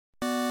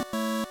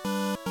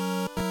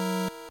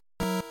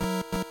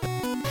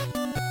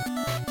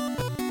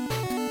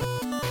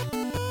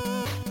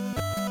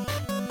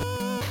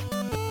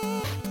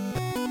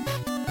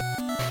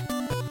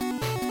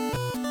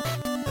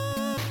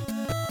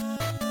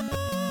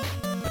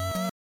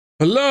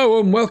Hello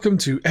and welcome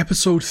to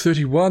episode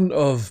 31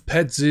 of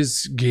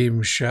Pedz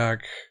Game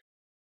Shack.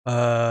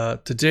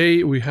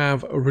 Today we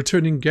have a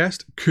returning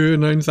guest,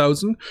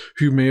 Kerr9000,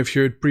 who you may have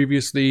heard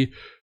previously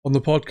on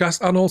the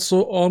podcast and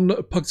also on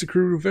Pedz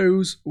Crew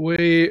Reviews,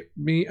 where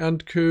me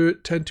and Kerr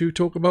tend to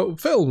talk about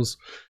films.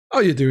 How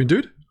you doing,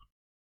 dude?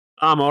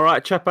 I'm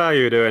alright, chap. How are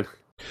you doing?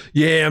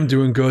 Yeah, I'm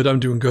doing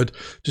good.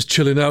 Just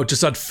chilling out.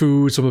 Just had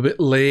food, so I'm a bit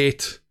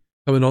late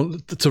coming on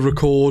to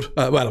record.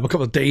 I'm a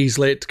couple of days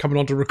late coming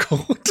on to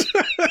record.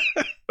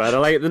 Better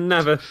late than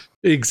never.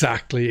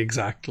 Exactly.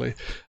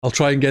 I'll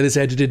try and get this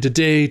edited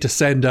today to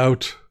send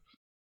out,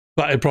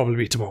 but it'll probably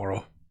be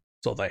tomorrow.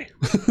 So So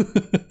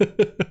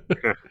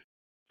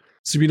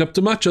you been up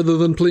to much other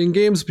than playing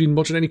games? Been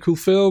watching any cool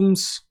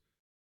films?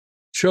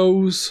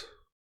 Shows?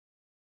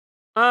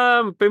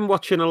 Been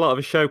watching a lot of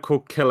a show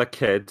called Killer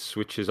Kids,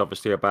 which is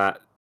obviously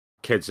about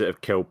kids that have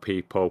killed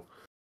people.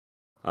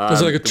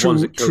 It's like a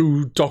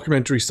true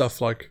documentary stuff,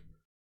 like.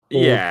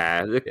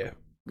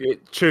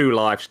 True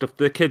life stuff.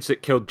 The kids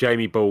that killed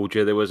Jamie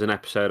Bulger, there was an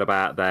episode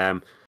about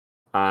them,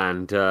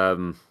 and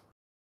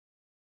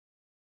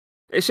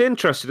it's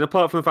interesting.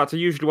 Apart from the fact I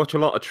usually watch a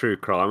lot of true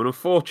crime, and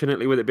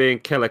unfortunately, with it being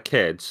Killer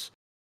Kids,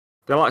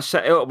 they like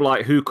set it up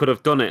like who could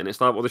have done it, and it's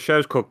like, well, the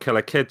show's called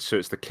Killer Kids, so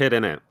it's the kid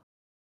in it.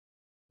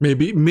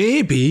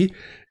 Maybe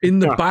in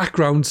the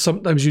background,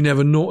 sometimes you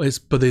never notice,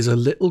 but there's a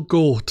little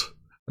goat,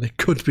 and it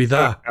could be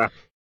that.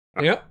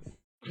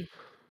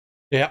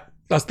 Yeah.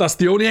 That's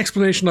the only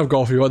explanation I've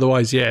got for you.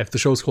 Otherwise, yeah, if the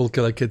show's called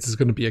Killer Kids, it's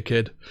going to be a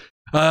kid.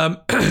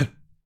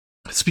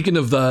 Speaking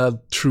of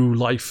the true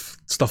life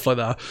stuff like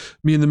that,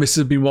 me and the missus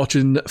have been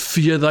watching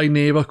Fear Thy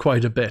Neighbor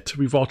quite a bit.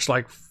 We've watched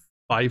like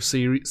 5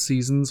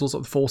 seasons or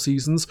something, 4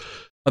 seasons,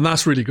 and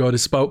that's really good.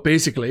 It's about,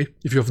 basically,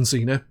 if you haven't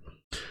seen it,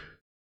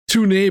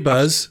 2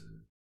 neighbours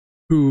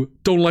who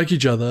don't like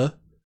each other,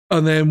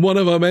 and then one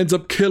of them ends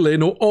up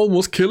killing or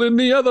almost killing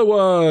the other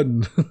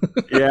one.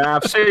 Yeah,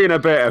 I've seen a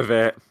bit of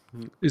it.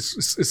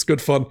 It's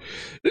good fun.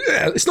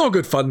 Yeah, it's not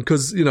good fun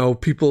because,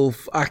 people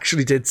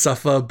actually did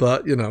suffer,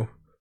 but,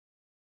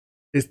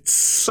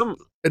 it's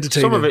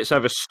entertaining. Some of it's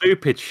over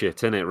stupid shit,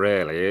 isn't it,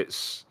 really?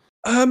 It's...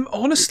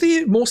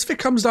 honestly, most of it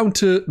comes down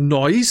to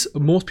noise.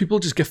 Most people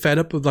just get fed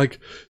up with, like,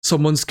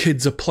 someone's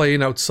kids are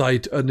playing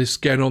outside and it's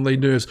getting on their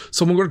nerves.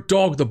 Someone got a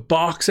dog that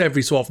barks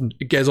every so often.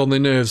 It gets on their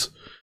nerves.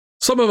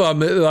 Some of them,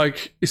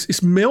 like,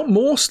 it's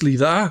mostly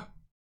that.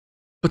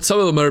 But some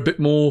of them are a bit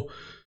more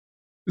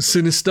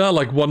sinister.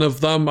 Like, one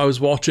of them I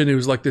was watching, it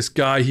was like this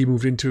guy, he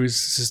moved into his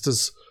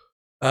sister's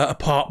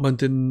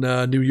apartment in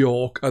New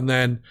York, and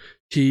then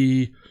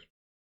he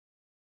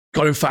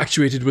got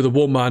infatuated with a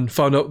woman,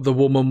 found out the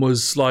woman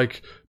was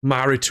like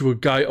married to a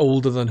guy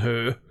older than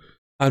her,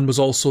 and was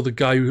also the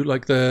guy who,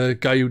 like, the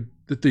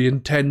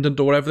intendant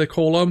or whatever they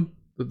call him,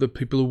 the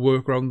people who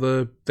work around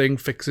the thing,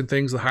 fixing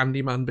things, the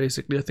handyman,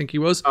 basically, I think he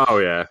was. Oh,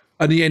 yeah.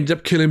 And he ended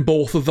up killing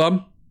both of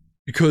them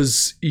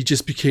because he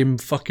just became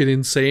fucking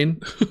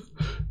insane.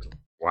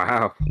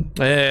 Wow.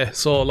 Yeah,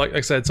 so like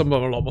I said, some of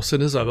them are a lot more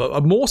sinister,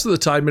 but most of the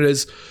time it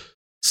is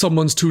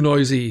someone's too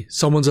noisy,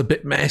 someone's a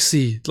bit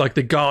messy, like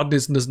the garden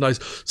isn't as nice.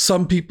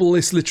 Some people,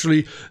 it's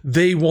literally,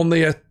 they want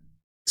their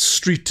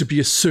street to be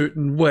a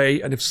certain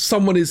way, and if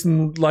someone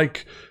isn't,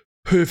 like,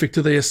 perfect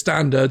to their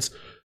standards,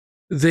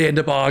 they end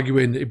up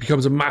arguing. It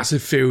becomes a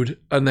massive feud,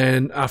 and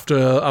then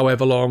after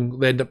however long,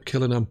 they end up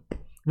killing them.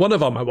 One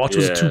of them I watched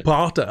was a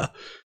 2-parter,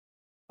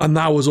 and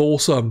that was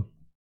awesome.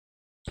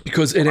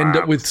 Because it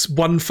ended up with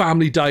one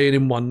family dying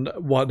in one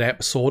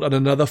episode and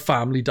another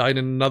family dying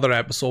in another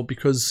episode,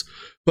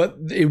 but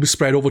it was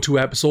spread over 2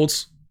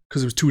 episodes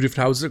because it was 2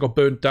 different houses that got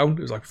burnt down.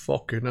 It was like,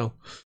 fucking hell.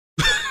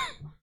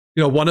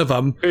 One of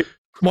them,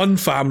 one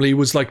family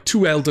was like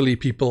 2 elderly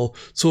people,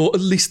 so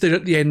at least they're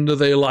at the end of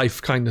their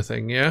life kind of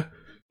thing, yeah?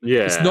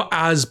 Yeah. It's not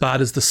as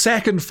bad as the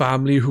second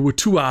family who were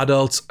 2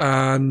 adults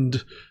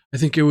and I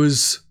think it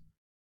was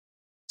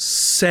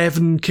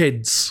 7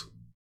 kids.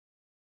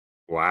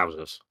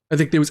 Wowzers. I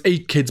think there was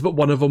 8 kids, but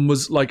one of them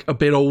was like a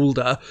bit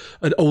older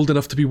and old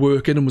enough to be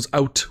working and was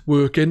out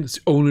working. It's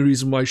the only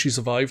reason why she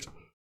survived.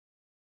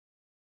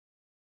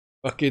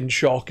 Fucking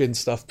shocking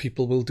stuff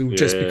people will do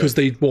just because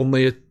they won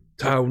their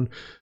town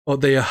or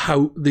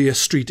their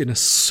street in a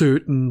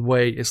certain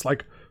way. It's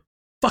like,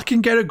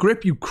 fucking get a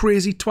grip, you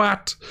crazy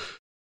twat.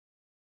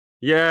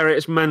 Yeah,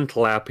 it's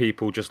mental how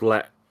people just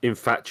let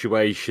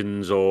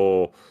infatuations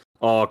or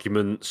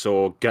arguments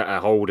or get a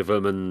hold of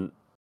them and,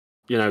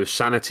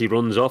 sanity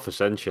runs off,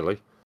 essentially.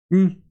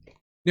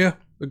 Yeah,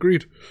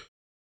 agreed.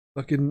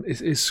 Fucking,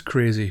 it's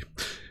crazy.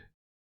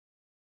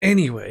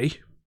 Anyway,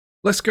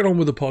 let's get on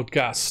with the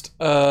podcast.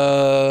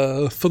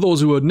 For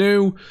those who are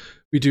new,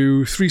 we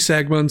do 3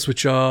 segments,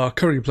 which are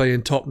currently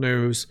playing, top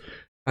news,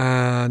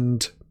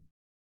 and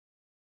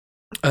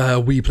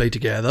we play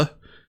together.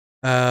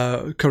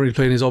 Currently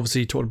playing is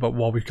obviously talking about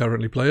what we're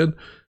currently playing.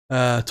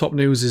 Top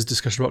news is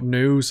discussion about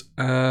news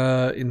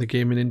in the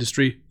gaming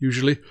industry,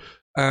 usually.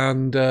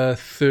 And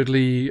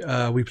thirdly,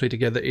 we play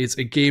together is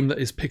a game that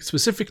is picked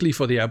specifically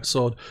for the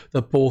episode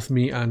that both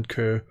me and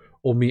Kerr,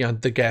 or me and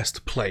the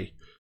guest, play.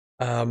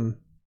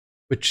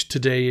 which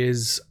today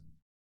is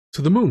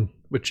to the moon,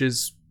 which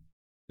is,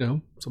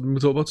 something we'll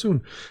talk about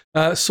soon.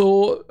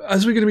 So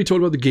as we're going to be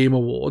talking about the Game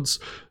Awards,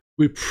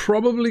 we're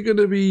probably going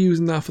to be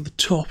using that for the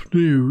top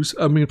news.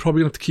 I mean, we're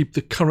probably going to have to keep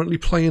the currently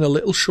playing a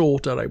little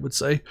shorter, I would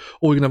say.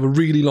 Or we're going to have a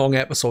really long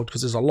episode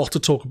because there's a lot to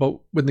talk about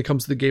when it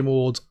comes to the Game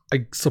Awards,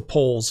 I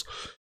suppose.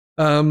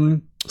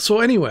 So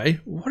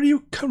anyway, what are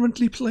you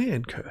currently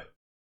playing, Kerr?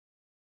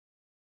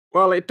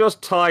 Well, it does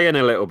tie in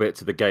a little bit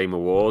to the Game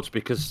Awards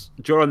because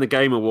during the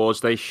Game Awards,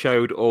 they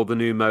showed all the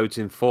new modes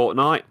in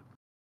Fortnite.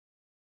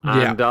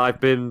 And I've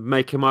been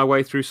making my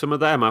way through some of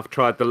them. I've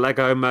tried the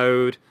Lego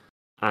mode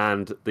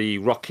and the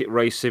Rocket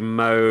Racing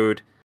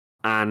mode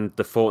and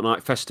the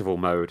Fortnite Festival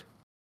mode.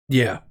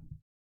 Yeah.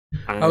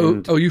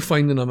 And how are you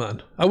finding them,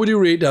 man? How would you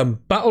rate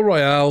them? Battle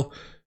Royale,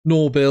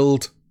 no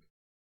build,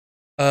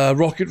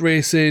 Rocket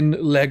Racing,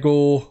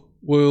 Lego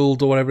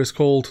World, or whatever it's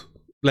called.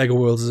 Lego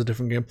Worlds is a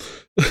different game.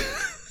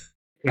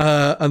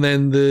 And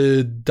then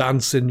the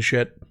dancing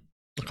shit.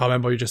 I can't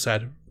remember what you just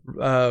said.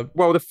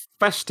 Well, the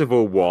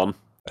Festival one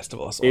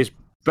is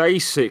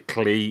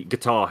basically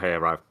Guitar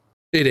Hero.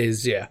 It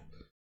is, yeah.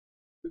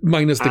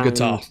 Minus the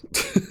guitar.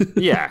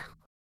 Yeah.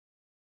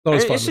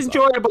 It's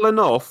enjoyable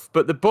enough,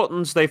 but the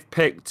buttons they've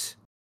picked...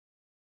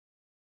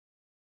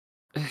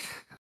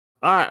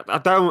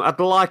 I'd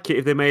like it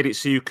if they made it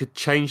so you could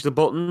change the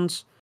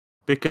buttons,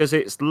 because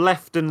it's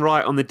left and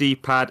right on the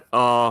D-pad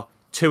are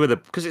two of the...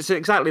 Because it's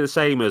exactly the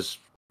same as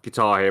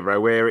Guitar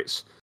Hero, where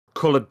it's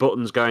coloured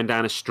buttons going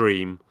down a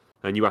stream,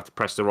 and you have to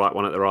press the right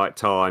one at the right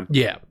time.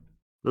 Yeah.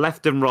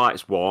 Left and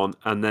right's one,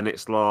 and then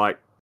it's like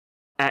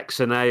X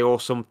and A or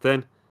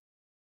something.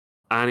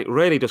 And it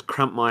really does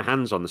cramp my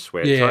hands on the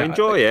Switch. Yeah, I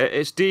enjoy it,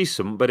 it's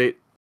decent, but if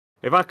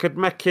I could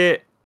make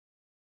it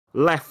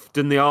left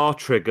and the R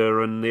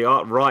trigger and the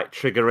right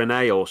trigger and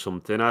A or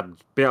something, I'd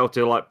be able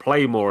to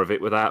play more of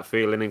it without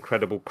feeling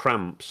incredible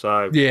cramp.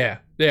 So yeah.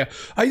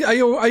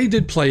 I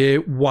did play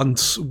it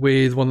once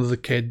with one of the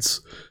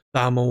kids,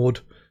 that mode,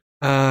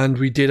 and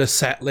we did a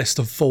set list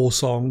of 4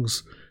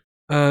 songs.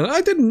 And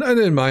I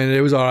didn't mind it.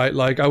 It was all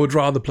right. I would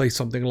rather play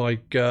something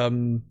like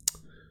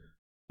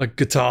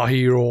Guitar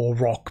Hero or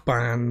Rock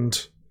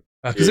Band,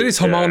 because it is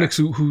Harmonix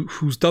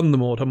who's done the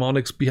mode.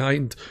 Harmonix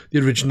behind the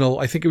original.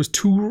 I think it was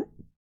 2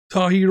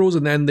 Guitar Heroes,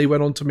 and then they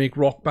went on to make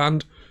Rock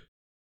Band.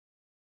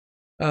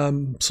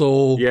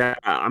 So yeah,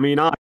 I mean,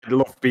 I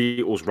love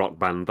Beatles Rock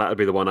Band. That'd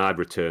be the one I'd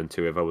return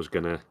to if I was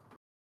gonna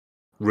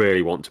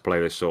really want to play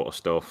this sort of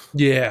stuff.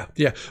 Yeah.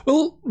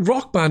 Well,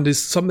 Rock Band is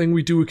something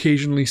we do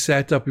occasionally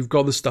set up. We've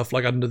got this stuff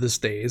under the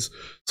stairs,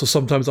 so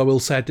sometimes I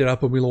will set it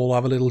up and we'll all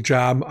have a little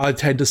jam. I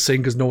tend to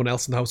sing because no one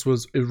else in the house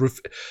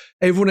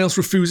everyone else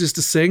refuses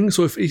to sing.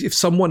 So if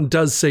someone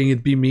does sing,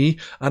 it'd be me,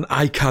 and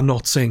I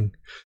cannot sing.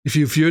 If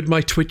you've heard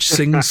my Twitch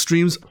sing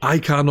streams, I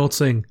cannot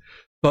sing.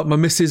 But my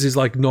missus is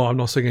like, no, I'm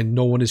not singing.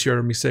 No one is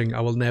hearing me sing.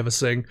 I will never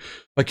sing.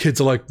 My kids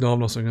are like, no, I'm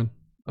not singing.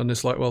 And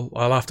it's like, well,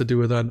 I'll have to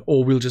do it then.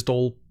 Or we'll just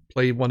all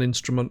play one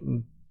instrument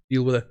and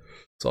deal with it.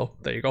 So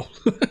there you go.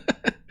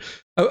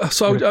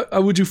 So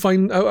how would you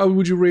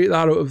rate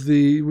that out of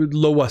the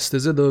lowest?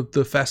 Is it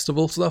the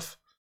festival stuff?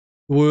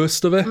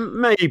 Worst of it?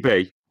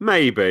 Maybe.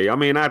 I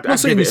mean, I'd not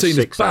saying give it a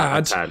 6 bad. out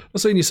of 10. I'm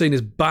not saying you're saying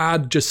it's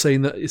bad, just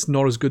saying that it's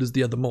not as good as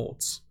the other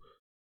modes.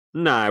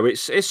 No,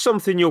 it's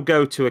something you'll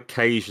go to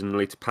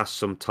occasionally to pass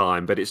some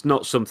time, but it's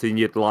not something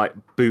you'd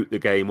boot the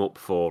game up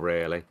for,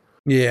 really.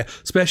 Yeah,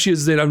 especially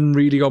as they haven't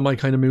really got my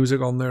kind of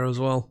music on there as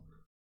well.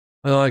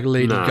 I like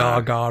Lady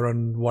Gaga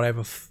and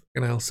whatever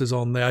else is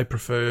on there. I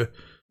prefer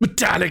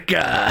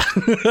Metallica.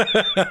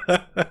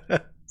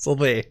 So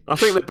there. I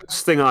think the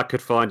best thing I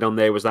could find on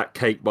there was that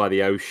Cake by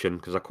the Ocean,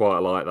 because I quite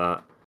like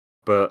that.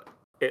 But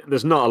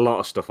there's not a lot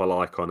of stuff I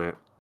like on it.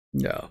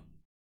 No.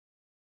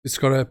 It's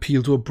got to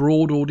appeal to a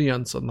broad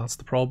audience, and that's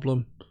the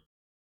problem.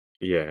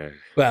 Yeah.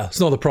 Well,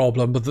 it's not the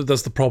problem, but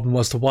that's the problem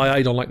as to why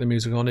I don't like the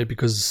music on it,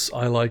 because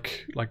I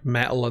like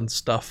metal and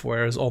stuff,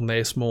 whereas on there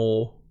it's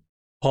more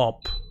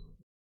pop,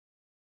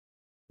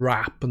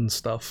 rap and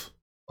stuff.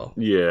 So.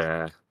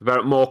 Yeah,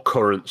 more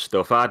current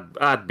stuff.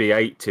 I'd be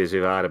 80s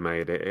if I'd have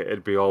made it.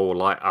 It'd be all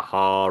like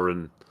Aha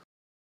and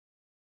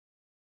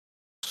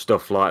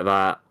stuff like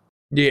that.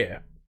 Yeah.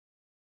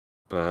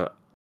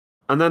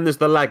 And then there's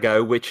the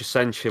Lego, which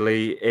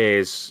essentially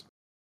is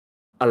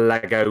a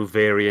Lego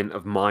variant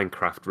of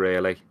Minecraft,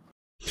 really.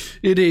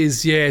 It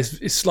is, yes.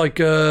 It's like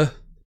from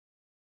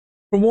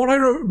what I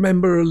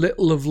remember a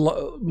little of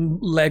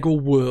Lego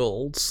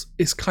Worlds,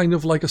 it's kind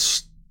of like a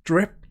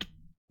stripped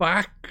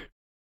back,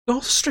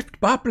 not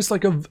stripped back, but it's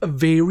like a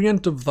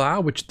variant of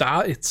that, which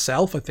that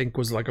itself I think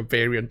was like a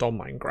variant on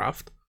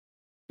Minecraft.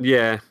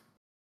 Yeah.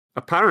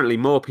 Apparently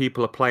more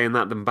people are playing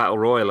that than Battle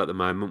Royale at the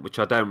moment, which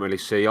I don't really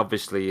see.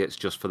 Obviously it's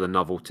just for the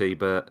novelty,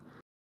 but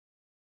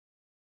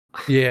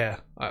yeah.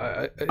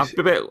 I've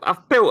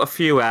built a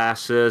few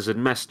asses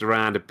and messed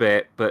around a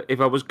bit, but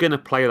if I was going to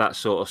play that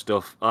sort of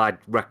stuff, I'd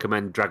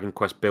recommend Dragon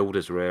Quest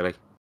Builders, really.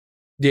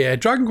 Yeah,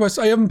 Dragon Quest,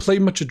 I haven't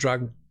played much of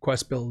Dragon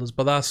Quest Builders,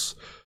 but that's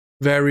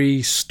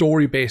very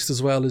story-based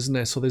as well, isn't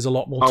it? So there's a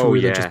lot more to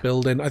it than just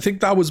building. I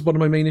think that was one of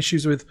my main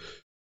issues with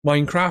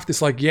Minecraft,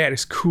 it's like, yeah,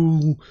 it's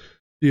cool,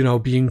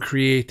 being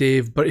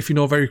creative, but if you're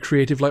not very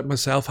creative like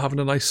myself, having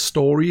a nice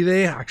story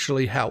there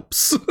actually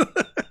helps.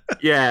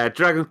 Yeah,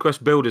 Dragon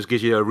Quest Builders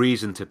gives you a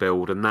reason to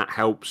build, and that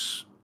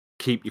helps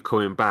keep you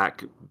coming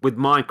back. With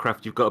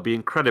Minecraft, you've got to be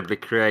incredibly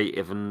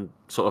creative and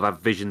sort of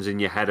have visions in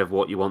your head of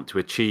what you want to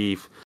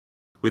achieve,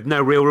 with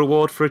no real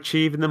reward for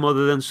achieving them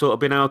other than sort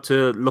of being able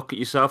to look at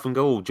yourself and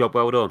go, "Oh, job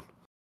well done."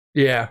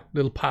 Yeah,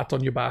 little pat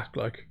on your back,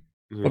 like,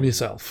 from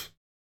yourself.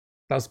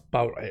 That's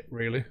about it,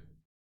 really.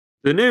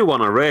 The new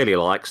one I really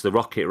like's the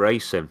Rocket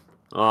Racing.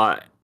 I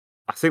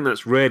think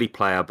that's really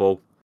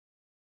playable.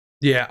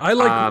 Yeah, I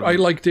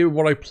liked it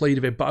what I played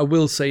of it, but I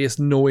will say it's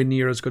nowhere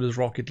near as good as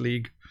Rocket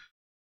League.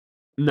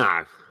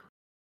 No.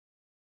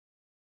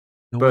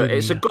 But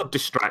it's a good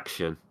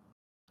distraction.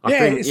 I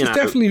think,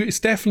 it's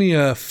definitely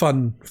a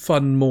fun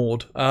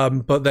mode.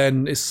 But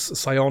then it's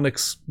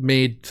Psyonix's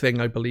made thing,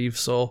 I believe,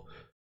 so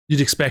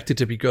you'd expect it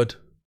to be good.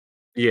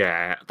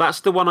 Yeah, that's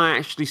the one I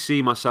actually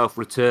see myself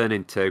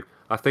returning to.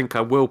 I think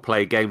I will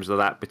play games like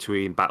that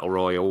between Battle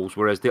Royals,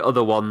 whereas the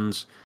other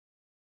ones,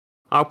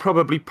 I'll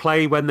probably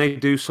play when they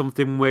do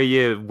something where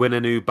you win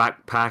a new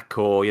backpack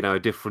or, a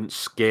different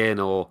skin,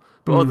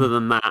 but other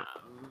than that,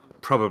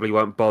 probably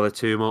won't bother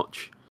too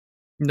much.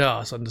 No,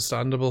 it's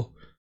understandable.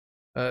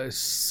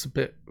 It's a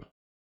bit... I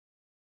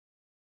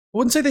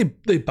wouldn't say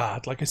they're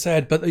bad, like I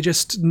said, but they're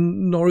just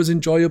not as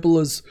enjoyable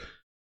as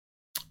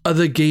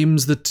other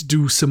games that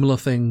do similar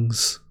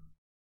things.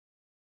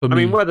 I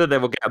mean, whether they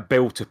will get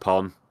built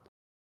upon...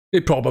 They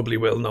probably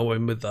will,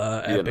 knowing with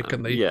Epic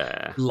and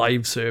the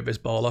live service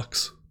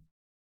bollocks.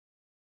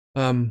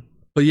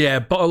 But yeah,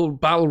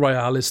 Battle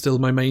Royale is still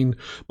my main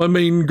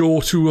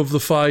go-to of the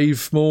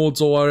 5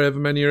 modes, or however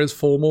many there is,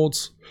 4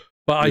 modes.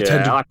 But I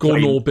tend to go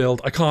no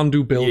build. I can't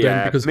do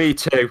building because me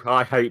too.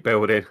 I hate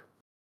building.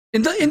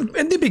 In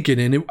the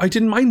beginning, I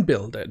didn't mind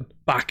building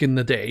back in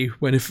the day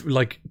when, if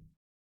like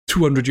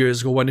 200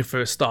 years ago, when it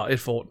first started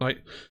Fortnite.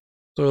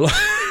 So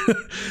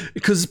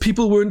because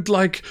people weren't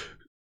like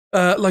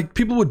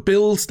people would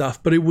build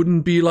stuff, but it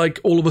wouldn't be like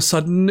all of a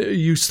sudden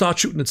you start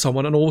shooting at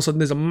someone and all of a sudden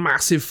there's a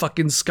massive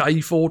fucking sky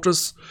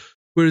fortress.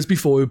 Whereas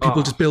before,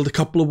 people just build a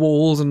couple of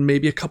walls and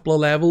maybe a couple of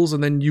levels,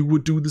 and then you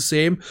would do the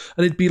same,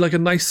 and it'd be like a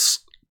nice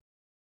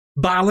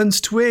balance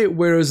to it.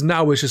 Whereas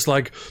now it's just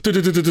like,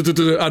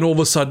 and all of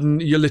a sudden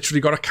you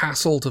literally got a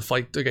castle to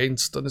fight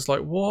against, and it's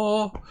like,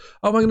 what?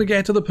 How am I going to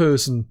get to the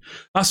person?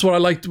 That's what I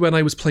liked when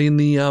I was playing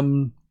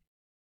the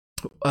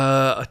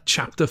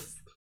chapter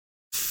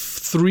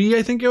 3,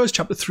 I think it was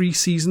chapter 3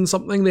 season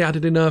something. They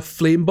added in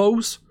flame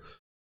bows.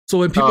 So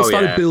when people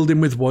started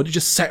building with wood, you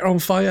just set it on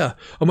fire.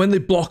 And when they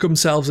block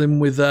themselves in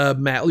with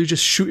metal, you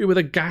just shoot it with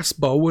a gas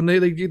bow and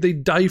they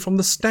die from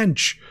the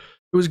stench.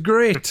 It was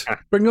great.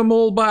 Bring them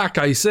all back,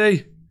 I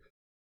say.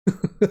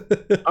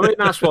 I mean,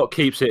 that's what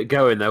keeps it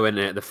going, though, isn't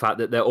it? The fact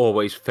that they're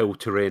always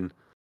filtering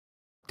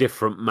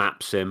different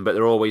maps in, but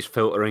they're always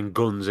filtering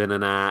guns in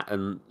and out.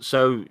 And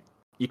so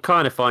you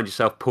kind of find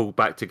yourself pulled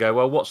back to go,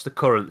 well, what's the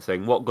current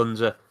thing? What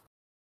guns are...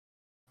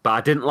 But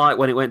I didn't like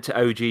when it went to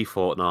OG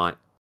Fortnite.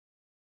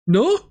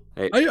 No?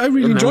 I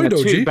really enjoyed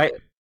OG.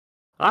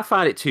 I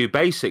found it too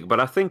basic, but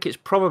I think it's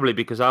probably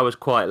because I was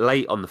quite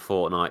late on the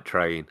Fortnite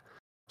train.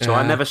 So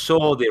I never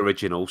saw the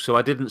original, so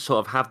I didn't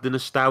sort of have the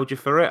nostalgia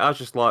for it. I was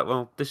just like,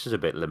 well, this is a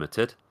bit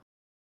limited.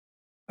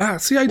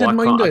 See, I didn't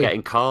mind it. Why can't I get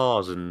in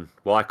cars, and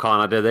why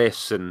can't I do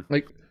this? And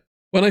like,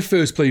 when I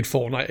first played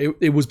Fortnite,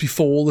 it was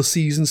before all the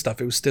season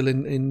stuff. It was still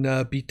in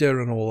beta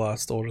and all that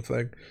sort of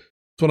thing.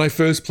 So when I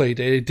first played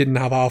it, it didn't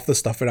have half the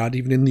stuff it had,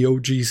 even in the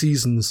OG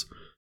seasons,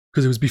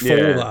 because it was before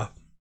that.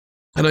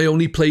 And I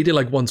only played it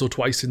like once or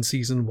twice in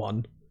season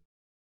 1.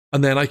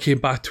 And then I came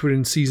back to it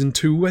in season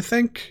 2, I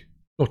think.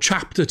 Or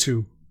chapter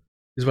 2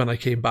 is when I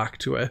came back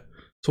to it.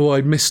 So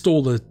I missed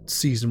all the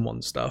season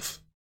 1 stuff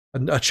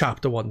and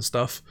chapter 1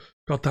 stuff.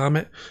 God damn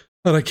it.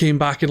 And I came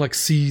back in like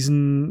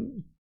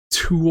season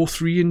 2 or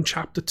 3 in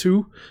chapter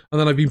 2. And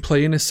then I've been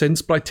playing it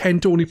since. But I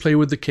tend to only play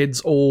with the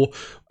kids or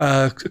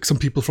some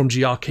people from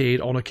G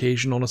Arcade on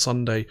occasion on a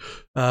Sunday.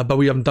 But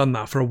we haven't done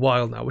that for a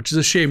while now, which is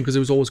a shame because it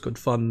was always good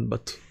fun.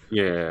 But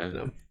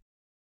yeah.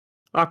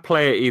 I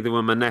play it either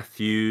with my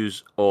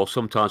nephews or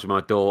sometimes with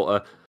my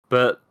daughter.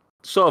 But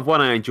sort of when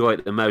I enjoy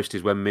it the most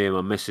is when me and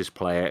my missus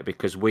play it,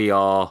 because we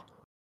are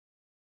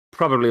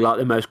probably like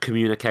the most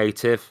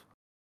communicative.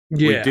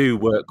 Yeah. We do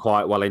work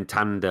quite well in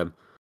tandem.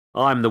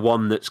 I'm the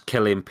one that's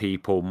killing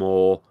people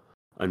more,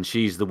 and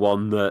she's the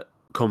one that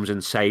comes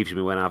and saves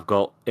me when I've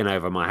got in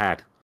over my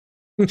head.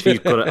 She's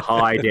good at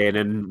hiding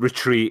and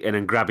retreating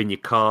and grabbing your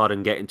card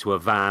and getting to a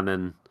van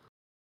and...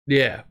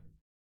 Yeah.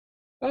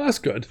 Oh, that's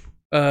good.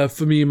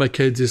 For me and my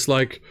kids, it's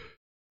like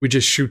we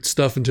just shoot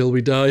stuff until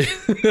we die,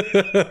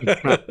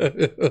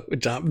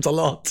 which happens a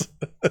lot.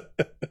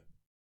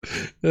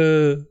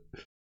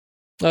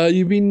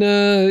 You've been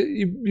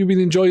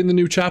enjoying the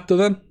new chapter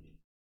then?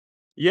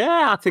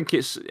 Yeah, I think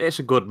it's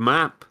a good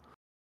map.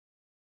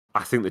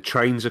 I think the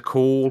trains are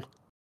cool.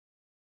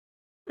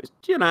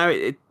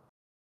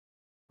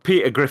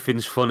 Peter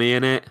Griffin's funny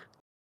in it.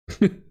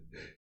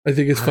 I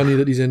think it's funny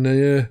that he's in there.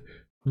 Yeah.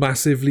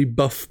 Massively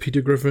buff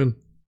Peter Griffin.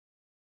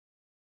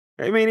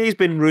 I mean, he's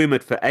been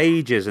rumoured for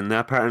ages, and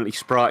apparently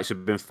sprites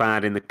have been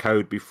found in the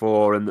code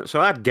before, and so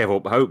I'd give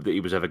up hope that he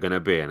was ever going to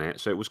be in it.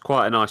 So it was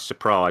quite a nice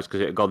surprise because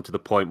it had gone to the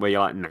point where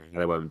you're like, nah,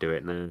 they won't do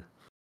it now.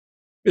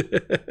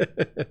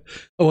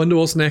 I wonder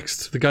what's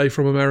next. The guy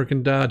from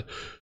American Dad,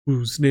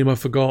 whose name I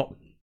forgot.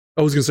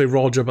 I was going to say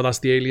Roger, but that's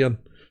the alien.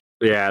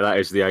 Yeah, that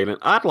is the alien.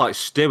 I'd like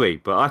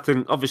Stewie, but I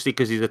think, obviously,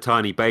 because he's a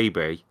tiny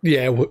baby.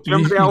 Yeah. Do you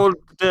remember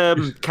the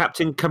old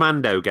Captain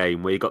Commando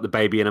game where you got the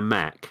baby in a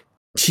mech?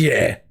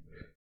 Yeah.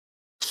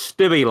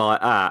 Stewie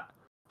like that.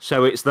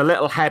 So it's the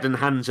little head and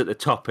hands at the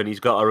top, and he's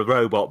got a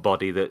robot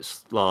body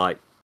that's like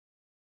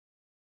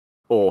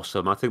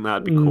awesome. I think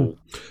that'd be cool.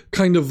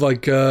 Kind of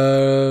like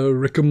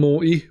Rick and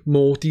Morty.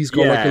 Morty's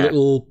got like a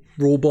little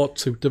robot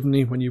suit, doesn't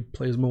he, when you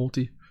play as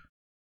Morty?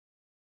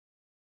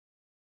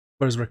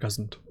 Whereas Rick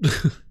hasn't.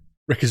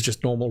 Rick is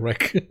just normal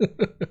Rick.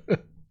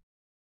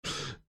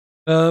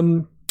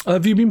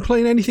 Have you been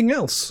playing anything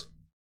else?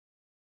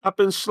 I've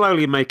been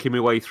slowly making my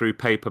way through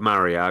Paper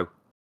Mario.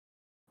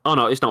 Oh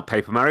no, it's not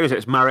Paper Mario,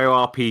 it's Mario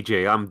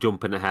RPG. I'm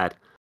jumping ahead.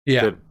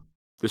 Yeah.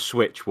 The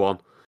Switch one.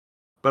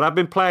 But I've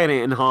been playing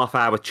it in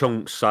half-hour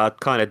chunks, so I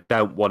kind of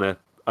don't want to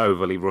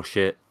overly rush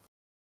it.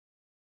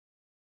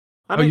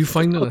 Are you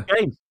finding it?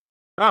 Game.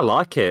 I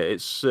like it.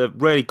 It's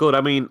really good.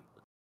 I mean,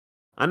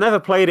 I never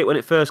played it when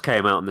it first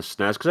came out on the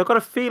SNES, because I've got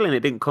a feeling it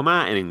didn't come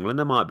out in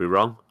England. I might be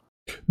wrong.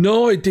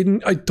 No, it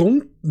didn't. I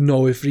don't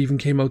know if it even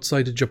came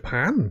outside of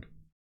Japan.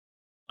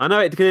 I know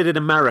it did in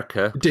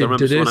America. Did it?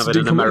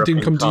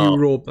 Didn't come to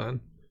Europe then?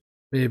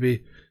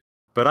 Maybe.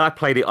 But I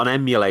played it on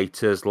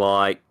emulators,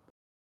 like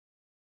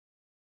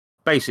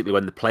basically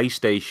when the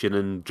PlayStation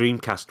and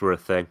Dreamcast were a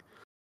thing.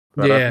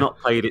 But I've not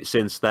played it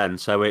since then,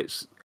 so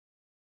it's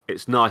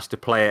nice to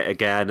play it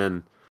again.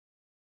 And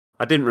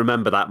I didn't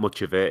remember that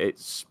much of it.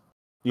 It's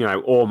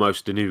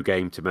almost a new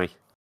game to me.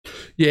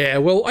 Yeah,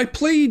 well, I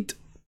played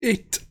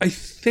it, I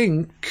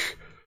think,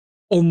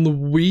 on the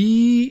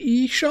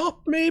Wii eShop,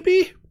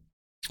 maybe.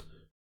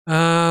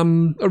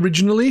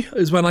 Originally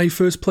is when I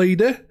first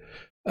played it,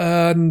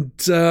 and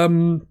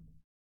I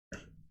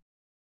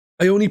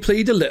only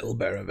played a little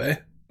bit of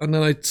it, and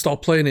then I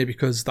stopped playing it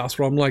because that's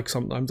what I'm like.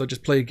 Sometimes I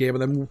just play a game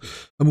and then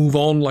I move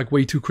on like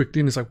way too quickly,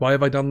 and it's like, why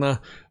have I done that?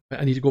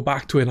 I need to go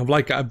back to it. And I'm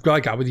like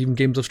with even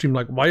games I've streamed,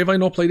 like, why have I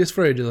not played this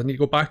for ages? I need to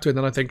go back to it. And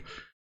then I think,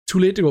 too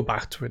late to go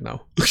back to it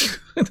now.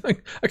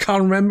 I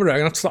can't remember it. I'm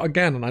gonna have to start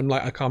again, and I'm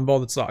like, I can't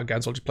bother to start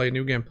again, so I'll just play a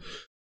new game.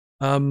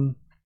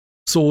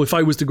 So if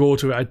I was to go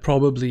to it, I'd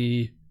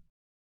probably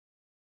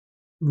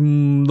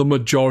the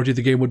majority of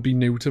the game would be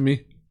new to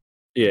me.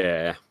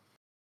 Yeah.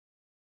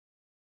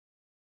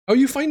 How are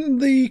you finding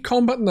the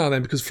combat now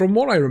then? Because from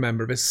what I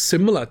remember, it's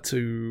similar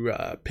to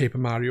Paper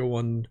Mario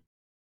and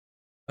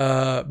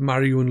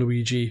Mario and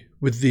Luigi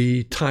with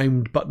the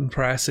timed button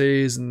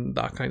presses and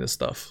that kind of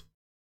stuff.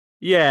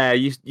 Yeah,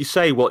 you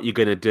say what you're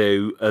going to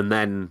do, and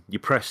then you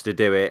press to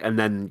do it, and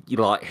then you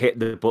like hit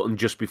the button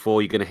just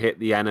before you're going to hit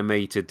the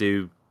enemy to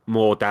do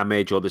more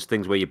damage, or there's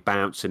things where you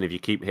bounce, and if you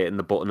keep hitting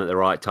the button at the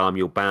right time,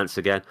 you'll bounce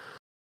again.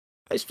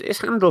 It's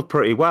handled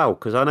pretty well,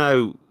 because I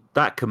know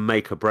that can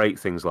make or break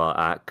things like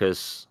that,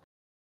 because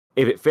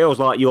if it feels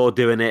like you're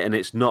doing it and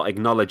it's not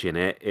acknowledging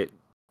it,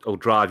 it'll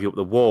drive you up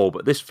the wall,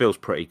 but this feels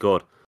pretty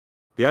good.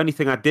 The only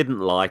thing I didn't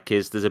like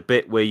is there's a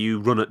bit where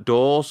you run at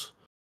doors.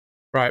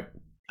 Right.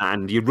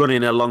 And you're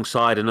running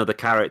alongside another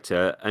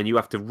character, and you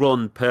have to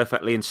run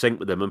perfectly in sync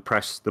with them and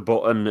press the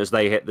button as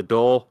they hit the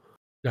door.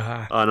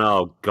 And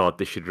oh god,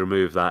 they should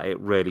remove that. It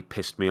really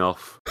pissed me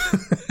off.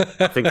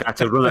 I think I had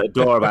to run at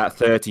the door about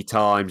 30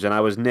 times, and I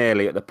was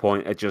nearly at the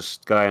point of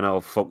just going,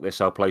 oh, fuck this,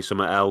 I'll play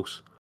something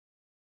else.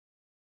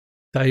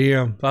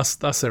 Damn,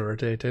 that's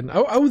irritating.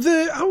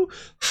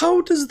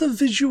 How does the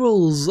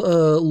visuals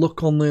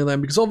look on there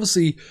then? Because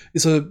obviously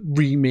it's a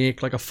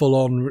remake, like a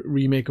full-on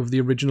remake of the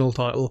original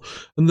title,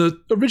 and the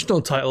original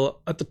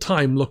title at the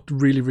time looked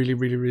really, really,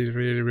 really, really,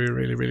 really, really,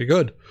 really, really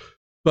good.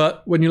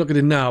 But when you look at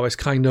it now, it's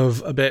kind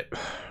of a bit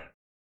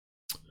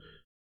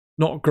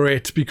not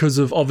great because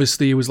of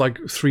obviously it was like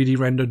 3D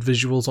rendered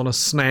visuals on a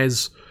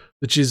SNES,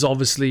 which is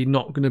obviously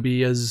not going to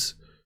be as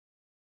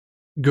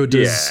good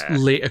as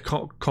later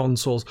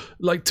consoles.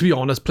 Like, to be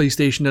honest,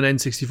 PlayStation and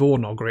N64 are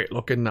not great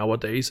looking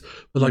nowadays,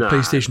 but like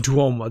PlayStation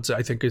 2 onwards,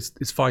 I think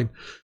it's fine.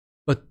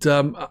 But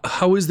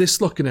how is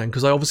this looking then?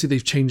 Because obviously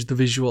they've changed the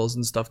visuals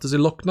and stuff. Does it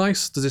look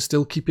nice? Does it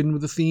still keep in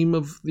with the theme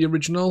of the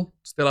original?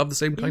 Still have the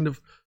same kind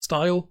of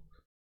style?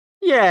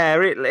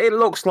 Yeah, it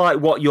looks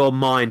like what your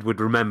mind would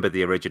remember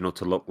the original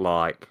to look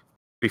like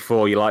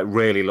before you like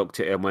really looked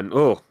at it and went,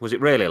 oh, was it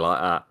really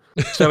like that?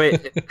 So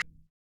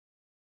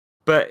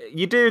but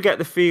you do get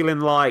the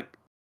feeling like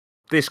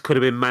this could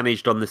have been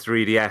managed on the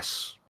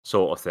 3DS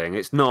sort of thing.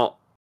 It's not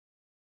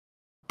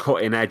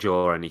cutting edge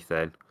or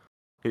anything.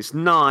 It's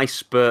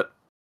nice, but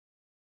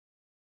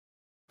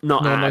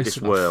not out of this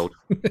world.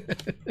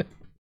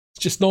 It's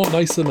just not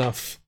nice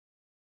enough.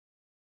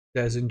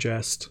 There's in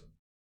jest.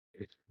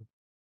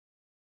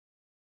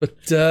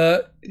 But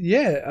have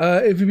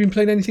you been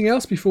playing anything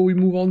else before we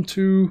move on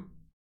to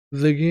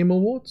the Game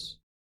Awards?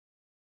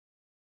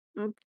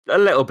 A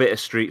little bit of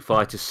Street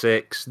Fighter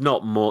 6,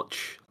 not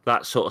much.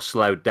 That sort of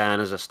slowed down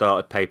as I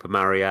started Paper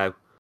Mario.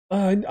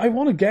 I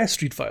want to get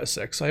Street Fighter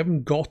 6. I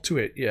haven't got to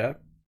it yet.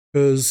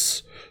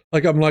 Because,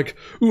 like, I'm like,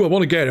 ooh, I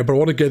want to get it, but I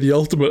want to get the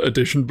Ultimate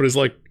Edition, but it's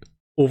like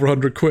over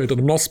 100 quid, and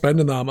I'm not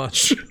spending that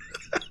much.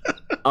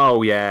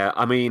 Oh, yeah.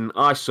 I mean,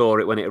 I saw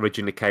it when it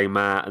originally came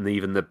out, and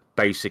even the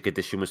basic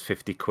edition was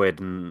 50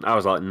 quid, and I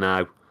was like,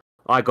 no.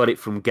 I got it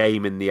from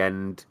Game in the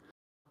end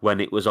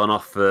when it was on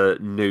offer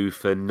new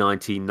for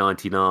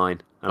 $19.99.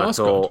 And I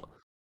thought,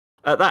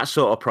 at that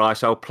sort of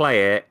price, I'll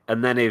play it,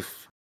 and then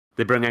if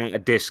they bring out a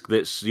disc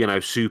that's, you know,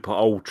 super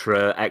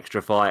ultra,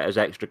 extra fighters,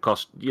 extra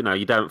cost, you know,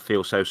 you don't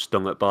feel so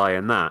stung at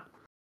buying that.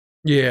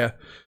 Yeah.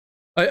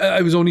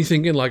 I was only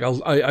thinking, like,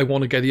 I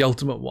want to get the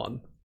Ultimate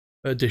One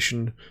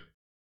edition.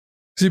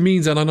 Because it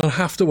means that I don't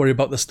have to worry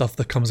about the stuff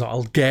that comes out.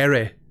 I'll get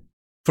it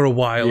for a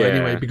while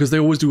anyway, because they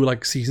always do,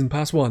 like, Season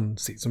Pass 1,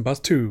 Season Pass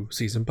 2,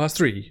 Season Pass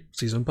 3,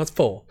 Season Pass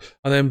 4.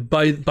 And then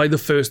by the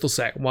first or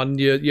second one,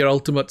 your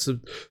Ultimate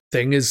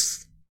thing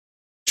is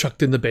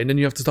chucked in the bin and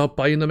you have to start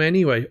buying them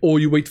anyway. Or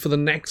you wait for the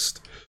next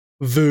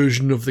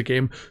version of the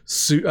game,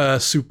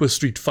 Super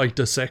Street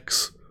Fighter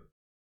 6.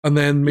 And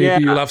then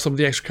maybe you'll have some of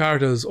the extra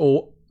characters,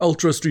 or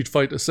Ultra Street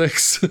Fighter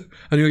 6, and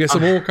you'll get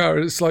some more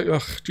characters. It's like,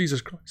 ugh,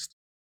 Jesus Christ.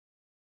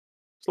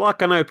 It's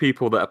like I know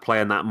people that are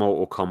playing that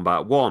Mortal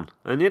Kombat 1,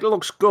 and it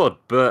looks good,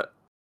 but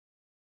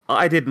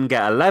I didn't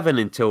get 11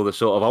 until the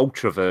sort of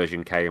Ultra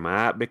version came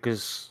out,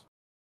 because...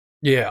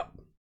 Yeah.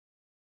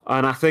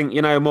 And I think,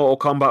 you know, Mortal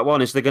Kombat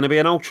 1, is there going to be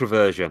an Ultra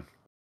version?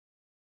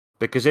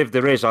 Because if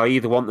there is, I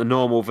either want the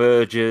normal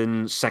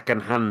version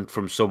second-hand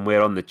from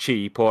somewhere on the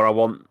cheap, or I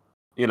want,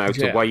 you know,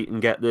 to wait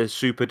and get the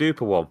super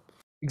duper one.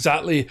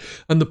 Exactly.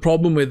 And the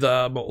problem with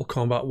Mortal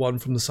Kombat 1,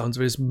 from the sounds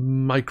of it, is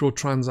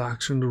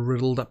microtransaction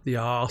riddled up the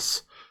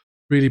arse.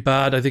 Really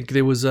bad. I think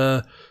there was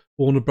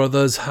Warner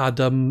Brothers had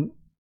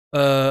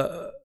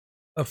a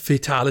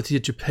fatality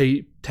that you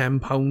pay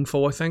 £10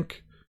 for, I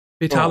think.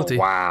 Fatality.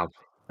 Oh,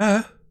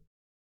 wow.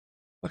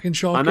 Fucking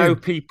shocking. I know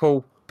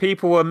people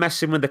were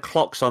messing with the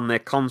clocks on their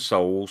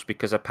consoles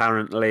because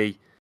apparently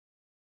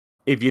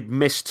if you'd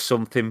missed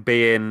something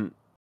being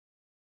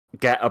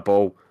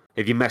gettable,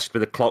 if you messed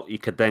with the clock, you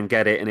could then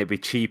get it and it'd be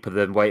cheaper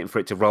than waiting for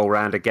it to roll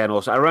around again.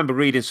 Also, I remember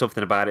reading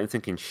something about it and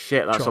thinking,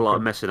 shit, that's a lot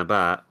of messing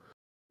about.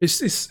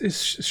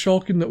 It's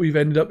shocking that we've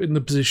ended up in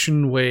the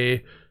position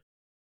where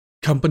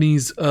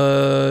companies,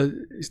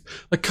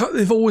 like,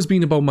 they've always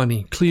been about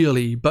money,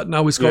 clearly, but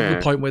now it's got to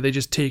the point where they're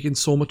just taking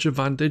so much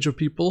advantage of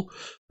people,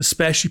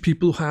 especially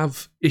people who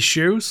have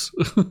issues.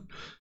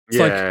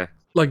 It's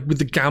like with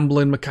the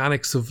gambling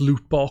mechanics of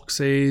loot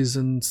boxes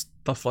and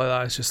stuff like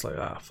that. It's just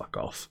like, fuck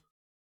off.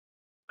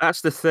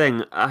 That's the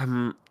thing.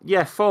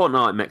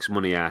 Fortnite makes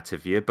money out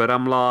of you, but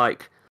I'm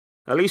like,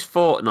 at least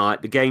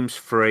Fortnite, the game's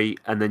free,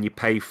 and then you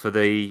pay for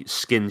the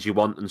skins you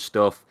want and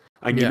stuff,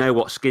 and you know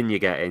what skin you're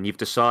getting. You've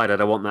decided,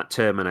 I want that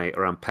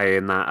Terminator, I'm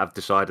paying that, I've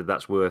decided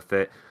that's worth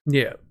it.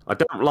 Yeah. I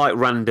don't like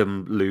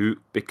random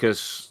loot,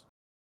 because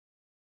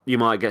you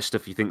might get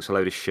stuff you think's a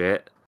load of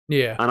shit.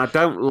 Yeah. And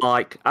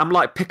I'm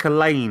like, pick a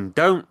lane.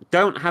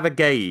 Don't have a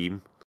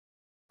game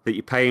that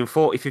you're paying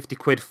 40, 50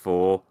 quid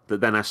for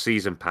that then has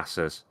season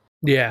passes.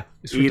 Yeah,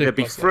 it's either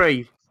be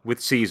free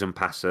with season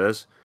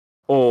passes,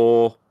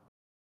 or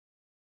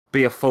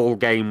be a full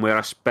game where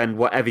I spend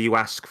whatever you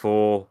ask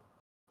for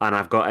and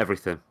I've got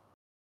everything.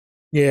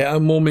 Yeah,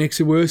 and what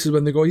makes it worse is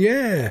when they go,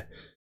 yeah,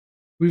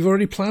 we've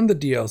already planned the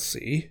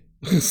DLC.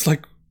 It's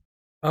like,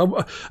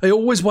 I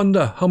always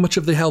wonder how much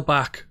have they held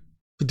back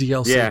for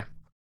DLC. Yeah.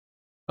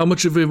 How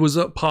much of it was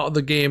a part of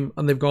the game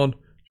and they've gone,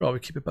 we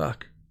keep it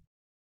back.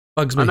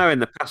 Bugs me. I know in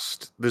the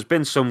past, there's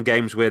been some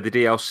games where the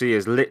DLC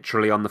is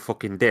literally on the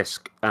fucking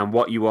disc, and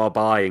what you are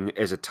buying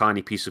is a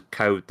tiny piece of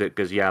code that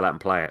goes, let them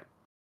play it.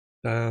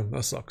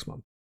 That sucks,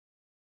 man.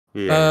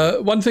 Yeah.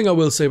 One thing I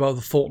will say about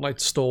the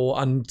Fortnite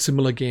store and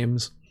similar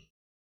games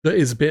that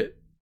is a bit...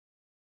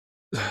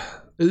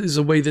 is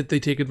a way that they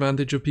take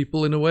advantage of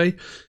people in a way,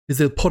 is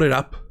they'll put it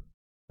up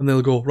and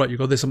they'll go, right, you've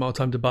got this amount of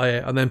time to buy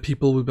it, and then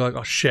people will be like,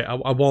 oh shit,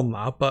 I want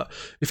that. But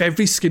if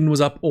every skin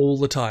was up all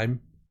the time,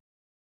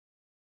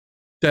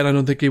 then I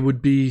don't think it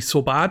would be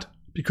so bad,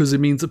 because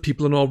it means that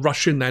people are not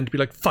rushing then to be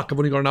like, fuck, I've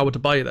only got an hour to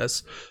buy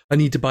this. I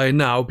need to buy it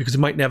now because it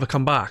might never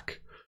come back.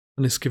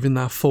 And it's giving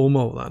that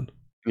FOMO then.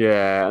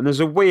 Yeah, and there's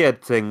a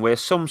weird thing where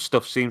some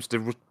stuff seems to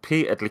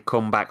repeatedly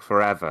come back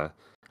forever,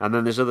 and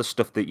then there's other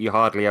stuff that you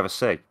hardly ever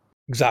see.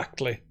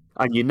 Exactly.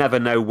 And you never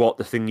know what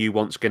the thing you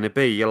want's going to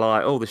be. You're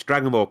like, oh, this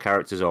Dragon Ball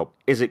character's up.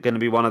 Is it going to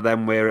be one of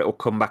them where it'll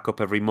come back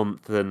up every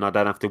month and I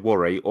don't have to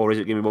worry? Or is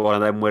it going to be one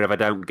of them where if I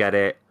don't get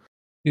it,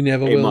 you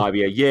never it will. might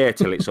be a year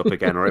till it's up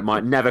again, or it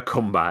might never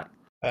come back.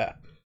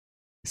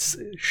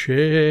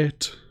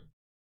 Shit.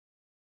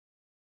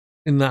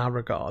 In that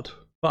regard.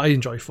 But I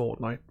enjoy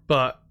Fortnite.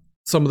 But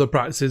some of the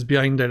practices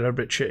behind it are a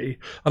bit shitty.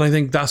 And I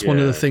think that's one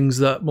of the things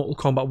that Mortal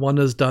Kombat 1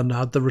 has done,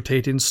 had the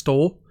rotating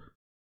store.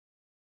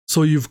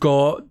 So you've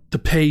got to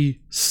pay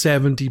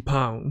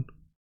 £70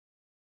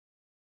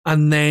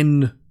 and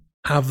then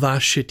have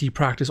that shitty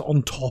practice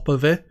on top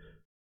of it.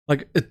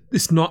 Like,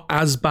 it's not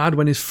as bad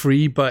when it's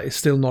free, but it's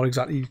still not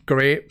exactly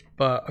great.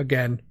 But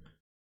again,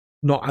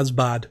 not as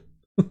bad.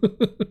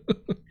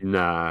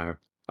 No.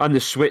 And the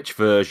Switch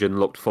version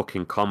looked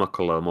fucking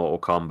comical of Mortal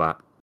Kombat.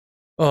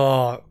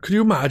 Oh, could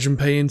you imagine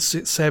paying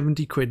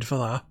 70 quid for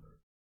that?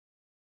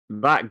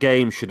 That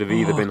game should have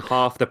either been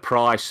half the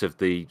price of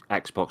the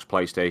Xbox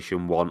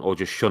PlayStation 1 or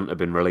just shouldn't have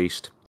been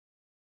released.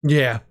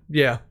 Yeah.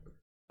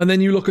 And then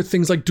you look at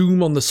things like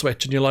Doom on the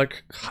Switch and you're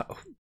like,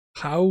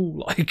 how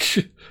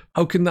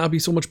can that be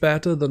so much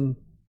better than...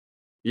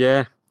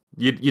 Yeah,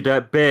 you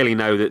barely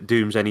know that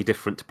Doom's any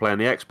different to play on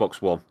the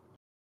Xbox One.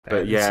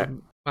 But There's a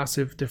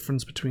massive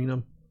difference between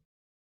them.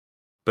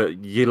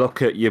 But you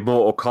look at your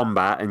Mortal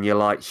Kombat and you're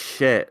like,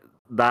 shit,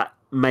 that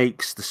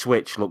makes the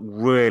Switch look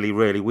really,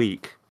 really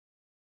weak.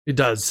 It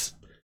does.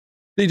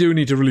 They do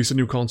need to release a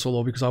new console,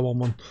 though, because I want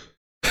one.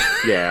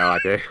 Yeah, I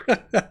do.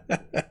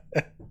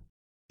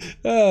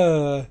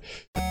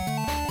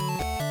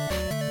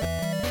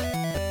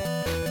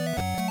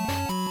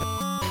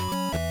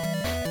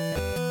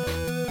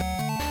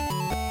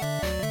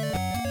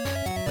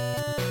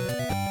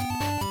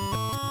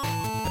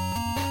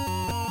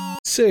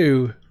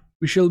 So,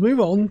 we shall move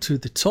on to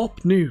the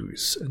top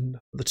news. And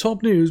for the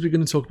top news, we're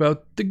going to talk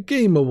about the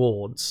Game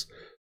Awards.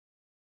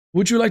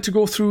 Would you like to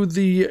go through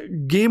the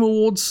Game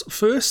Awards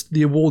first,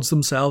 the awards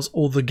themselves,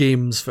 or the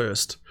games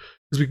first?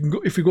 Because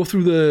if we go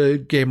through the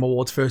Game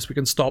Awards first, we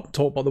can stop and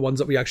talk about the ones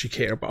that we actually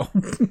care about.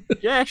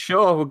 Yeah,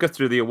 sure. We'll go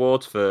through the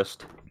awards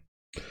first.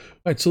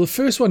 Right, so the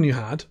first one you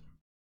had,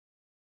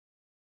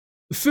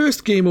 the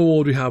first Game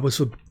Award we had was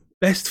for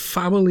Best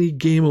Family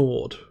Game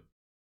Award,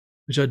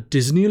 which had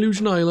Disney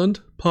Illusion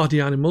Island,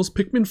 Party Animals,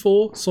 Pikmin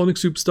 4, Sonic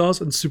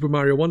Superstars, and Super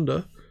Mario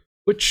Wonder,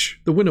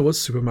 which the winner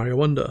was Super Mario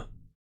Wonder,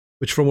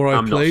 which from what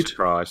I played, not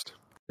surprised.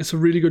 It's a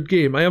really good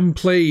game. I haven't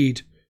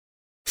played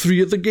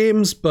 3 of the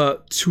games,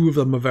 but 2 of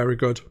them are very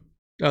good.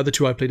 The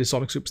 2 I played is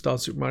Sonic Superstars,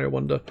 Super Mario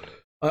Wonder.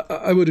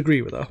 I would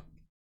agree with that.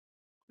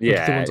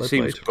 Yeah, it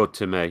seems good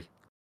to me.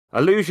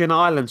 Illusion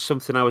Island's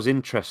something I was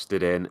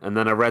interested in, and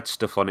then I read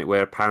stuff on it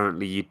where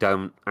apparently you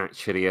don't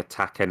actually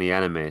attack any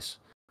enemies.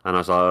 And I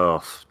was like,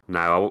 oh,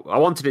 no. I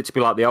wanted it to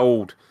be like the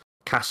old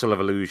Castle of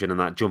Illusion and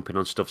that, jumping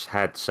on stuff's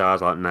head. So I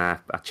was like, nah,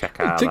 I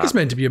check out. I think it's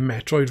meant to be a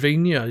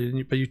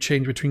Metroidvania, but you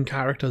change between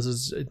characters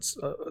it's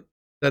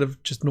instead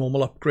of just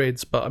normal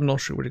upgrades, but I'm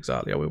not sure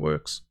exactly how it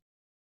works.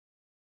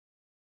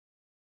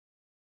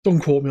 Don't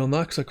quote me on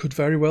that, because I could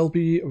very well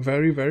be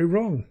very, very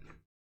wrong.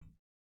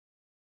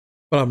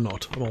 But I'm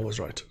not. I'm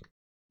always right.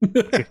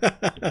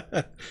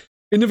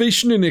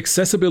 Innovation in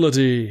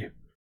accessibility.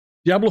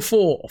 Diablo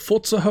 4,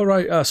 Forza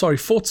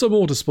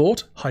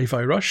Motorsport,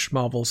 Hi-Fi Rush,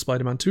 Marvel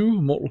Spider-Man 2,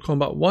 Mortal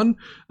Kombat 1,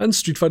 and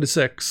Street Fighter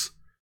 6.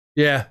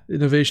 Yeah,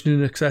 innovation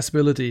in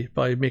accessibility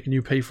by making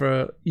you pay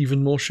for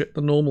even more shit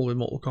than normal with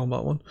Mortal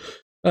Kombat 1.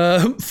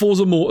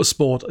 Forza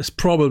Motorsport is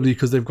probably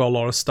because they've got a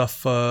lot of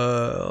stuff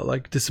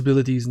like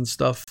disabilities and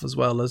stuff, as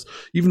well as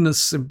even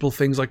as simple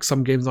things like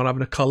some games not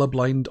having a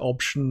colorblind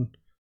option.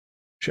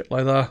 Shit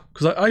like that.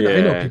 Because I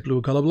know people who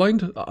are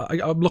colorblind.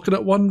 I'm looking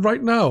at one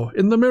right now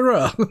in the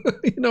mirror.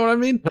 You know what I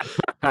mean?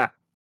 Well,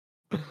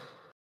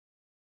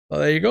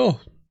 there you go.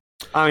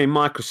 I mean,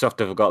 Microsoft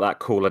have got that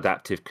cool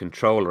adaptive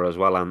controller as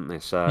well, haven't they?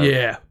 So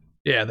yeah,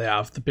 they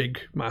have the big,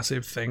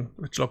 massive thing,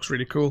 which looks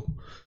really cool.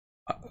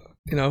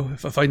 You know,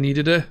 if I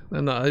needed it,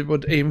 then I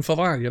would aim for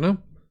that, you know?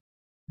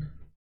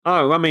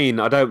 Oh, I mean,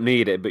 I don't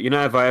need it, but you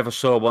know, if I ever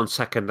saw one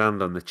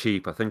second-hand on the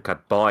cheap, I think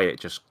I'd buy it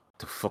just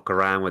to fuck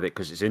around with it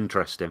because it's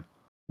interesting.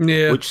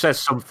 Yeah. Which says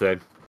something.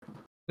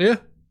 Yeah.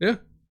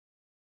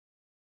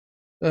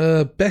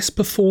 Best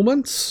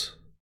performance.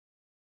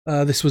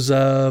 This was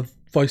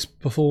voice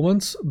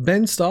performance.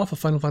 Ben Starr for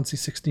Final Fantasy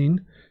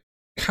 16.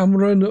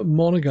 Cameron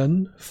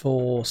Monaghan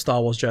for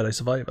Star Wars Jedi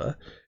Survivor.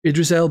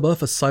 Idris Elba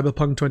for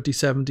Cyberpunk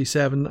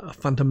 2077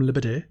 Phantom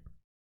Liberty.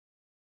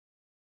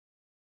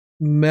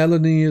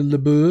 Melanie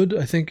LeBourd,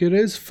 I think it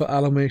is, for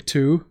Alan Wake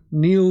 2.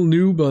 Neil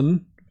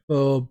Newbern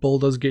for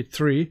Baldur's Gate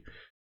 3.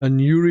 And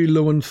Yuri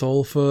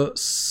Lowenthal for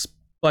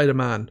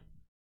Spider-Man,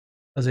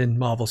 as in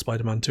Marvel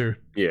Spider-Man 2.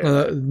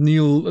 Yeah.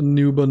 Neil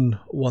Newbern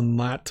won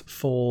that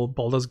for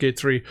Baldur's Gate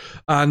 3.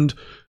 And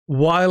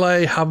while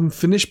I haven't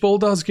finished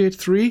Baldur's Gate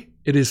 3,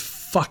 it is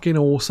fucking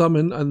awesome.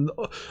 And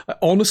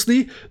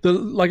honestly,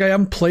 I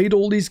haven't played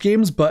all these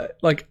games, but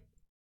like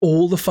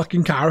all the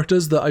fucking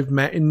characters that I've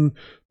met in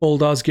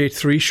Baldur's Gate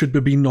 3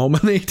 should be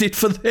nominated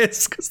for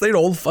this, because they're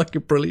all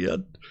fucking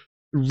brilliant.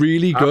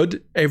 Really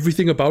good.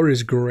 Everything about it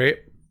is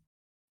great.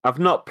 I've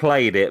not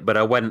played it, but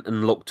I went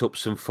and looked up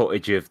some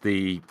footage of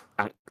the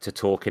actor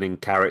talking in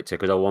character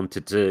because I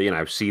wanted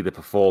to, see the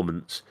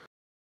performance.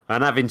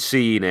 And having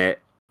seen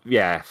it,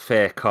 yeah,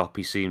 fair cop.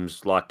 He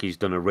seems like he's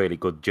done a really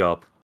good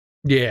job.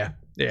 Yeah,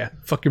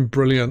 fucking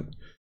brilliant.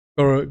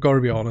 Gotta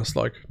be honest,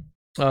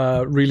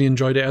 really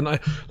enjoyed it, and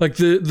I like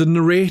the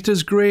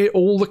narrator's great.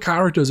 All the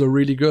characters are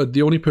really good.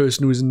 The only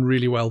person who isn't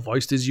really well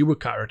voiced is your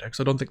character,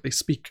 because I don't think they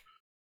speak.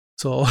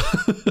 So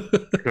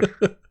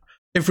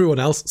everyone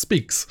else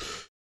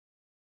speaks.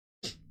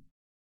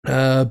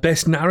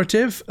 Best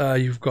narrative,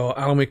 you've got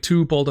Alan Wake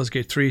 2, Baldur's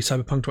Gate 3,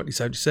 Cyberpunk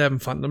 2077,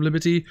 Phantom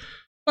Liberty,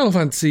 Final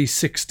Fantasy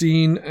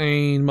 16,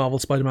 and Marvel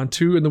Spider-Man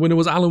 2, and the winner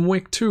was Alan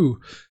Wake 2.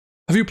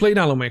 Have you played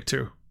Alan Wake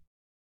 2?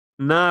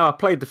 No, I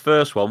played the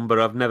first one, but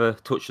I've never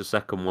touched the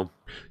second one.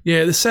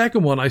 Yeah, the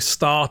second one I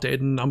started,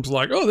 and I was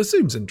like, oh, this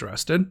seems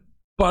interesting.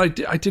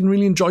 But I didn't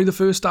really enjoy the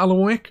first Alan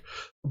Wake,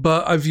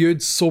 but I've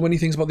heard so many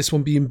things about this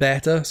one being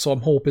better, so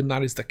I'm hoping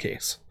that is the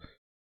case.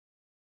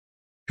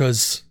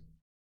 Because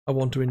I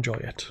want to enjoy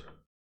it.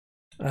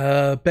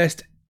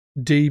 Best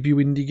debut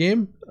indie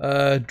game,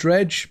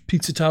 Dredge,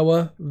 Pizza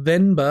Tower,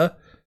 Venba,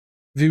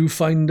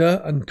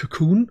 Viewfinder, and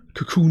Cocoon.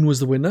 Cocoon was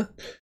the winner.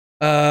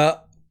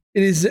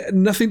 It is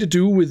nothing to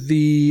do with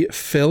the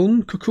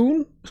film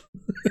Cocoon.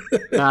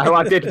 No,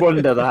 I did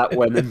wonder that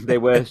when they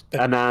were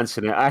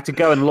announcing it. I had to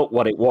go and look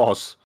what it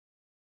was.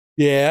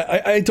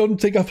 Yeah, I don't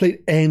think I've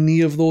played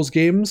any of those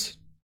games.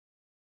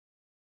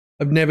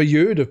 I've never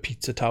heard of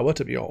Pizza Tower,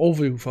 to be honest. Or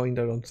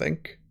Viewfinder, I don't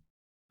think.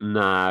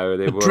 No,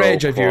 they were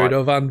Dredge all I've heard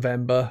of, and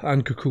Vemba,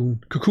 and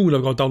Cocoon. Cocoon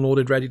I've got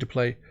downloaded, ready to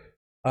play.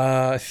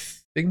 I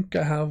think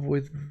I have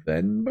with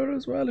Vemba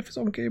as well, if it's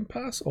on Game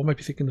Pass. Or I might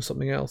be thinking of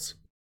something else.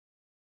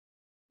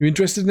 You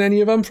interested in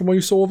any of them from what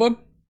you saw of them?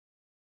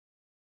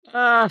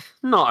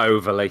 Not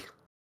overly.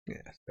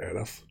 Yeah, fair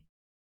enough.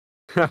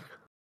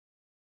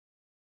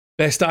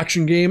 Best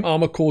action game,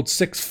 Armor Code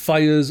 6,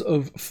 Fires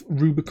of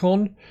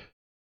Rubicon,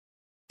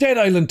 Dead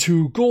Island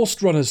 2,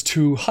 Ghost Runners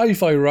 2,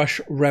 Hi-Fi Rush,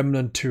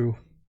 Remnant 2.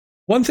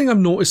 One thing I've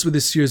noticed with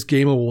this year's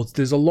Game Awards,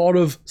 there's a lot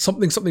of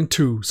something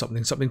 2,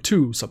 something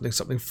 2, something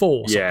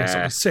 4,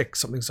 something 6,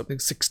 something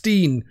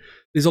 16.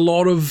 There's a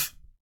lot of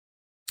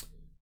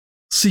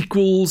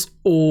sequels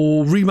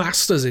or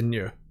remasters in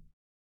here.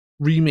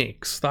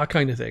 Remakes, that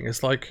kind of thing.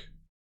 It's like,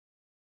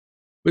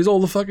 where's all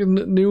the fucking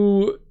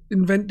new,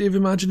 inventive,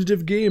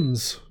 imaginative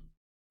games?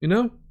 You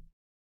know?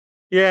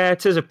 Yeah,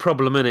 it is a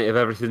problem, innit, if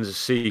everything's a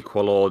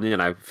sequel or,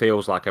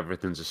 feels like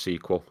everything's a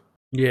sequel.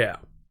 Yeah.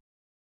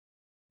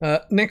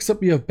 Next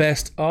up, we have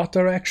Best Art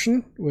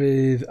Direction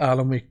with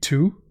Alan Wake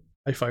 2,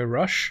 Hi-Fi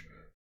Rush,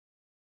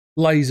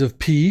 Lies of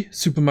P,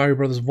 Super Mario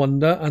Bros.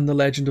 Wonder, and The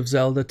Legend of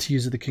Zelda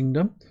Tears of the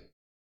Kingdom.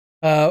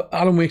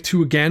 Alan Wake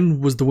 2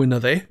 again was the winner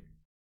there.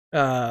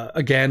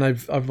 Again,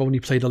 I've only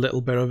played a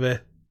little bit of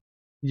it.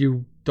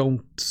 You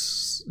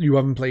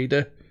haven't played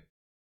it.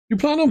 You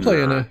plan on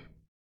playing it?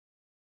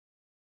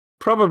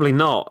 Probably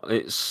not.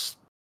 It's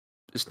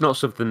not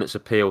something that's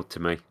appealed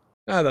to me.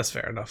 That's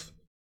fair enough.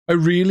 I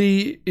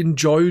really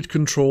enjoyed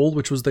Control,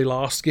 which was the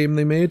last game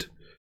they made.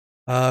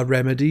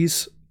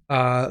 Remedies.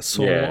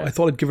 So yeah. I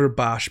thought I'd give it a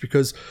bash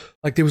because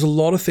there was a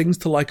lot of things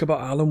to like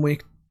about Alan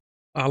Wake,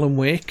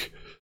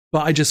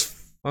 but I just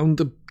found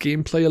the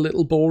gameplay a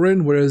little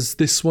boring, whereas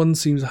this one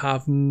seems to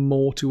have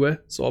more to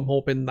it. So I'm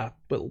hoping that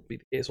will be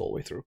the case all the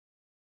way through.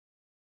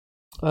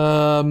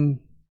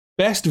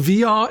 Best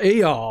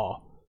VR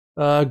AR.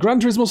 Gran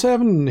Turismo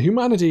 7,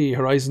 Humanity,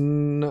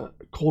 Horizon,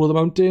 Call of the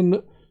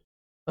Mountain,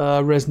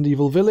 Resident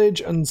Evil Village,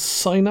 and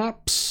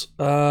Synapse,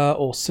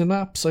 or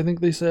Synapse, I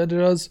think they said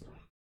it as.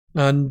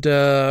 And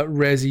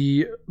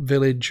Resi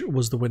Village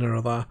was the winner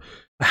of that.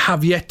 I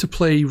have yet to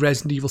play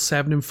Resident Evil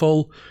 7 in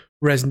full,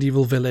 Resident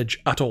Evil Village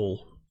at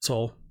all.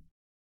 So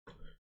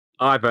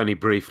I've only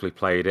briefly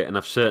played it, and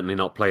I've certainly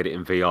not played it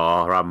in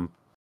VR.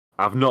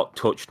 I've not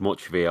touched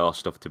much VR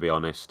stuff, to be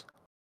honest.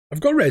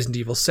 I've got Resident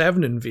Evil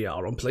 7 in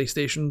VR on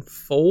PlayStation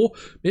 4.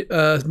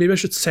 Maybe I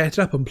should set it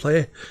up and play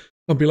it.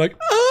 I'll be like,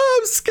 oh,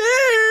 I'm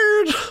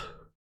scared!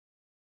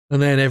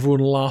 And then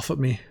everyone will laugh at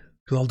me,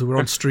 because I'll do it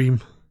on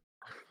stream.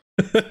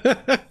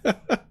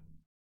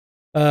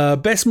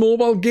 Best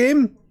mobile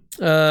game?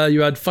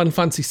 You had Final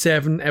Fantasy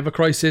 7, Ever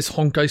Crisis,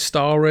 Honkai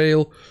Star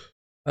Rail,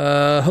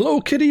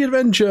 Hello Kitty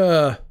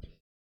Adventure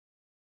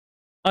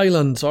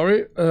Island,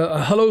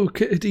 Hello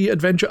Kitty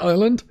Adventure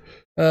Island,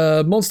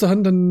 Monster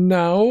Hunter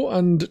Now,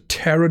 and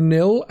Terra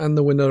Nil, and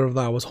the winner of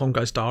that was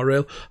Honkai Star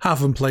Rail.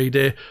 Haven't played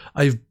it.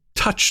 I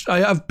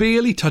have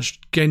barely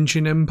touched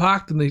Genshin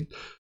Impact, and they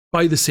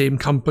by the same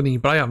company,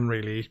 but I haven't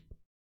really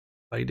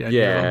played it.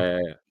 Yeah,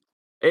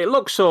 it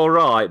looks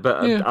alright,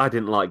 but yeah. I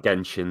didn't like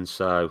Genshin,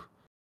 so,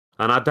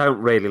 and I don't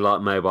really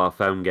like mobile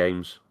phone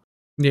games.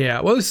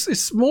 Yeah, well,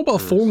 it's a mobile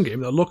phone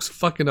game that looks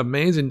fucking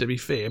amazing, to be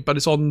fair, but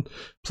it's on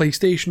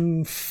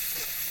PlayStation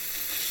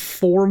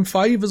 4 and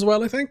 5 as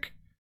well, I think.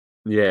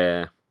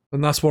 Yeah.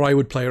 And that's what I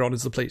would play it on,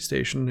 is the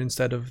PlayStation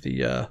instead of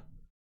the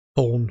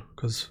phone,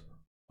 because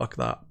fuck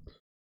that.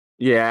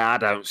 Yeah, I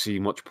don't see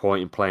much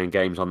point in playing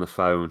games on the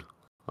phone.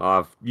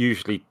 I've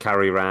usually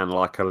carry around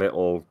like a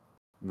little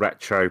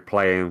retro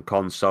playing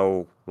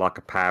console, like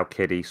a POW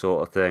Kiddie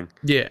sort of thing.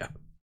 Yeah.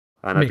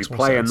 And I'd be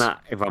playing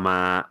that if I'm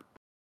at...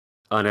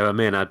 I know I'm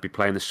in, I'd be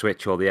playing the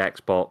Switch or the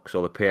Xbox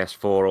or the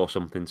PS4 or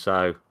something,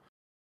 so...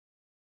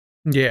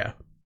 Yeah.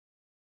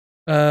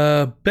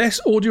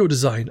 Best audio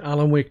design,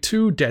 Alan Wake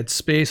 2, Dead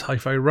Space,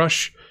 Hi-Fi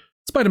Rush,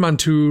 Spider-Man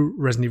 2,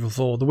 Resident Evil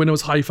 4. The winner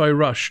was Hi-Fi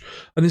Rush.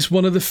 And it's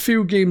one of the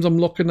few games I'm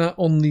looking at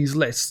on these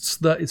lists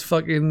that is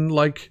fucking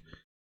like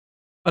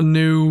a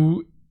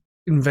new,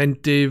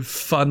 inventive,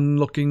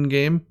 fun-looking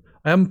game.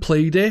 I haven't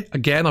played it.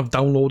 Again, I've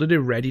downloaded it,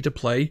 ready to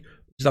play.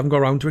 Just haven't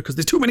got around to it because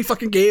there's too many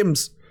fucking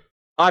games.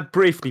 I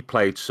briefly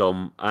played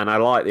some, and I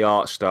like the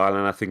art style,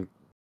 and I think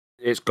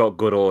it's got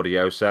good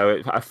audio, so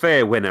it's a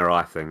fair winner,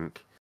 I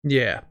think.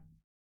 Yeah.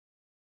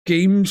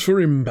 Games for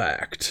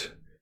Impact.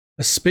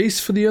 A Space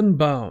for the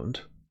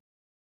Unbound.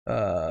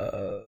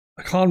 I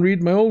can't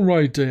read my own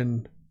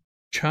writing.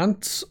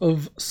 Chants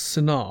of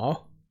Sinar.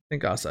 I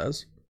think that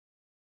says.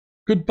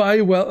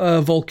 Goodbye,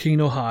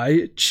 Volcano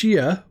High.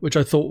 Chia, which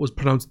I thought was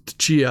pronounced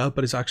Chia,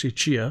 but it's actually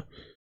Chia.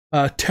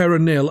 Terra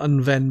Nil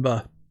and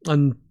Venba.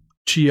 And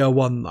Chia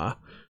won that.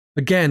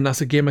 Again,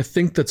 that's a game I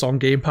think that's on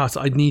Game Pass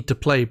I need to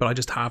play, but I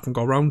just haven't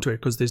got around to it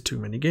because there's too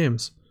many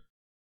games.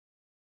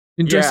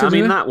 Interested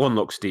in that one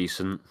looks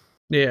decent.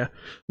 Yeah.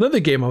 Another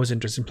game I was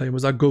interested in playing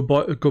was that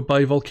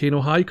Goodbye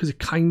Volcano High, because it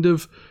kind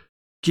of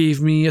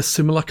gave me a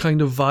similar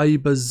kind of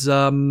vibe as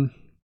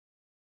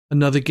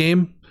another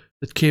game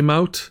that came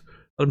out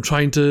that I'm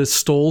trying to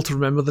stall to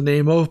remember the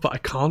name of, but I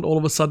can't all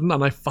of a sudden,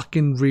 and I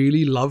fucking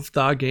really loved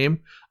that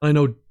game. And I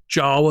know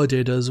Jawa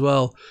did as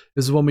well.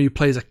 There's the one where you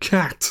play as a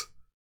cat.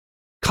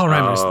 Can't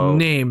remember his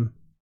name.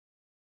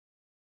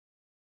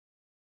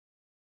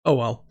 Oh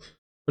well.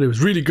 But it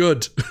was really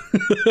good.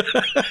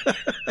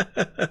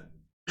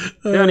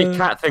 The only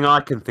cat thing I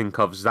can think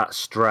of is that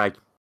Stray.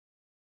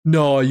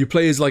 No, you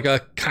play as like a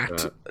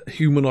cat,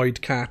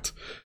 humanoid cat.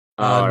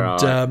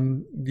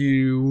 And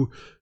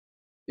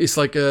it's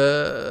like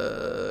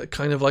a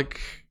kind of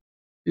like,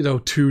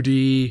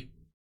 2D.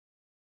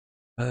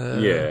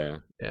 Yeah,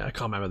 I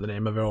can't remember the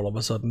name of it all of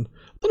a sudden.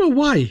 I don't know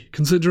why,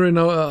 considering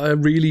I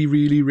really,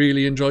 really,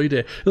 really enjoyed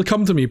it. It'll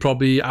come to me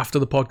probably after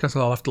the podcast,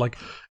 and I'll have to like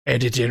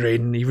edit it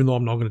in, even though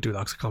I'm not going to do that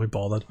because I can't be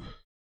bothered.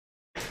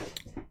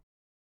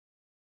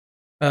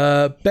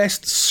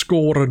 Best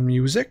score and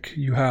music.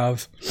 You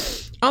have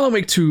Alan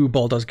Wake 2,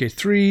 Baldur's Gate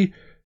 3,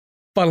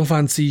 Final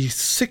Fantasy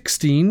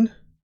 16,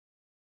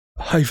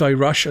 Hi-Fi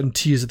Rush, and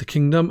Tears of the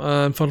Kingdom.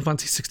 And Final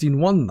Fantasy 16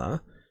 won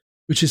that,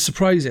 which is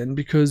surprising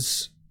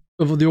because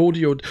of the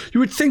audio. You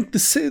would think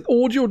the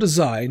audio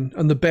design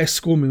and the best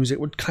score music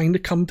would kind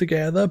of come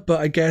together,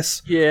 but I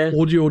guess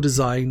audio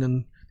design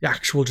and the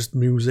actual just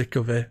music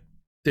of it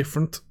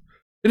different.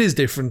 It is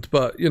different,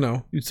 but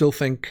you'd still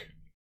think.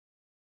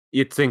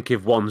 You'd think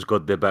if one's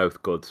good, they're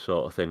both good,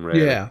 sort of thing,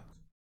 really. Yeah.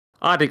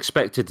 I'd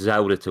expected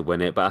Zelda to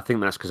win it, but I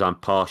think that's because I'm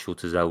partial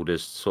to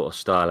Zelda's sort of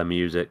style of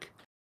music.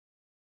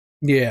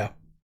 Yeah.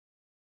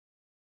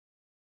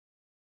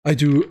 I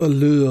do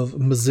love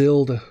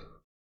Mazilda.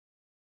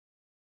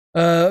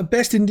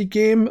 Best indie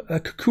game,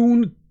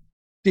 Cocoon,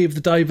 Dave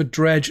the Diver,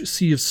 Dredge,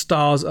 Sea of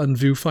Stars, and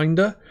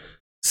Viewfinder.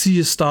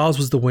 Sea of Stars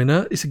was the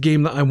winner. It's a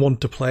game that I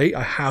want to play.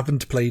 I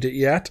haven't played it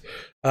yet.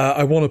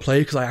 I want to play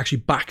because I actually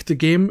backed the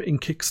game in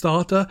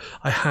Kickstarter.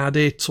 I had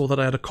it so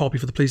that I had a copy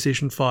for the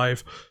PlayStation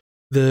 5,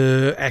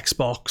 the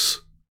Xbox,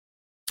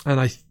 and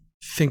I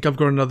think I've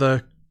got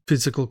another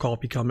physical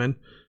copy coming.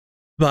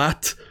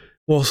 But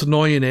what's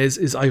annoying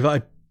is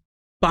I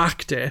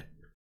backed it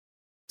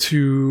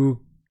to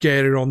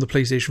get it on the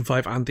PlayStation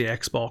 5 and the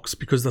Xbox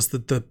because that's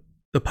the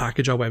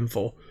package I went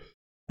for.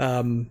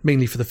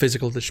 Mainly for the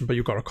physical edition, but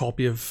you've got a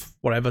copy of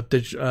whatever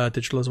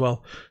digital as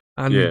well.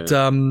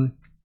 And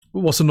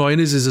what's annoying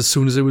is as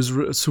soon as it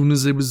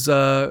was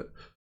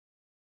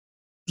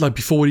like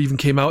before it even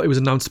came out, it was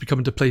announced to be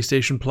coming to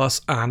PlayStation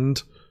Plus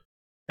and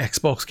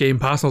Xbox Game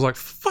Pass. And I was like,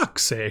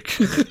 fuck's sake.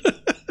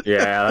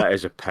 Yeah, that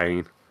is a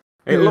pain.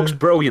 It looks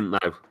brilliant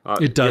though.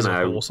 It does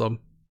look awesome.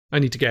 I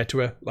need to get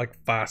to it like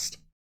fast.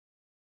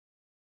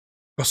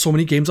 Got so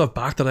many games I've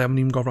backed that I haven't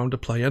even got around to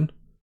playing.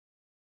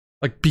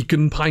 Like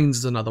Beacon Pines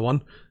is another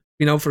one.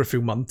 Been out for a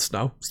few months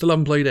now. Still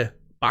haven't played it.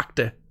 Backed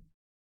it.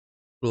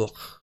 Ugh.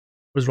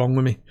 What's wrong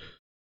with me?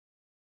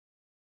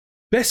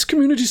 Best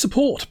community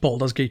support.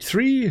 Baldur's Gate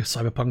 3,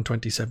 Cyberpunk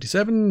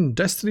 2077,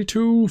 Destiny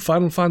 2,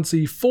 Final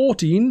Fantasy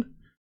 14,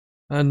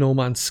 and No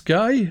Man's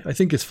Sky. I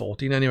think it's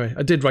 14 anyway.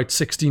 I did write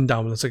 16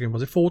 down in the second.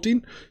 Was it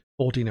 14?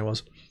 14 it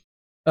was.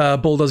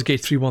 Baldur's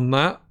Gate 3 won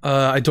that.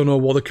 I don't know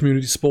what the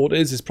community support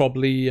is. It's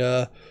probably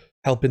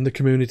helping the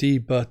community,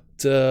 but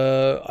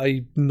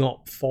I've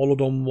not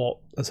followed on what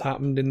has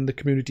happened in the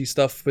community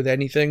stuff with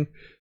anything.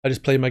 I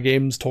just play my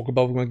games, talk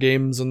about my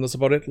games, and that's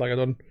about it. Like I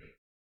don't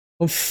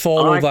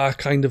follow that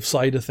kind of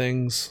side of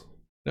things.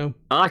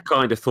 I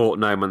kind of thought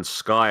No Man's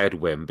Sky would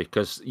win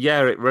because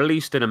it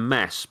released in a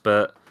mess,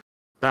 but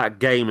that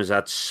game has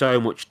had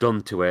so much done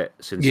to it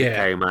since it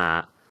came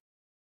out.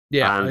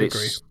 Yeah, and I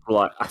it's agree.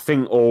 like I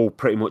think all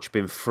pretty much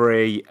been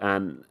free,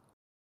 and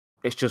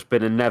it's just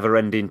been a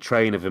never-ending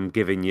train of them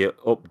giving you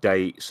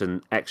updates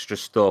and extra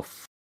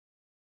stuff.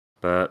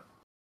 But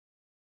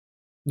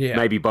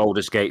maybe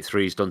Baldur's Gate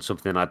 3's done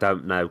something I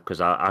don't know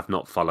because I've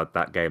not followed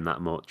that game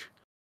that much.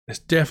 It's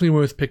definitely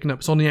worth picking up.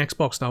 It's on the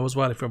Xbox now as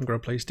well if you haven't got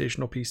a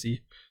PlayStation or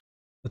PC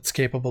that's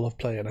capable of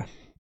playing it.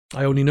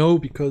 I only know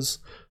because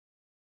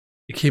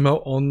it came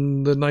out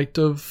on the night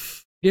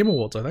of Game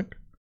Awards, I think.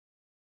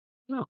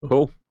 Oh,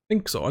 cool. I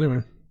think so,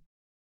 anyway.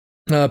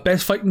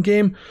 Best fighting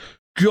game,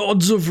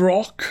 Gods of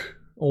Rock,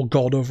 or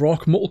God of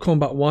Rock, Mortal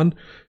Kombat 1,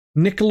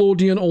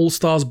 Nickelodeon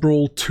All-Stars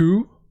Brawl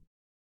 2,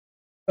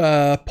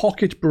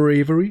 Pocket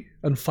Bravery,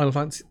 and Final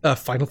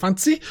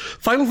Fantasy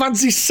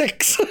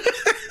 6.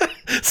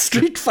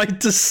 Street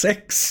Fighter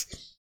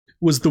 6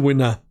 was the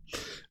winner.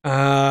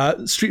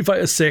 Street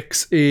Fighter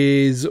 6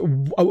 is,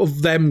 out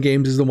of them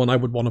games, is the one I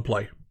would want to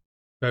play,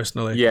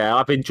 personally. Yeah,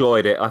 I've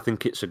enjoyed it. I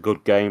think it's a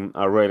good game.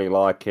 I really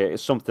like it.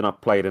 It's something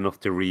I've played enough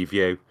to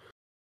review.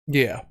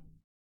 Yeah.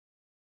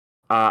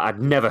 I'd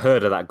never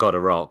heard of that God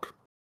of Rock.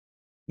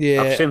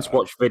 Yeah. I've since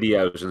watched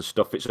videos and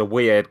stuff. It's a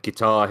weird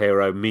Guitar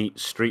Hero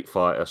meets Street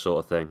Fighter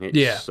sort of thing.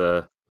 It's,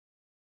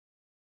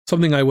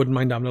 something I wouldn't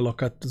mind having a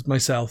look at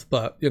myself,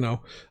 but, you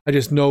know, I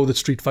just know that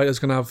Street Fighter's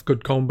going to have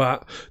good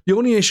combat. The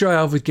only issue I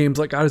have with games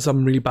like that is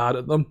I'm really bad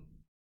at them.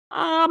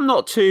 I'm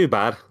not too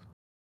bad.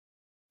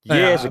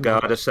 Years ago,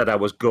 I'd have said I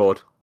was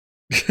good.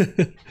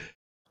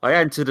 I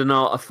entered an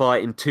Art of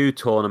Fighting 2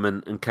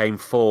 tournament and came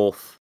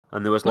 4th,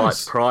 and there was like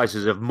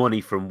prizes of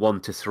money from 1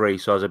 to 3,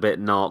 so I was a bit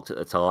narked at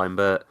the time,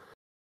 but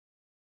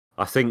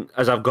I think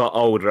as I've got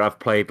older, I've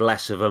played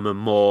less of them and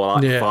more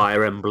like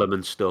Fire Emblem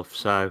and stuff,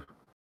 so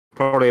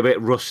probably a bit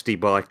rusty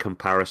by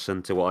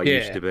comparison to what I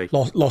used to be.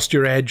 Lost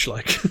your edge,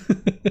 like.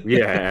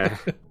 Yeah.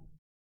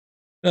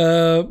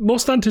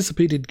 Most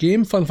anticipated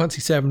game, Final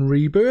Fantasy VII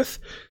Rebirth,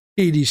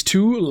 Hades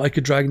 2, Like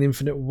a Dragon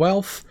Infinite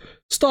Wealth,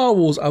 Star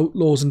Wars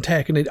Outlaws, and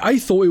Tekken 8. I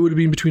thought it would have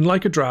been between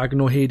Like a Dragon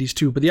or Hades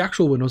 2, but the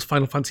actual winner was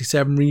Final Fantasy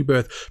VII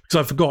Rebirth, because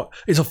I forgot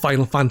it's a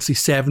Final Fantasy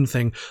VII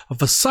thing. And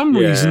for some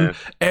reason,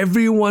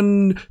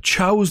 everyone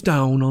chows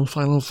down on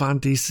Final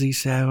Fantasy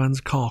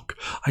VII's cock.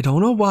 I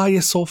don't know why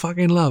it's so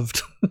fucking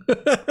loved.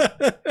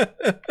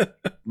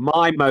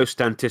 My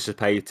most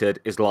anticipated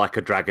is Like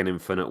a Dragon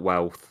Infinite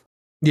Wealth.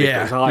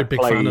 Yeah, you're a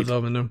big fan of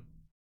them, isn't you?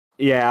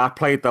 Yeah, I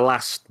played the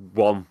last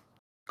one,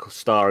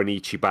 starring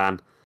Ichiban.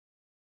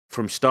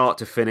 From start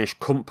to finish,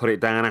 couldn't put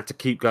it down, had to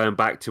keep going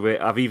back to it.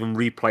 I've even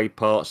replayed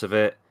parts of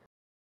it.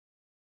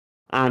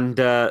 And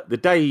the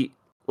day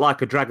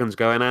Like a Dragon's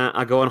going out,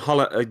 I go on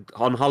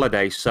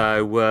holiday,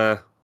 so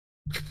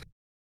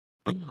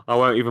I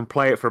won't even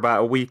play it for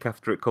about a week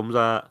after it comes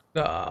out.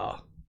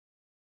 Ah,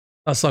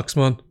 that sucks,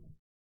 man.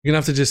 You're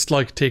going to have to just,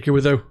 like, take it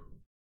with you.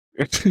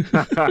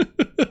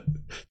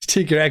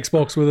 Take your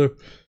Xbox with her.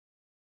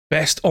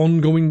 Best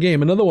ongoing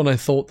game. Another one I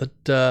thought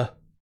that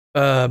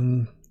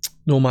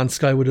No Man's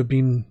Sky would have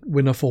been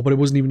winner for, but it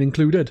wasn't even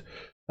included.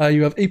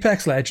 You have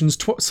Apex Legends,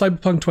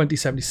 Cyberpunk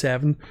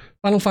 2077,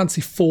 Final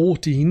Fantasy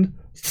 14,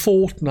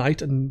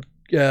 Fortnite, and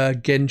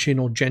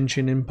Genshin or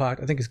Genshin Impact.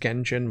 I think it's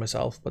Genshin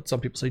myself, but some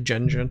people say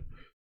Genshin.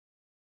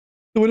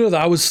 The winner of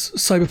that was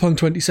Cyberpunk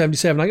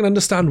 2077. I can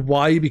understand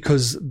why,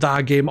 because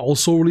that game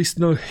also released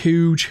in a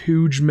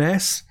huge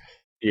mess.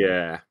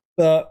 Yeah.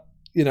 But,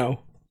 you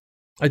know,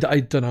 I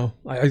don't know.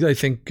 I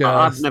think...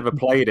 I've never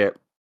played it.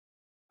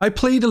 I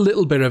played a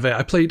little bit of it.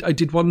 I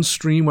did one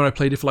stream where I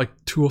played it for like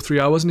 2 or 3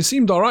 hours, and it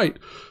seemed all right.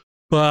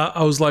 But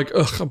I was like,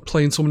 ugh, I'm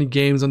playing so many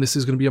games, and this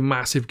is going to be a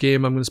massive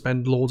game. I'm going to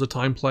spend loads of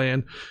time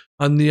playing.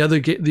 And the other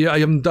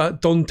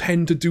don't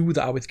tend to do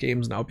that with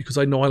games now, because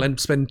I know I'll end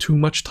up spending too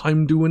much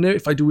time doing it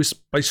if I do it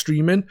by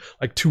streaming,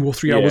 like 2 or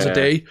 3 hours a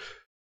day.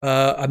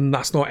 And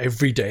that's not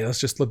every day. That's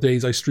just the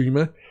days I stream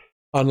it.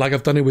 And like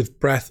I've done it with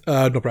Tears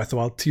of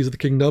the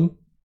Kingdom.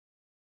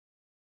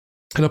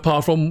 And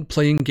apart from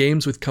playing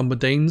games with Cumber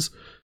Danes,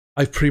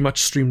 I've pretty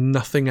much streamed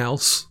nothing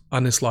else,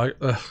 and it's like,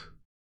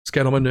 it's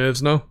getting on my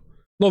nerves now.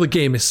 Not the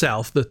game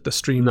itself, the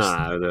streams.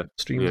 No, the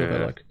streams of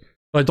it, like.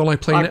 I don't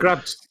like playing it.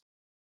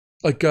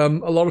 Like, a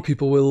lot of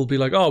people will be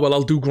like, oh, well,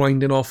 I'll do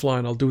grinding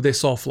offline, I'll do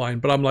this offline.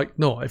 But I'm like,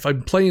 no, if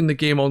I'm playing the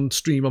game on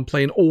stream, I'm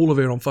playing all of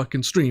it on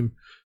fucking stream.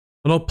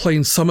 I'm not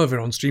playing some of it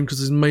on stream,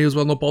 because I may as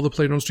well not bother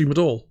playing on stream at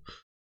all.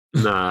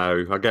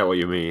 No, I get what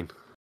you mean.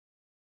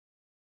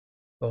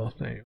 Oh,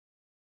 there you go.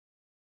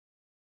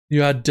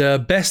 You had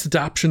Best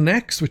Adaptation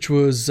next, which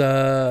was,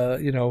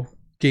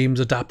 games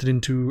adapted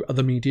into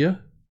other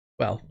media.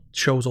 Well,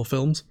 shows or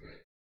films.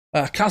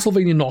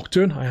 Castlevania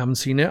Nocturne, I haven't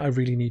seen it. I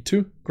really need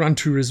to. Gran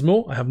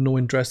Turismo, I have no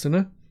interest in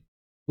it.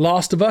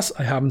 Last of Us,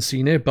 I haven't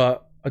seen it,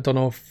 but I don't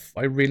know if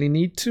I really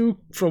need to.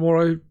 From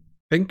what I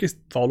think, it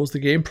follows the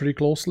game pretty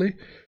closely.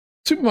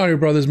 Super Mario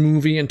Brothers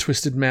movie and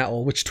Twisted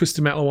Metal, which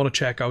Twisted Metal I want to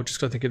check out just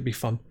because I think it'd be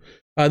fun.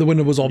 The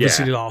winner was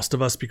obviously Last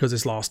of Us, because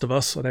it's Last of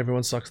Us, and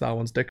everyone sucks that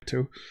one's dick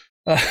too.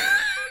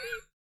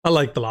 I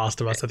like The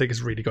Last of Us. I think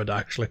it's really good,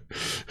 actually.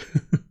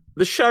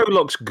 The show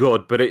looks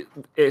good, but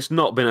it's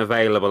not been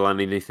available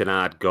on anything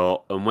I'd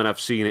got. And when I've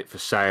seen it for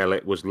sale,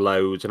 it was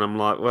loads. And I'm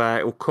like, well,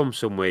 it'll come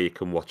somewhere you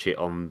can watch it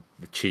on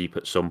the cheap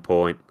at some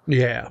point.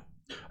 Yeah.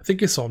 I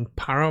think it's on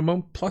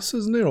Paramount Plus,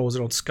 isn't it? Or was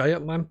it on Sky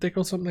Atlantic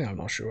or something? I'm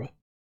not sure.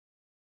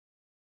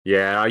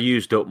 Yeah, I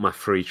used up my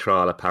free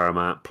trial of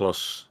Paramount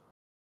Plus.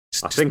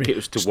 I think it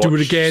was to watch do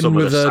it again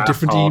with a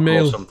different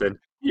email or something.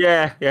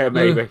 Yeah,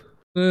 maybe.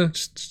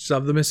 Just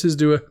have the missus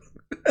do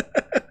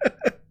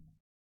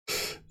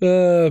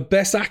it.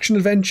 Best Action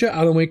Adventure,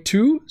 Alan Wake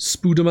 2,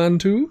 Spooderman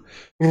 2,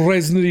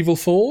 Resident Evil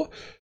 4,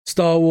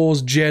 Star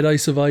Wars Jedi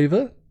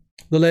Survivor,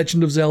 The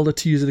Legend of Zelda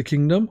Tears of the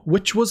Kingdom,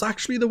 which was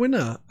actually the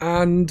winner,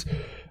 and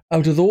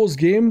out of those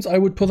games, I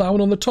would put that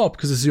one on the top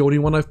because it's the only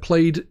one I've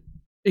played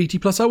 80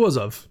 plus hours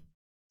of.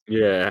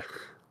 Yeah.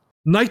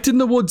 Night in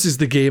the Woods is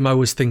the game I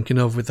was thinking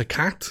of with the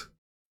cat.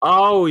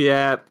 Oh,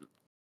 yeah.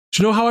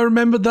 Do you know how I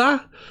remembered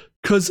that?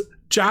 Because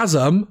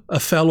Jasm, a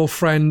fellow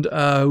friend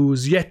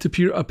who's yet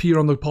to appear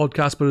on the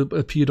podcast, but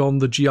appeared on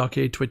the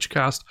GRK Twitch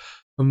cast,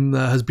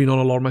 has been on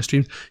a lot of my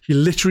streams. He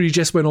literally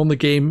just went on the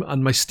game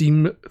and my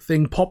Steam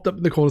thing popped up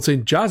in the corner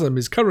saying Jasm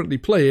is currently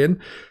playing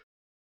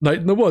Night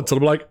in the Woods.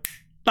 And I'm like,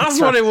 that's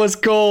what it was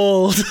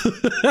called.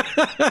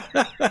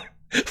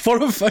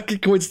 For a fucking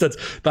coincidence.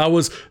 That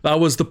was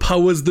the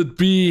powers that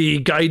be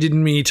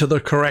guiding me to the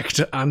correct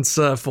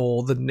answer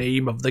for the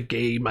name of the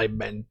game I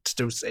meant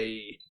to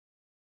say.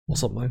 Or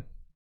something.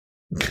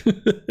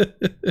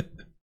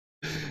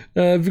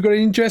 Have you got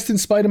any interest in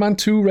Spider-Man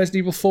 2, Resident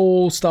Evil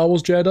 4, Star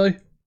Wars Jedi?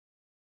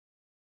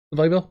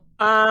 Survival?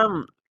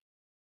 I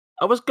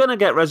was going to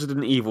get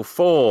Resident Evil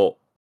 4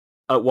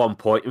 at one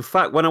point. In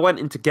fact, when I went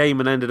into game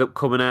and ended up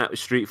coming out with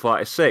Street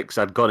Fighter 6,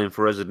 I'd gone in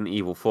for Resident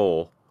Evil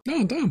 4.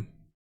 Oh, damn.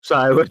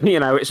 So,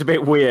 it's a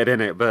bit weird, isn't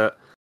it? But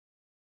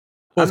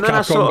both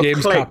Capcom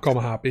games, Capcom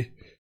are happy.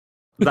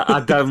 That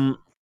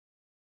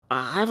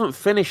I haven't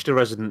finished a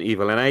Resident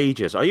Evil in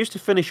ages. I used to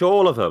finish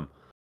all of them.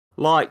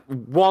 Like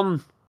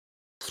 1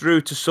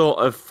 through to sort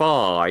of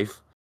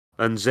 5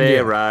 and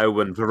 0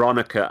 and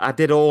Veronica. I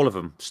did all of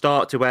them,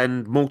 start to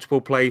end,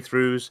 multiple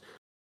playthroughs.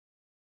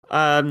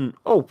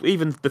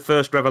 Even the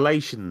first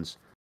Revelations.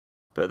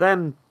 But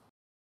then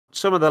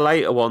some of the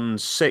later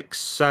ones, 6,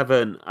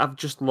 7, I've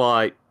just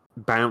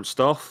bounced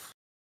off.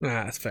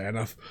 That's fair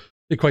enough.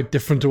 They're quite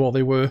different to what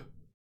they were.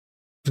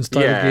 Different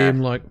style of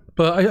game,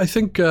 But I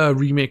think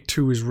Remake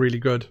 2 is really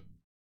good.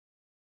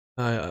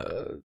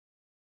 I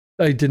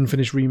didn't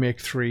finish Remake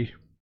 3.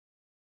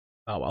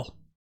 Oh well.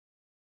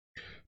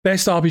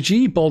 Best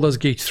RPG, Baldur's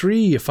Gate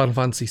 3, Final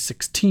Fantasy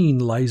 16,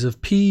 Lies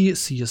of P,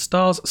 Sea of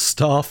Stars,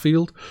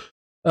 Starfield.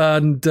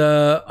 And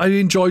I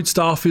enjoyed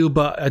Starfield,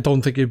 but I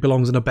don't think it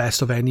belongs in a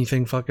best of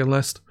anything fucking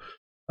list.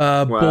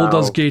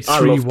 Baldur's Gate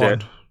 3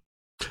 won.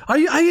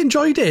 I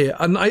enjoyed it,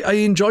 and I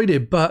enjoyed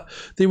it, but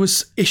there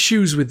was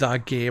issues with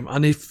that game,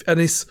 and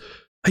it's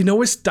I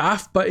know it's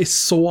daft, but it's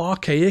so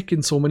archaic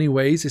in so many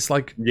ways. It's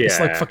like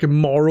fucking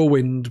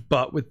Morrowind,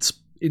 but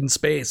in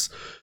space.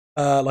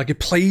 It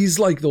plays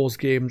like those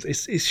games.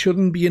 It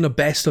shouldn't be in a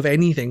best of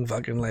anything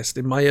fucking list,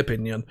 in my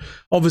opinion.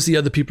 Obviously,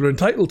 other people are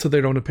entitled to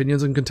their own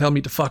opinions and can tell me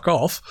to fuck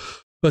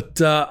off,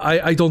 but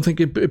I don't think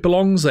it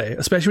belongs there,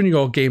 especially when you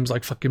got games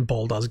like fucking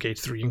Baldur's Gate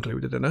 3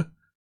 included in it.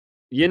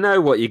 You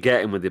know what you're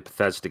getting with the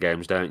Bethesda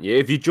games, don't you?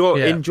 If you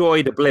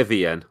enjoyed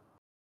Oblivion,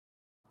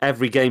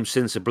 every game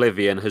since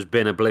Oblivion has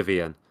been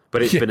Oblivion.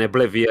 But it's been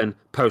Oblivion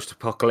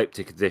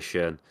Post-Apocalyptic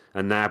Edition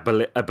and now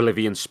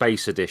Oblivion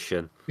Space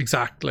Edition.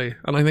 Exactly.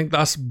 And I think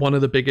that's one of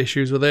the big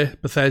issues with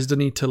it. Bethesda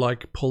need to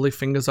pull their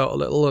fingers out a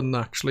little and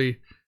actually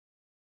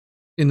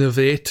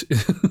innovate.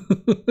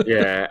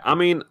 Yeah, I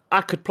mean, I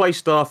could play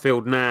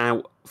Starfield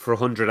now for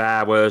 100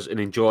 hours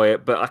and enjoy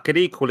it, but I could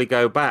equally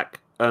go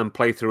back and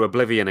play through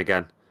Oblivion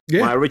again.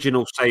 Yeah. My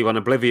original save on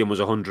Oblivion was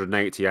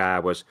 180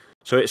 hours.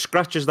 So it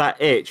scratches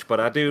that itch, but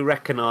I do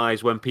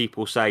recognise when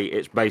people say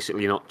it's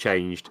basically not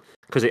changed,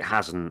 because it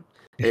hasn't.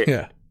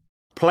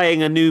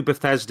 Playing a new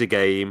Bethesda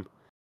game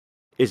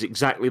is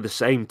exactly the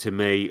same to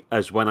me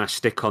as when I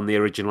stick on the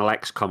original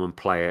XCOM and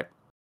play it.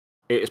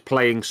 It is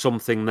playing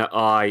something that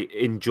I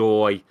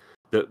enjoy,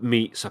 that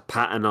meets a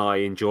pattern I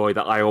enjoy,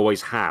 that I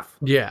always have.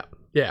 Yeah.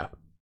 And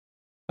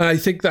I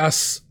think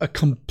that's a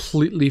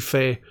completely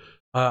fair...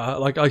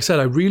 like I said,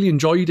 I really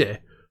enjoyed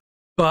it,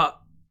 but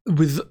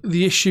with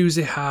the issues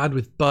it had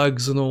with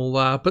bugs and all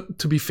that, but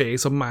to be fair,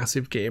 it's a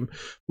massive game.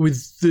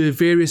 With the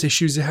various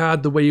issues it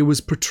had, the way it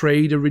was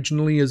portrayed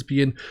originally as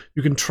being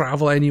you can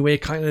travel anywhere,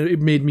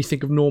 it made me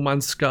think of No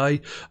Man's Sky,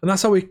 and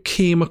that's how it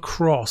came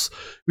across.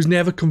 It was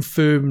never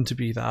confirmed to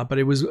be that, but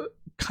it was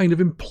kind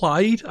of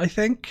implied, I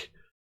think.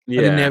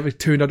 Yeah. And it never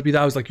turned out to be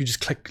that. It was like you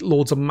just click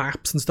loads of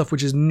maps and stuff,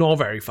 which is not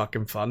very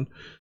fucking fun.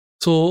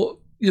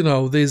 So,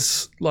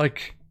 there's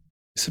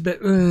it's a bit...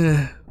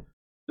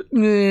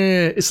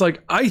 It's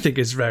I think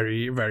it's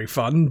very, very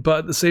fun, but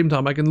at the same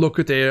time, I can look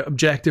at it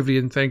objectively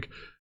and think,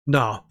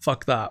 nah,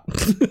 fuck that.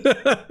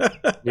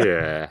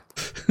 Yeah.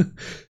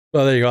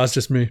 Well, there you go. That's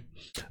just me.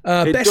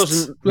 It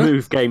doesn't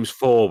move games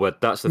forward.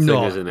 That's the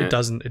thing, isn't it? It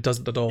doesn't. It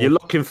doesn't at all. You're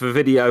looking for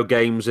video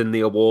games in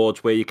the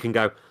awards where you can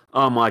go,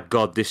 oh my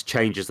God, this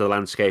changes the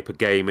landscape of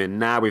gaming.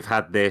 Now we've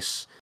had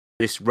this.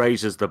 This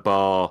raises the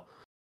bar.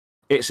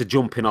 It's a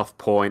jumping off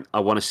point.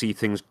 I want to see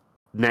things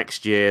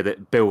next year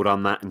that build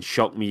on that and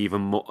shock me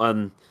even more.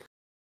 And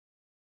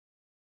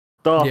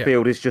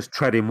Starfield is just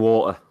treading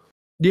water.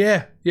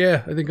 Yeah.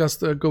 I think that's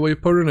the good way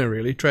of putting it,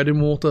 really.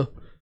 Treading water.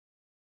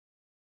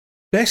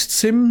 Best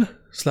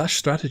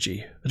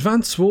sim/strategy.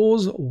 Advance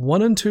Wars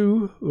 1 and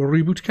 2,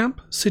 Reboot Camp,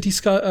 City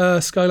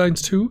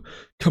Skylines 2,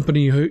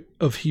 Company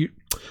of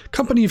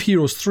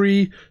Heroes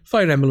 3,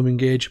 Fire Emblem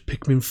Engage,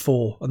 Pikmin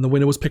 4. And the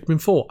winner was Pikmin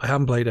 4. I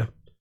haven't played it.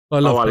 I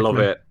love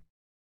it.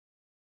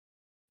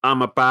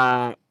 I'm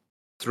about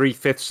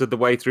 3/5 of the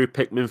way through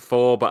Pikmin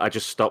 4, but I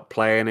just stopped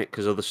playing it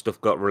because other stuff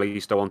got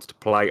released I wanted to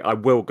play. I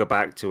will go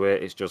back to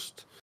it. It's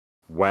just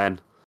when.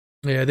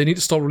 Yeah, they need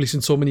to stop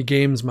releasing so many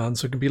games, man.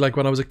 So it can be like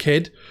when I was a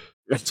kid,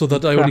 so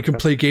that I only can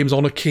play games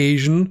on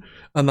occasion,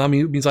 and that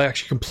means I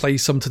actually can play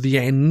some to the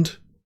end,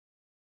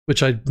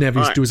 which I never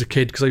used to do as a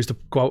kid because I used to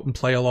go out and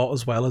play a lot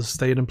as well as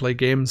stay in and play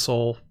games.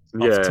 So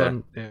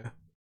yeah.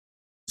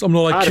 So I'm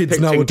not like kids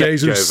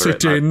nowadays who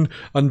sit in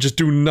and just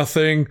do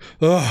nothing.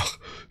 Ugh,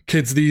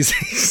 kids these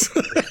days.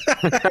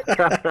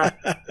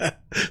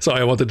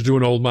 Sorry, I wanted to do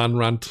an old man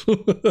rant.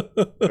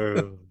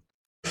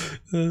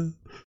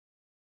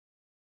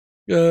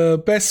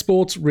 Best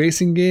sports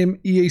racing game: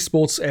 EA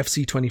Sports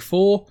FC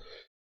 24,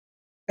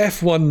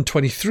 F1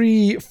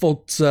 23,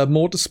 Forza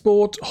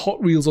Motorsport,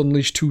 Hot Wheels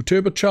Unleashed 2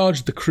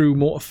 Turbocharged, The Crew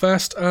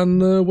Motorfest,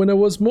 and the winner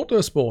was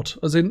Motorsport,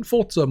 as in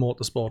Forza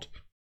Motorsport.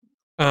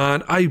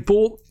 And I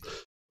bought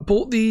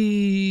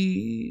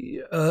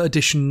the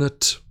edition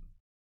that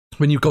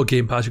when you've got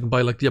Game Pass, you can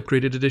buy like the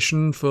upgraded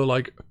edition for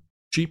like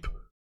cheap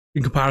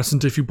in comparison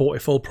to if you bought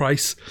it full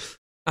price.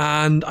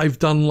 And I've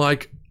done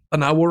like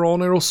an hour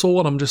on it or so,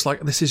 and I'm just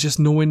like, this is just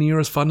nowhere near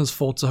as fun as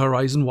Forza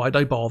Horizon. Why'd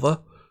I bother?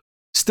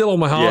 Still on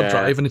my hard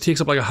drive, and it takes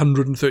up like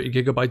 130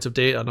 gigabytes of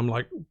data, and I'm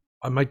like,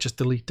 I might just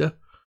delete it.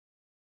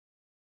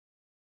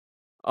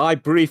 I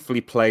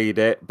briefly played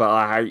it, but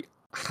I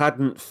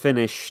hadn't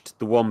finished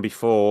the one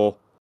before,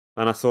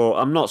 and I thought,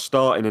 I'm not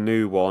starting a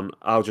new one,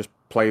 I'll just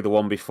play the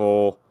one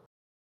before,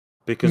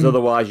 because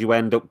otherwise you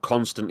end up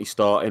constantly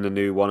starting a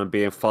new one and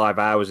being 5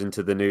 hours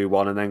into the new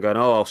one, and then going,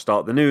 oh, I'll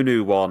start the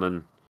new one,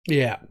 and...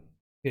 Yeah.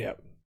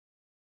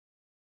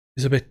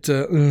 It's a bit,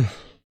 you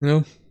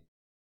know?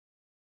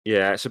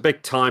 Yeah, it's a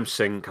big time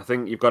sink. I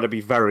think you've got to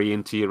be very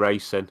into your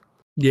racing.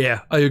 Yeah,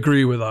 I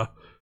agree with that.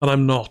 And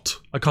I'm not.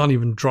 I can't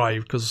even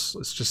drive because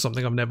it's just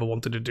something I've never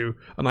wanted to do.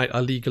 And I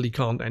legally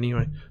can't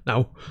anyway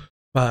now.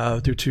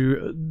 Due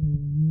to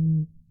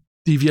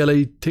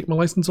DVLA take my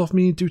license off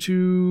me due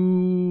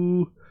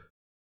to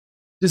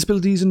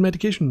disabilities and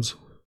medications.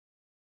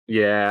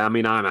 Yeah, I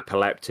mean, I'm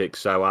epileptic,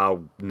 so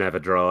I'll never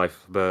drive,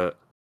 but...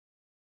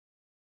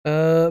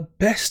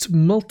 Best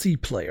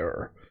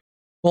multiplayer: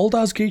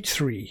 Baldur's Gate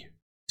 3,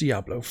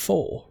 Diablo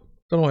 4.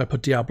 Don't know why I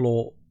put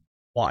Diablo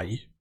Y.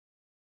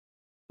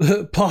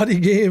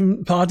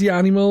 Party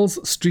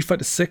Animals, Street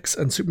Fighter 6,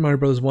 and Super Mario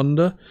Bros.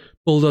 Wonder.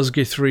 Baldur's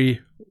Gate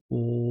 3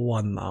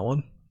 won that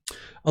one.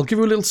 I'll give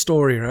you a little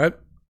story, right?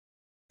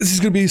 This is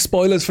going to be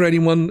spoilers for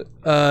anyone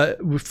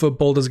for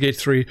Baldur's Gate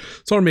 3.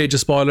 It's not a major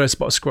spoiler, it's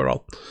about a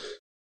squirrel.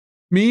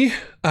 Me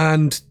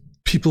and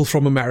people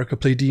from America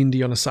play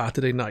D&D on a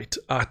Saturday night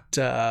at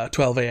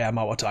 12 a.m.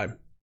 our time.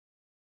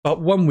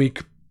 But 1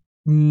 week,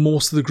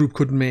 most of the group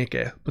couldn't make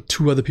it, but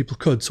 2 other people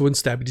could. So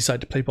instead, we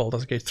decided to play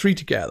Baldur's Gate 3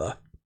 together.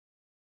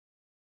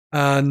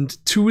 And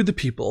 2 of the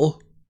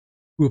people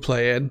who were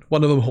playing,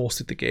 one of them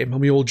hosted the game, and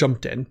we all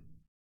jumped in.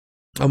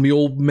 And we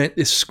all met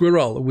this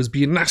squirrel who was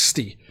being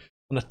nasty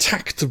and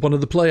attacked one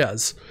of the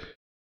players.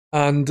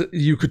 And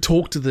you could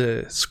talk to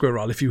the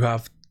squirrel if you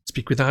have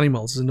Speak with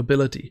Animals as an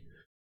ability.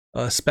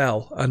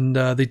 Spell, and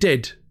they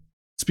did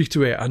speak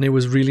to it, and it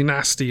was really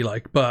nasty,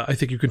 like, but I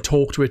think you can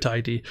talk to it,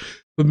 ID.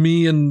 But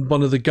me and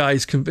one of the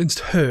guys convinced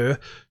her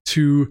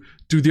to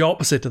do the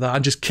opposite of that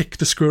and just kick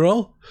the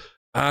squirrel,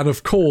 and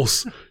of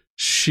course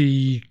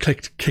she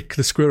clicked kick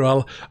the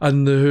squirrel,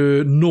 and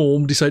her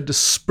gnome decided to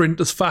sprint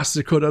as fast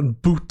as it could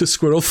and boot the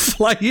squirrel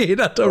flying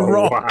at a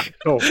rock.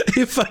 Wow.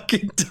 It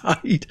fucking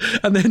died.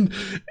 And then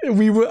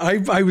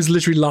I was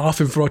literally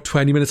laughing for about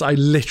 20 minutes. I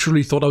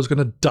literally thought I was going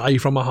to die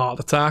from a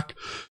heart attack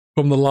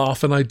from the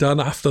laughing I'd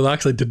done after that,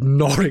 because I did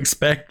not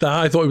expect that.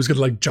 I thought it was going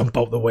to like jump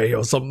out the way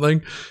or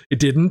something. It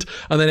didn't.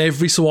 And then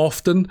every so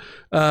often,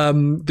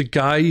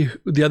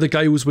 the other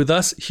guy who was with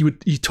us,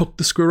 he took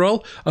the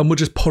squirrel and would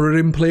just put it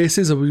in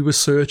places, and we were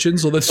searching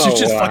so that she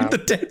just find the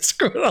dead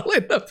squirrel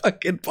in the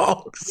fucking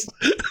box.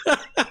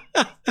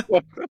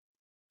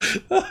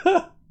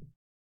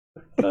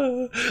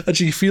 And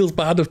she feels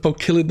bad about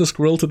killing the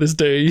squirrel to this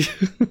day.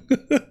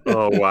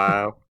 Oh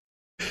wow.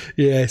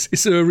 Yes,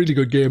 it's a really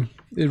good game.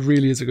 It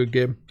really is a good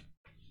game.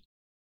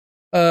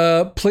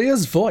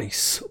 Player's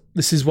voice.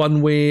 This is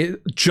one where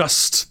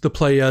just the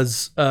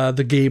players,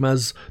 the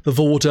gamers, the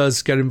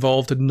voters get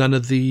involved, and none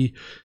of the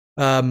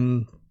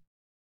behind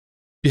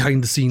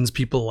the scenes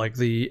people like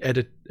the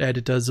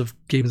editors of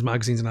games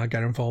magazines and that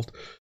get involved.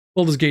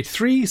 Baldur's Gate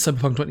 3,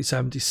 Cyberpunk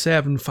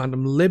 2077,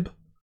 Phantom Lib,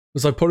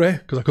 as I put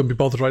it, because I couldn't be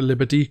bothered to write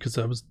Liberty because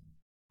I was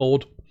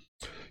bored.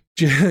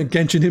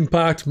 Genshin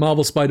Impact,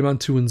 Marvel Spider-Man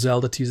 2, and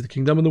Zelda Tears of the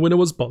Kingdom, and the winner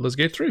was Baldur's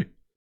Gate 3.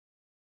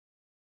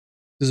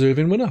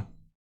 Deserving winner.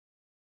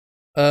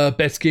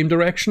 Best Game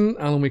Direction,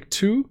 Alan Wake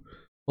 2,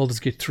 Baldur's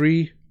Gate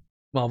 3,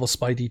 Marvel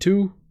Spidey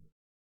 2,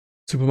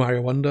 Super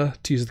Mario Wonder,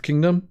 Tears of the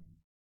Kingdom.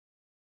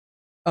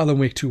 Alan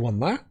Wake 2 won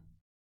that.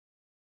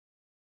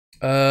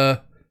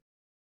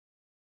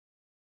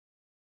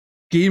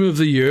 Game of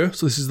the Year,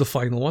 so this is the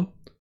final one.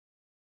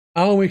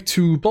 Alan Wake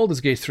 2,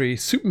 Baldur's Gate 3,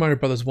 Super Mario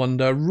Bros.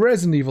 Wonder,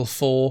 Resident Evil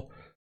 4,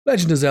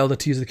 Legend of Zelda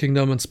Tears of the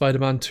Kingdom, and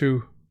Spider-Man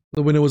 2.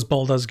 The winner was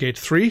Baldur's Gate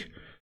 3.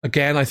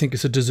 Again, I think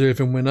it's a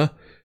deserving winner.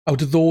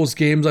 Out of those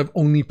games, I've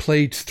only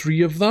played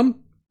 3 of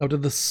them out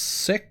of the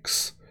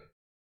 6.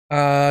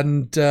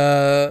 And 2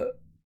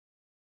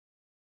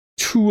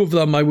 of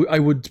them I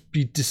would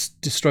be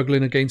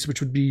struggling against, which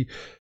would be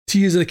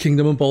Tears of the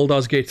Kingdom and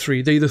Baldur's Gate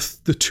 3. They're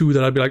the 2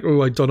 that I'd be like,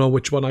 oh, I don't know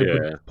which one I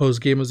would pose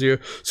Game of the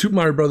Year. Super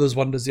Mario Brothers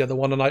Wonder's the other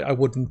one, and I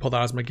wouldn't put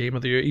that as my Game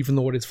of the Year, even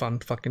though it is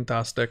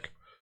fan-fucking-tastic.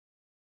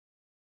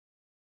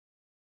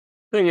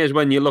 Thing is,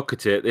 when you look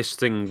at it, this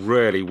thing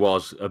really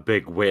was a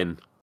big win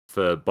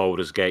for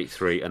Baldur's Gate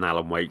 3 and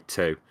Alan Wake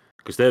 2,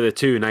 because they're the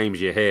 2 names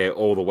you hear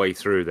all the way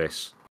through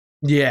this.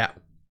 Yeah,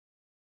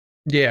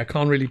 I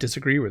can't really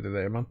disagree with you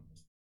there, man.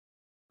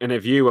 And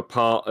if you were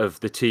part of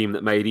the team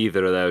that made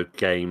either of those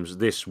games,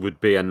 this would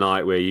be a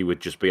night where you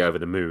would just be over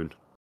the moon.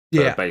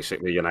 Yeah.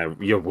 Basically,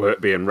 your work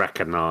being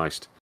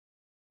recognised.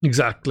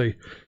 Exactly.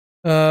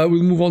 We'll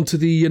move on to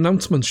the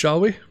announcements,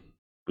 shall we?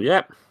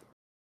 Yep.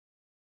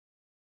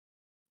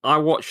 I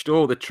watched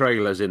all the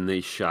trailers in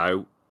this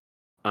show,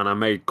 and I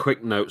made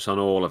quick notes on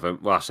all of them.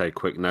 Well, I say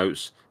quick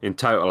notes. In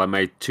total, I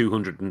made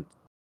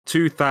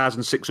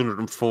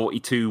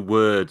 2,642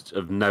 words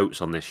of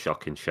notes on this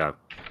shocking show.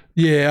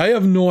 Yeah, I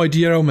have no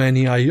idea how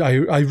many.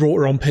 I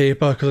wrote it on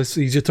paper because it's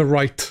easier to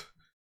write.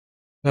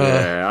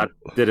 I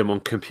did them on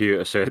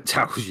computer, so it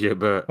tells you.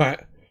 But right.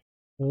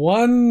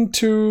 1,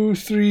 2,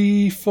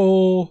 3,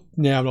 4.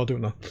 Yeah, I'm not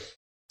doing that.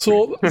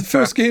 So the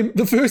first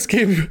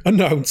game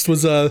announced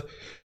was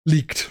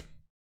leaked,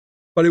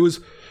 but it was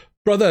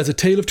Brothers: A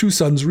Tale of Two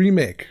Sons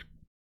remake.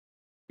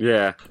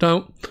 Yeah.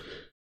 Now,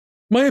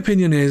 my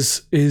opinion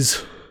is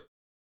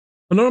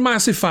I'm not a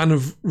massive fan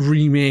of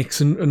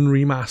remakes and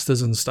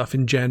remasters and stuff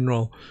in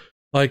general.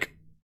 Like,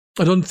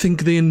 I don't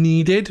think they're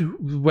needed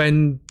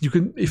when you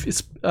can, if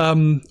it's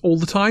all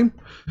the time.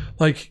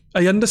 Like,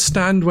 I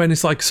understand when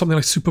it's like something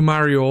like Super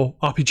Mario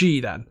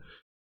RPG then,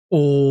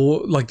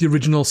 or like the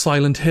original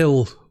Silent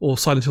Hill or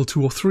Silent Hill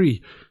 2 or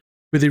 3,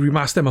 where they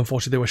remastered them.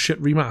 Unfortunately, they were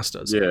shit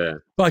remasters. Yeah.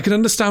 But I can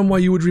understand why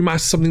you would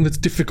remaster something that's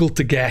difficult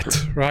to get,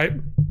 right?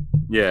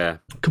 Yeah.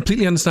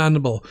 Completely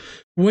understandable.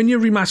 When you're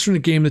remastering a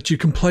game that you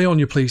can play on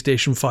your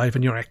PlayStation 5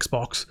 and your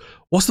Xbox,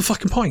 what's the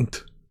fucking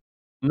point?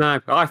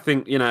 No, I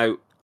think,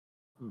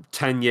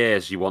 10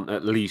 years you want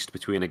at least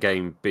between a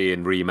game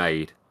being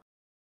remade.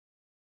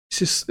 It's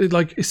just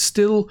it's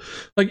still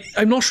like,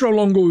 I'm not sure how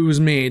long ago it was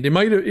made. It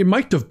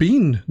might have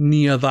been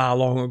near that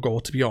long ago,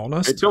 to be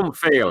honest. It don't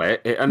feel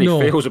it. It only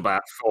feels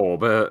about 4,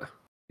 but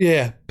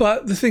yeah.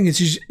 But the thing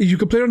is, you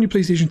can play it on your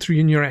PlayStation 3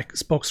 and your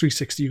Xbox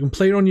 360. You can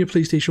play it on your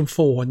PlayStation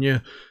 4 and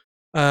your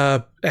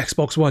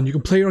Xbox One. You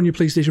can play it on your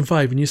PlayStation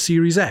 5 and your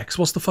Series X.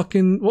 What's the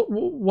fucking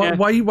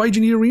why do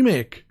you need a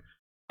remake?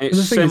 It's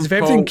and the thing simple, is, if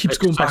everything keeps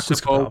going backwards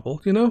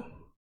compatible,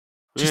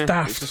 just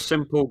daft. It's a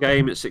simple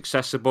game. It's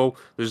accessible.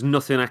 There's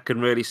nothing I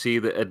can really see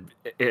that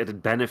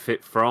it'd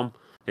benefit from.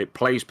 It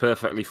plays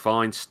perfectly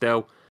fine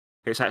still.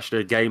 It's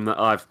actually a game that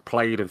I've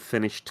played and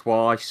finished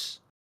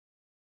twice.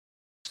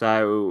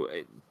 So,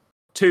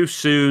 too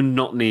soon,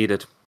 not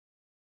needed.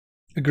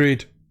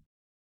 Agreed.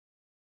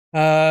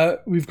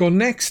 We've got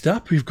next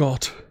up. I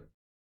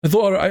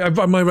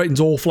thought my writing's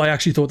awful. I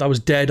actually thought that was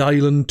Dead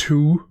Island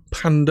 2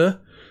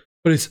 Panda,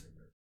 but it's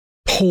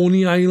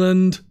Pony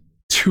Island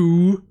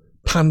 2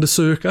 Panda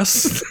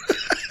Circus.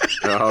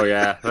 Oh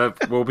yeah,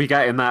 we'll be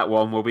getting that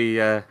one. We'll be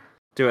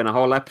doing a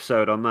whole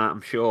episode on that, I'm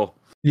sure.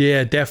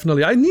 Yeah,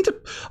 definitely. I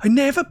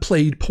never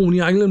played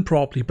Pony Island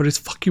properly, but it's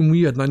fucking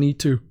weird and I need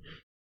to.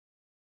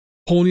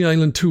 Pony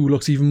Island 2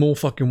 looks even more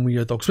fucking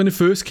weird though, because when it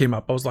first came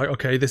up, I was like,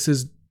 okay,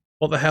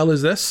 what the hell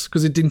is this?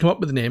 Because it didn't come up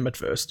with a name at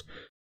first.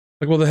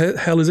 Like, what the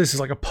hell is this? It's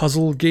like a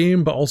puzzle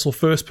game, but also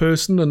first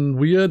person and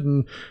weird.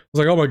 And I was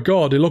like, oh my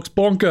god, it looks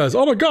bonkers.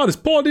 Oh my god, it's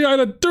Pony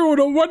Island 2.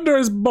 No wonder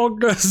it's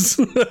bonkers.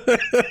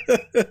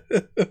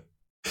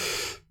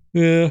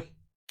 Yeah.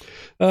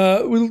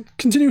 We'll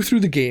continue through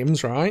the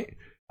games, right?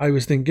 I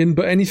was thinking,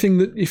 but anything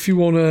that, if you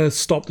want to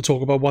stop to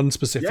talk about one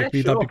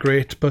specifically, that'd be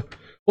great. But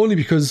only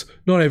because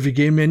not every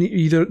game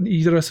either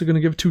of us are going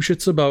to give 2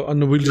 shits about,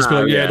 and we'll just be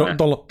like,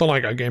 don't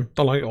like that game,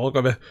 don't like all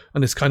of it,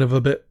 and it's kind of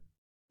a bit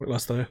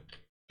less there.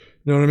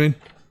 You know what I mean?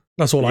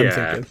 That's all I'm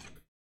thinking.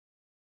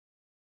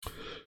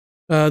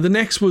 The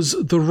next was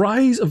The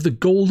Rise of the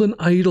Golden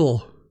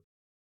Idol.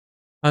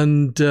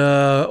 And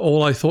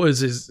all I thought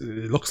is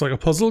it looks like a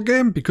puzzle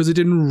game because it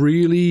didn't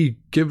really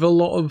give a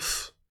lot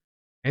of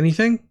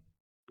anything.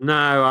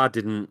 No, I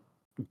didn't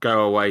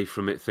go away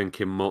from it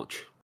thinking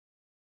much.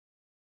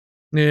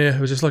 Yeah,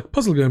 it was just like,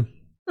 puzzle game.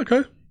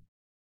 Okay.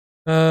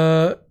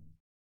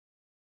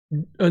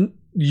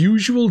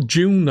 Unusual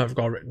June I've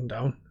got written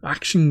down.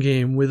 Action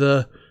game with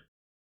a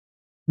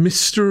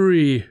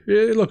mystery.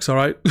 It looks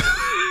alright.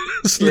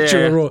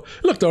 It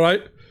looked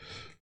alright.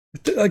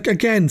 Like,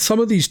 again, some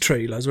of these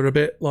trailers were a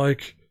bit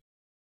like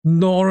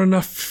not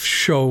enough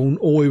shown,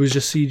 or it was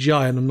just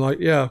CGI, and I'm like,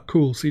 yeah,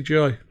 cool,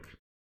 CGI.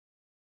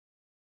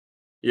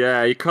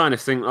 Yeah, you kind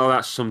of think, oh,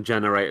 that's some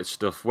generated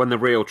stuff. When the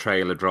real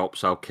trailer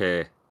drops, I'll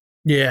care.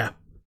 Yeah,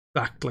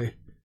 exactly.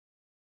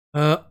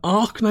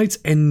 Arknight's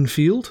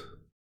Enfield.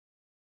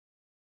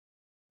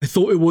 I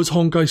thought it was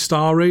Honkai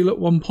Star Rail at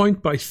one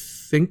point, but I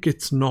think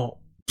it's not.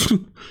 I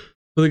don't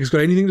think it's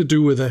got anything to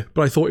do with it,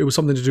 but I thought it was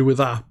something to do with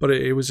that. But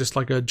it was just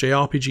like a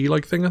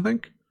JRPG-like thing, I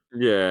think.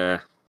 Yeah.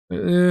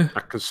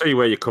 I can see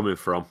where you're coming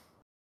from.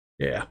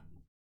 Yeah.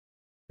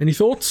 Any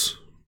thoughts?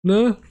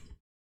 No?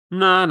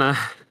 No.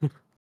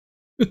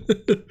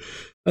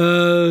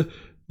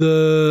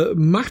 The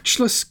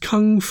Matchless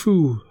Kung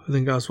Fu, I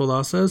think that's what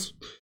that says.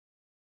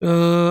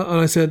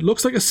 And I said,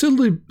 looks like a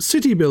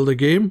city builder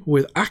game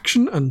with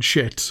action and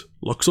shit.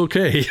 Looks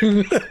okay.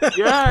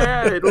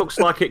 yeah, it looks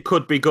like it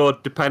could be good.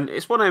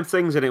 It's one of them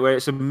things in it where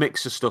it's a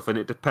mix of stuff and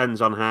it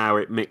depends on how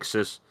it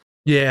mixes.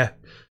 Yeah,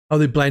 how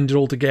they blend it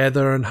all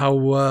together and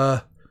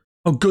how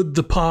good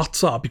the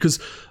parts are. Because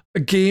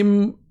a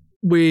game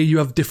where you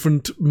have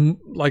different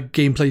like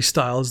gameplay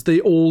styles,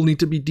 they all need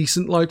to be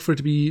decent, like for it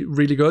to be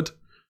really good.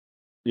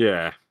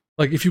 Yeah,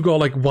 like if you got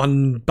like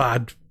one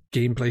bad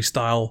gameplay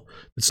style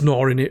that's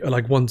not in it,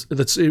 like once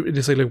that's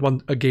it's like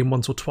a game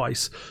once or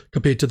twice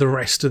compared to the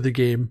rest of the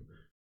game,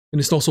 and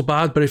it's not so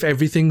bad. But if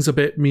everything's a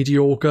bit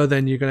mediocre,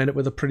 then you're gonna end up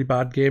with a pretty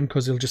bad game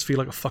because it'll just feel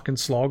like a fucking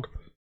slog.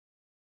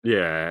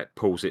 Yeah, it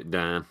pulls it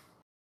down.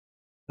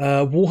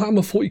 Warhammer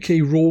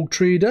 40k Rogue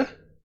Trader,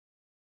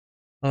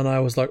 and I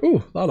was like,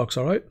 oh, that looks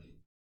alright.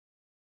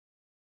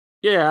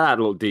 Yeah, that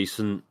looked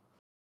decent.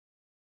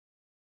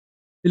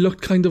 It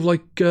looked kind of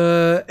like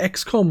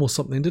XCOM or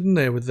something, didn't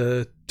it, with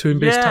the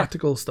turn-based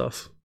tactical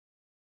stuff.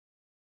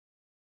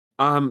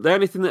 The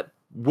only thing that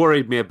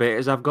worried me a bit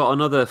is I've got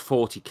another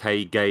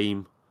 40k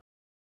game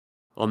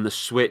on the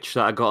Switch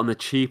that I got on the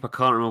cheap. I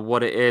can't remember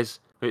what it is.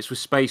 It's with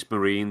Space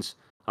Marines,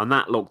 and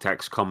that looked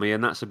XCOM-y,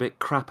 and that's a bit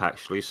crap,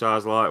 actually. So I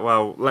was like,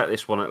 well, let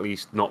this one at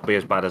least not be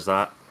as bad as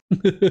that.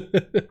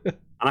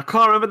 And I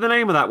can't remember the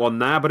name of that one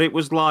now, but it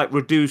was like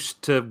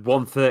reduced to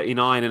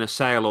 $139 in a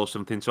sale or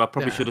something, so I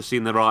probably should have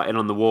seen the writing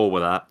on the wall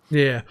with that.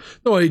 Yeah.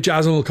 No worry,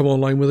 Jasmine will come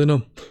online with it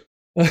now.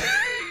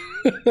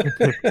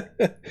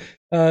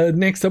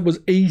 Next up was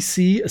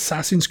AC,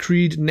 Assassin's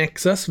Creed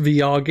Nexus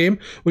VR game,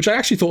 which I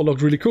actually thought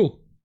looked really cool.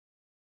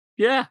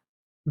 Yeah.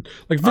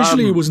 Like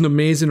visually it wasn't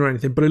amazing or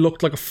anything, but it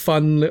looked like a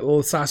fun little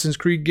Assassin's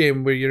Creed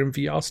game where you're in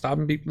VR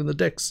stabbing people in the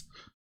dicks.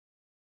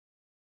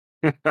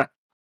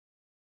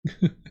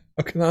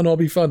 How can that not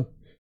be fun?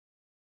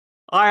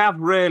 I have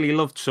really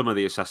loved some of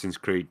the Assassin's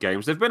Creed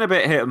games. They've been a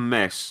bit hit and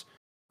miss,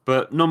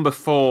 but number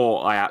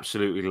 4 I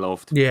absolutely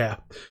loved. Yeah.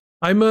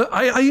 I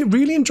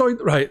really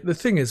enjoyed... Right, the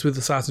thing is with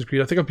Assassin's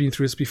Creed, I think I've been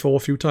through this before a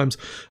few times.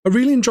 I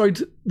really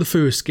enjoyed the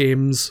first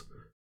game's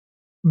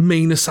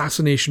main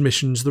assassination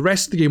missions. The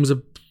rest of the game was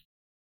a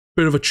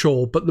bit of a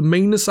chore, but the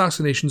main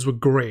assassinations were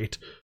great.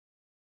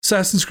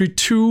 Assassin's Creed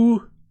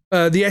 2...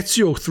 the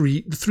Ezio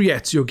 3... The 3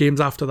 Ezio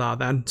games after that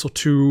then. So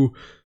 2...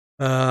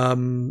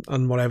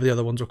 and whatever the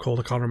other ones were called,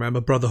 I can't remember.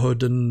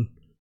 Brotherhood and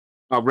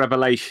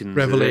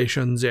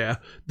Revelations, yeah.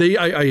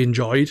 I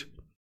enjoyed.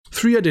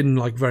 3 I didn't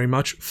like very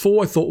much.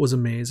 4 I thought was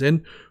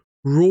amazing.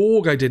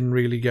 Rogue I didn't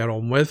really get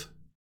on with.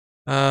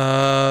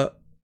 And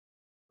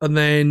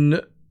then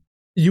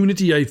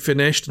Unity I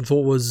finished and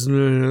thought was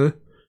and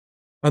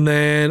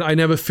then I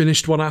never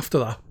finished one after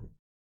that.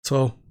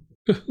 So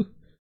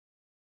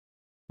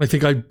I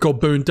think I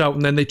got burnt out,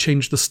 and then they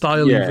changed the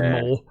style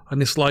even more,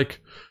 and it's like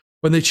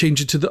when they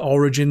changed it to the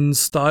Origins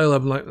style,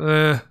 I'm like,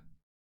 I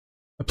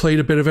played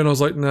a bit of it and I was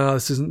like, nah,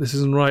 this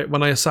isn't right.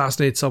 When I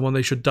assassinate someone,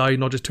 they should die,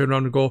 not just turn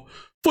around and go,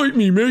 fight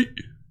me, mate.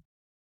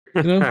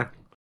 You know?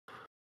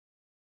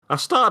 I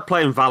started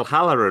playing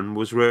Valhalla and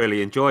was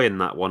really enjoying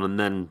that one, and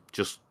then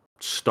just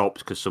stopped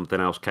because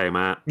something else came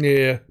out.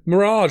 Yeah.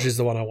 Mirage is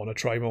the one I want to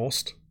try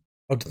most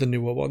out of the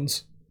newer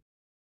ones.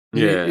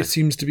 Yeah. It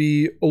seems to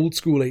be old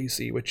school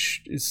AC,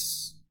 which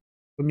is,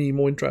 for me,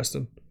 more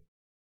interesting.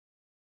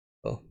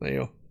 Oh, there you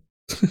go.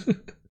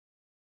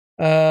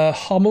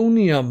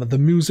 Harmonium, the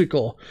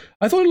musical.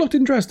 I thought it looked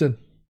interesting.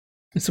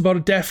 It's about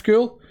a deaf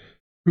girl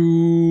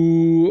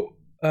who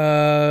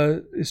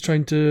is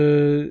trying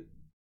to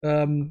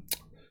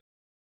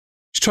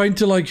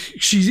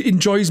she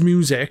enjoys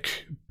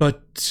music,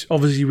 but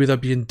obviously with her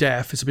being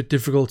deaf, it's a bit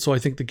difficult. So I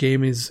think the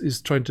game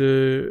is trying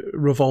to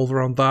revolve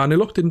around that, and it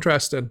looked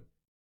interesting.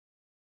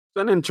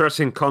 It's an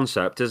interesting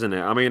concept, isn't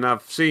it? I mean,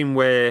 I've seen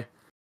where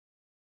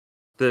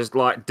there's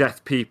like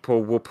deaf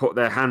people will put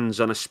their hands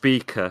on a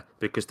speaker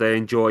because they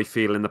enjoy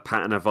feeling the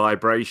pattern of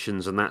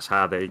vibrations, and that's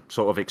how they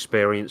sort of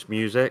experience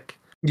music.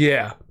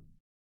 Yeah.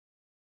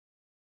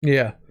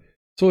 Yeah.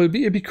 So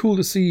it'd be cool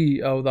to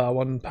see how that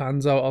one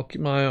pans out. I'll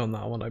keep my eye on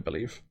that one, I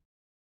believe.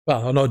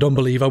 Well, no, I don't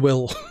believe, I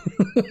will.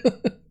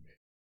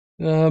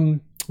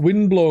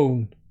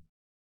 Windblown.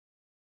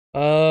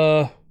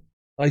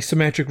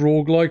 Isometric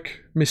roguelike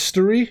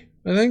mystery,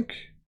 I think.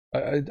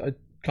 I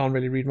can't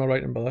really read my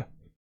writing, but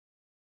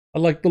I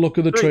like the look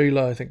of the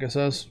trailer, I think it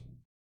says.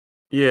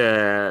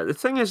 Yeah, the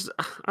thing is,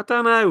 I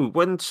don't know.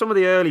 When some of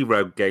the early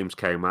Rogue games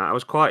came out, I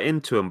was quite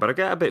into them, but I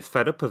get a bit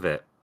fed up of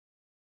it.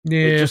 Yeah.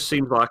 It just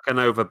seems like an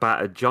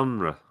overbattered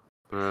genre.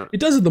 It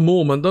does at the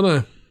moment,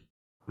 doesn't it?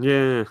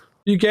 Yeah.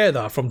 You get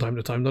that from time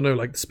to time, don't you?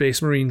 Like the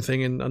Space Marine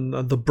thing and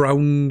the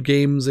brown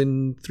games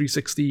in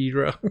 360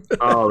 era.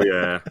 Oh,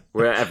 yeah.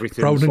 Where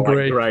everything's brown and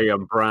like grey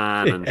and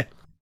brown. Yeah.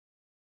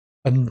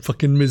 And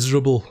fucking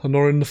miserable. And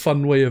not in the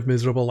fun way of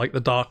miserable, like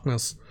the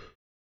darkness.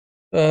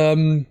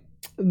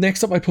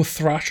 Next up, I put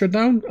Thrasher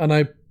down.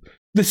 And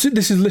this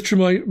is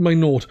literally my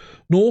note.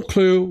 No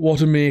clue what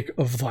to make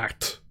of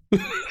that.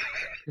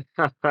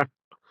 I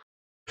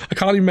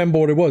can't even remember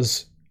what it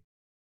was.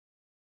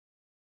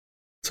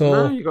 So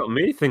no, you got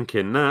me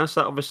thinking. No,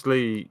 that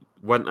obviously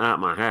went out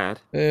my head.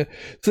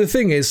 So the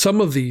thing is, some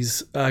of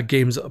these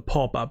games that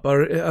pop up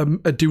are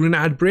doing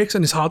ad breaks,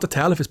 and it's hard to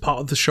tell if it's part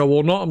of the show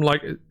or not. I'm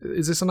like,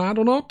 is this an ad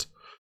or not?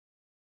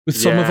 With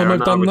some of them,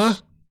 I've done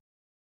that.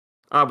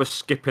 I was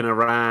skipping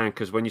around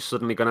because when you're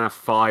suddenly going to have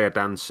fire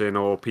dancing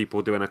or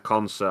people doing a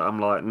concert,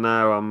 I'm like,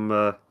 no,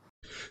 I'm.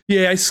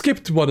 Yeah, I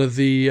skipped one of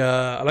the.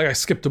 I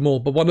skipped them all,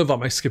 but one of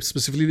them I skipped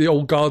specifically the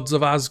old gods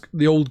of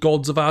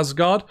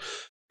Asgard.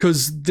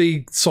 Because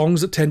the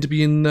songs that tend to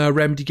be in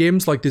Remedy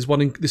games, like there's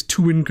one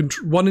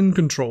in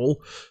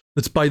Control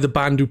that's by the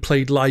band who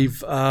played live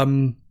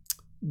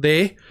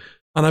there,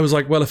 and I was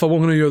like, well, if I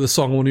want to hear the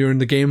song, I want to hear in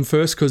the game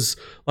first, because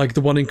like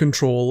the one in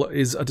Control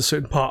is at a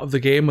certain part of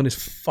the game and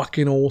it's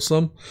fucking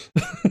awesome.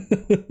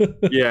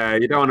 Yeah,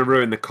 you don't want to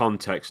ruin the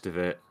context of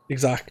it.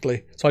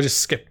 Exactly. So I just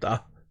skipped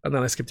that, and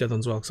then I skipped the other one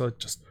as well, because I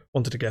just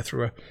wanted to get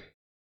through it.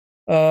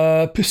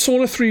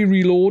 Persona 3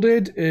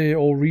 Reloaded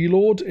or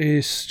Reload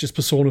is just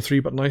Persona 3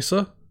 but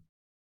nicer.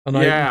 And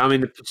I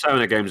mean the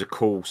Persona games are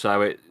cool,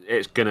 so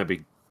it's gonna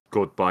be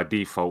good by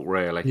default,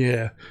 really.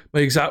 Yeah,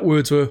 my exact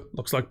words were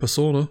looks like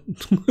Persona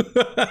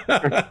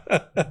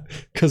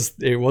because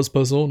it was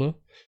Persona.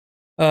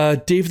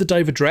 Dave the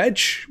Diver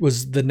Dredge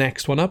was the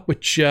next one up,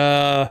 which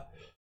I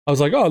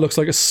was like, oh, it looks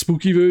like a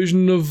spooky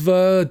version of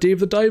Dave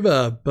the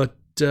Diver, but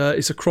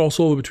it's a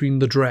crossover between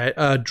the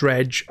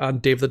Dredge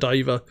and Dave the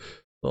Diver.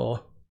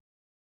 So,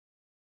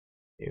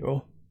 there you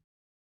go.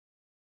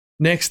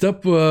 Next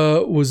up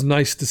was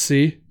nice to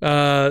see.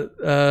 World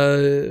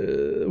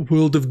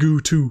of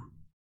Goo 2.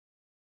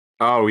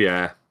 Oh,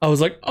 yeah. I was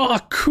like, oh,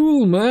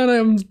 cool, man. I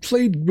haven't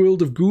played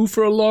World of Goo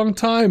for a long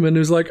time. And it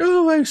was like,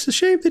 oh, I was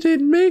ashamed they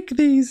didn't make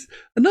these.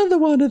 Another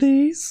one of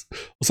these.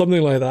 Or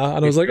something like that.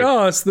 And I was like,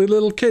 oh, it's the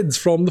little kids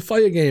from the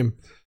fire game.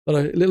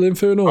 Little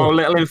Inferno. Oh,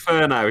 Little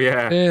Inferno,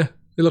 yeah. Yeah.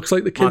 It looks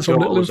like the kids from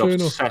Little Inferno. I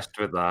was obsessed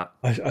with that.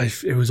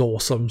 It was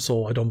awesome,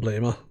 so I don't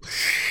blame her.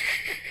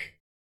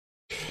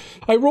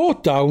 I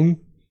wrote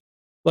down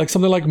like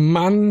something like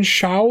Man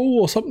Shao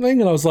or something,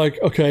 and I was like,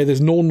 okay,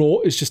 there's no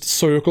note, it's just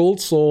circled,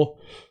 so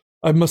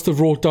I must have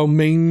wrote down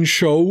Main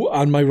Show,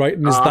 and my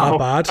writing is that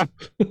bad.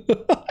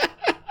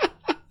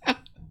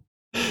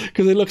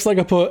 Because it looks like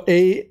I put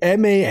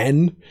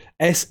MANSHOA,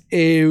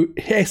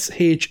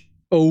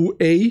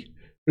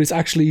 but it's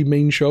actually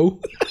Main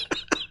Show.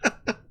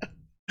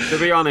 To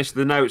be honest,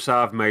 the notes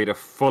I've made are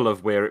full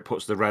of where it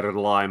puts the red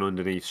line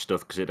underneath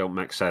stuff because it don't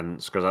make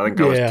sense, because I think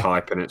I was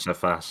typing it so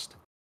fast.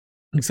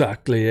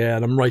 Exactly, yeah,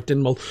 and I'm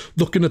writing while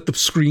looking at the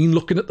screen,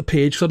 looking at the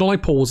page, because I don't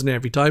like pausing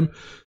every time,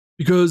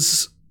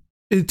 because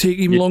it'd take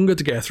even longer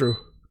to get through.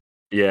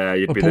 Yeah,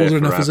 you'd be there forever.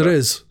 Enough as it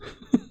is.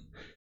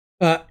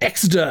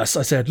 Exodus,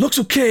 I said, looks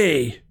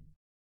okay.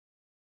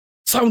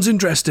 Sounds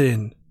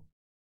interesting.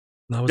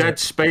 Dead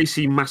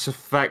Spacey Mass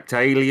Effect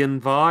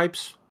Alien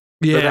vibes.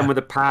 Yeah. But then with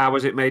the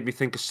powers, it made me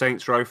think of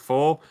Saints Row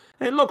 4.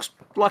 It looks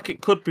like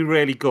it could be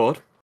really good,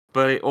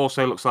 but it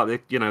also looks like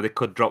they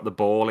could drop the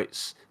ball.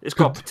 It's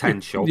got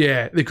potential.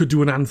 They could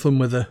do an Anthem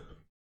with it.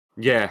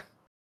 Yeah.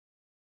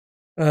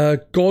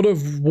 God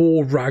of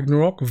War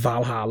Ragnarok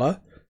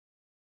Valhalla.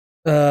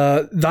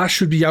 That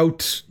should be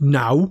out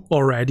now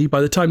already.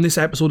 By the time this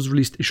episode is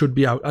released, it should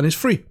be out, and it's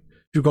free. If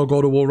you've got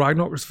God of War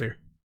Ragnarok, it's free.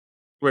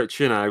 Which,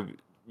 you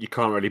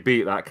can't really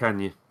beat that, can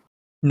you?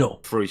 No.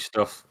 Free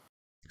stuff.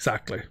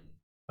 Exactly.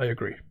 I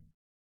agree.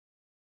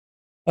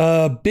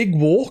 Big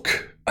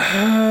Walk.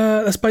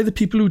 That's by the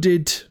people who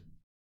did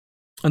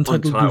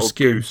Untitled Goose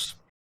Game.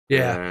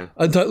 Yeah.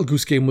 Untitled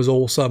Goose Game was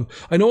awesome.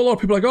 I know a lot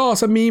of people are like, oh,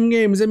 it's a meme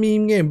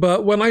game.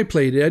 But when I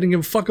played it, I didn't give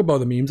a fuck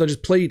about the memes. I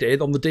just played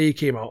it on the day it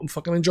came out and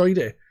fucking enjoyed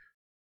it.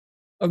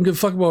 I don't give a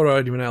fuck about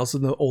anyone else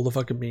and all the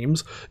fucking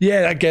memes.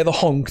 Yeah, I get the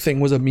honk thing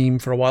was a meme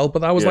for a while, but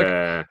that was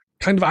like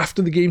kind of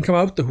after the game came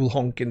out, the whole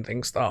honking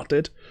thing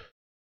started.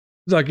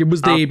 Like, it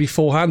was there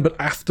beforehand, but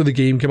after the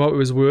game came out, it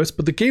was worse.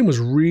 But the game was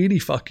really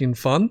fucking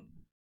fun.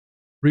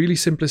 Really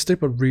simplistic,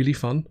 but really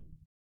fun.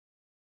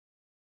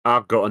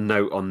 I've got a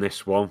note on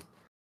this one.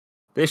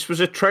 This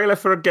was a trailer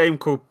for a game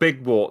called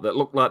Big Walk that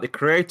looked like the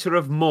creator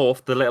of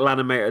Morph, the little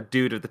animated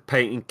dude of the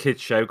Painting Kids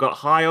show, got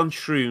high on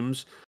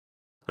shrooms,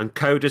 and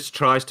Coders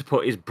tries to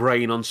put his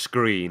brain on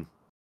screen.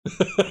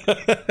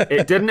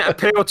 It didn't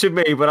appeal to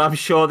me, but I'm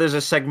sure there's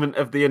a segment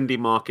of the indie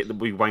market that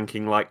will be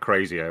wanking like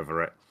crazy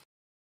over it.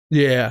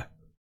 Yeah.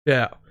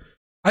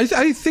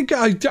 I think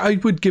I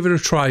would give it a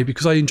try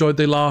because I enjoyed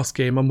the last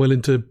game. I'm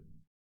willing to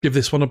give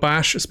this one a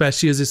bash,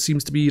 especially as it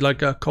seems to be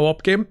like a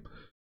co-op game.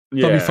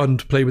 Yeah. That'd be fun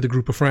to play with a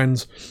group of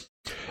friends.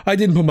 I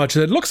didn't put much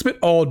of it. It looks a bit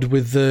odd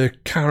with the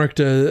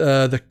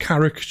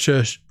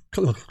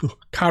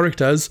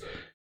characters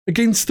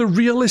against the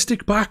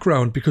realistic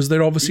background because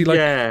they're obviously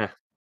like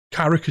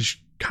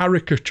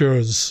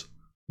caricatures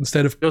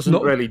instead of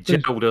doesn't really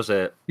gel, does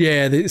it?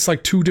 Yeah, it's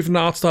like two different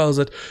art styles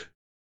that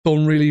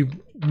don't really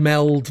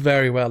meld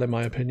very well, in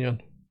my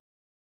opinion.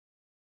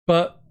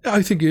 But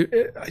I think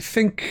it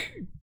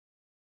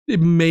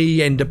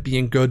may end up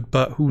being good,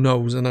 but who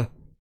knows? And the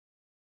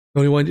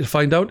only way to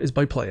find out is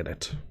by playing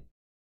it.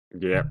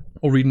 Yeah.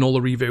 Or reading all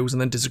the reviews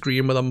and then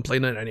disagreeing with them and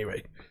playing it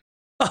anyway.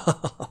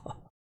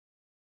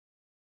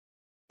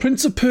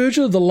 Prince of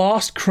Persia: The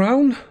Last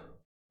Crown.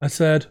 I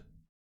said,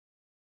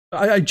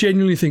 I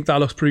genuinely think that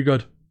looks pretty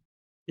good.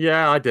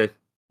 Yeah, I do.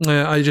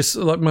 I just,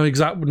 like, my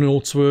exact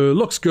notes were,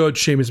 looks good,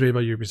 shame is made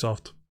by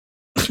Ubisoft.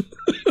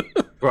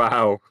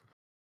 Wow.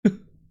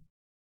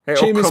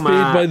 Shame is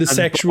made by the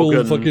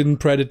sexual fucking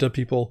predator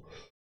people.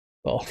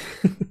 Oh.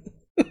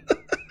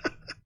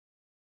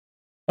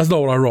 That's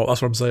not what I wrote,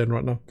 that's what I'm saying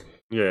right now.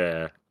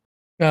 Yeah.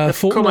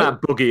 Come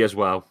out buggy as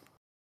well.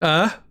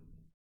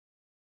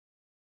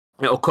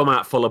 It'll come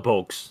out full of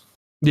bugs.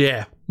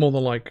 Yeah, more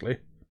than likely.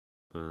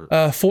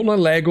 Fortnite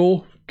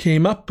Lego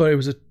came up, but it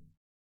was a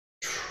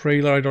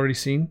trailer I'd already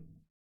seen.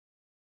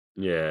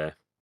 Yeah.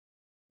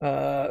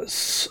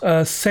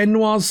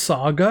 Senua's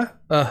Saga,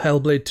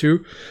 Hellblade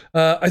 2.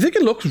 I think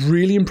it looks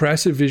really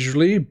impressive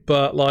visually,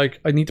 but like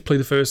I need to play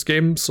the first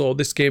game, so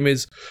this game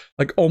is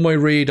like on my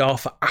radar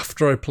for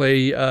after I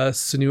play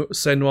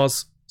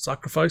Senua's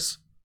Sacrifice.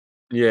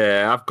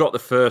 Yeah, I've got the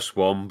first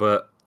one,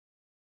 but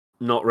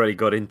not really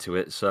got into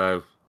it, so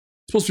it's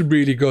supposed to be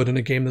really good in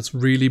a game that's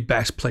really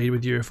best played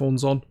with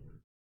earphones on.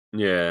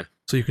 Yeah.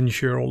 So you can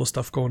hear all the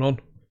stuff going on.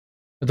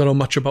 I don't know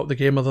much about the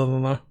game other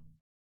than that.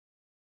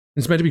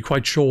 It's meant to be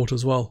quite short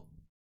as well.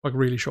 Like,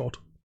 really short.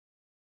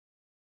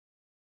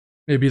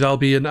 Maybe that'll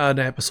be an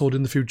episode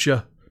in the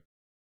future.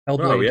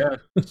 Hellblade.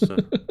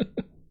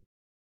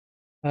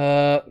 Oh,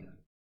 yeah.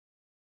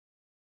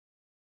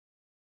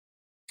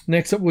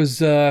 Next up was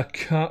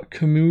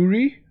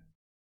Kemuri.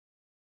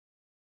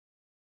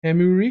 It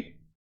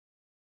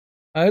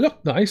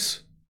looked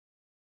nice.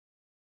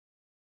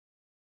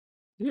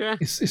 Yeah.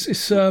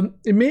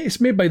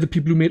 It's made by the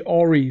people who made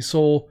Ori,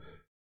 so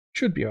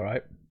should be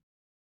alright.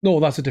 No,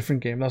 that's a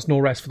different game. That's No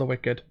Rest for the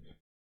Wicked.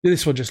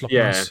 This one just looked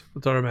nice. I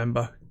don't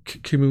remember.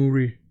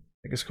 Kemuri, I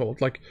think it's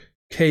called. Like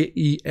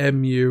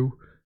Kemu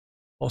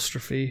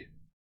apostrophe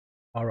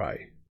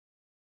R-I.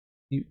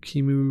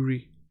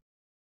 Kemuri.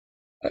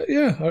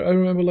 Yeah, I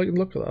remember liking the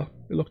look of that.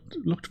 It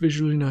looked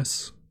visually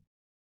nice.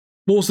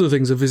 Most of the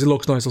things, if it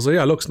looks nice, I'll say,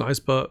 yeah, it looks nice,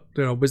 but,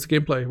 you know, where's the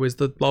gameplay? Where's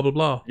the blah, blah,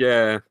 blah?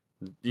 Yeah,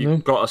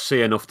 you've got to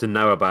see enough to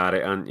know about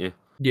it, haven't you?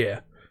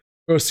 Yeah.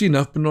 Or see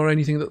enough, but not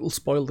anything that will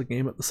spoil the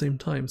game at the same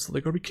time, so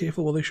they've got to be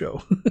careful what they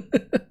show.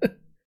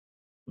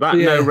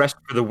 No Rest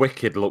for the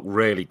Wicked looked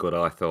really good,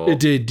 I thought. It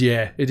did,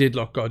 yeah. It did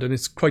look good, and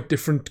it's quite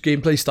different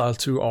gameplay style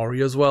to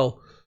Ori as well.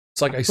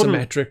 It's like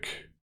isometric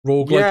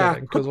roguelike, I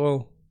think, as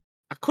well.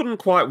 I couldn't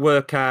quite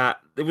work out.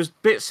 There was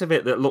bits of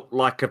it that looked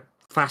like a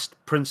fast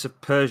Prince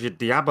of Persia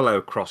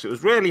Diablo cross. It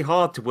was really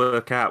hard to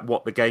work out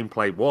what the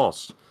gameplay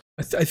was.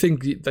 I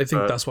think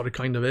that's what it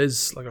kind of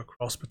is, like a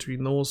cross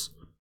between those.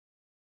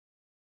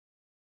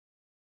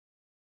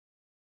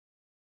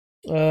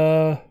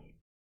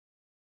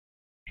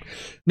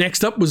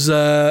 Next up was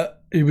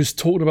it was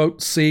talking about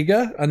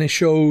Sega, and it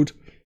showed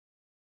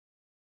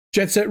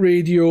Jet Set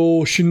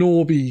Radio,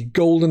 Shinobi,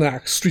 Golden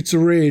Axe, Streets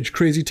of Rage,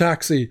 Crazy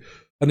Taxi,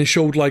 and it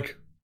showed like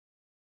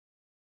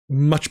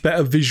much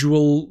better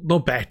visual,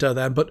 not better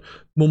then, but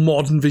more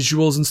modern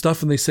visuals and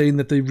stuff. And they're saying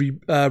that they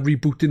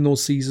rebooting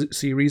those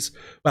series,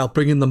 well,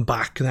 bringing them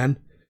back then.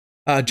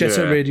 Jet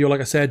Set Radio, like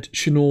I said,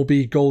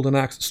 Shinobi, Golden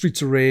Axe,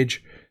 Streets of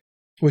Rage,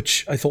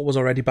 which I thought was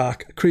already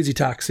back, Crazy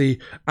Taxi,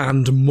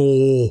 and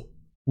more.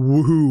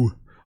 Woohoo!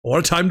 What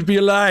a time to be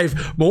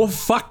alive! More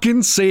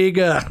fucking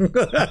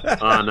Sega!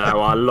 I know,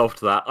 I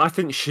loved that. I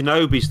think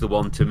Shinobi's the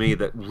one to me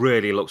that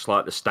really looks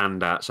like the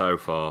standout so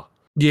far.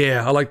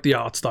 Yeah, I like the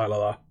art style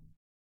of that.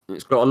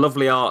 It's got a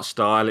lovely art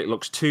style. It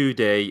looks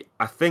 2D.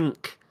 I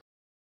think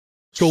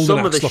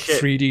Golden Axe looked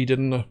 3D,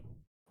 didn't it?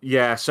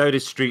 Yeah, so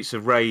did Streets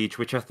of Rage,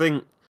 which I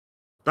think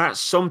that's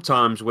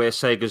sometimes where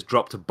Sega's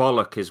dropped a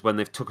bollock, is when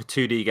they've took a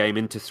 2D game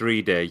into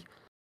 3D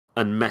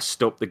and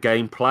messed up the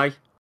gameplay.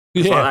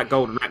 It's like that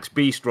Golden Axe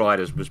Beast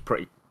Riders was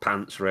pretty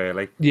pants,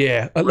 really.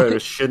 Yeah.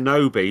 Whereas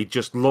Shinobi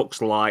just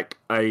looks like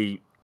a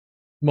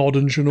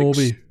modern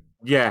Shinobi.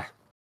 Yeah.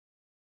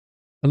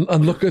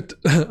 And look at,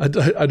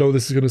 I know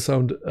this is going to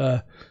sound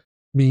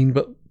mean,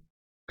 but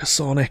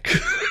Sonic.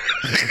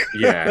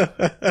 Yeah.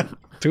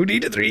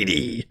 2D to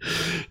 3D.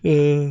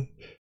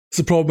 It's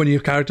the problem when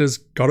your characters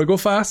gotta go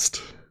fast.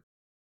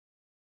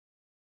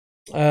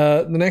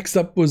 The next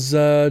up was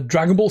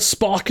Dragon Ball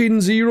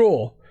Sparking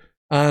Zero.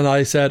 And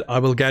I said, I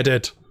will get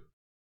it.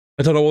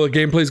 I don't know what the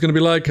gameplay is going to be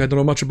like. I don't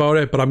know much about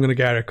it, but I'm going to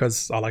get it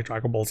because I like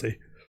Dragon Ball Z.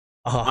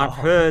 I've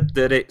heard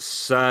that it's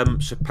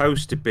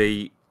supposed to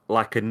be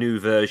like a new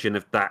version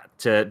of that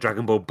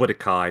Dragon Ball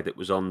Budokai that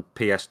was on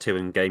PS2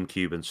 and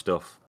GameCube and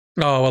stuff.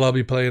 Oh, well, I'll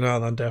be playing that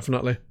then,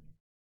 definitely.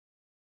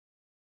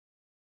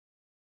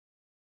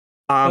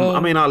 I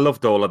mean, I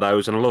loved all of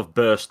those, and I love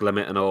Burst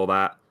Limit and all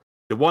that.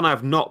 The one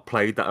I've not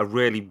played that I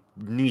really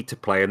need to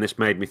play, and this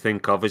made me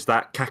think of, is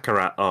that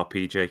Kakarot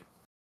RPG.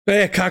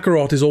 Yeah,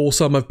 Kakarot is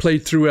awesome. I've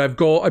played through it. I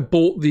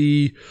bought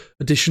the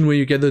edition where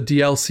you get the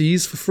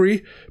DLCs for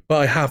free,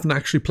 but I haven't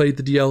actually played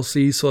the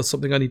DLCs, so that's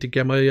something I need to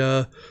get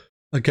my,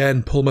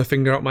 again, pull my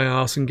finger out my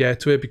ass and get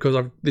to it,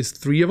 because there's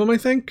 3 of them, I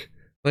think.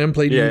 I haven't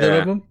played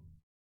either of them.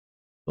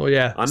 So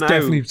yeah, it's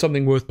definitely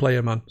something worth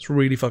playing, man. It's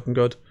really fucking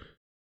good.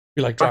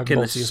 You like Dragon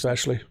Ball Z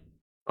especially.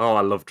 Oh,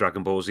 I love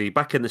Dragon Ball Z.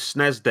 Back in the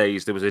SNES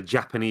days, there was a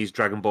Japanese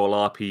Dragon Ball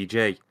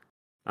RPG,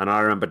 and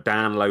I remember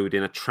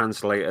downloading a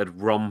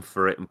translated ROM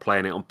for it and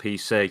playing it on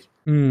PC.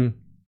 And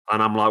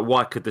I'm like,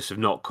 why could this have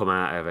not come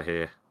out over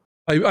here?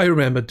 I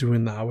remember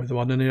doing that with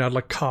one, and it had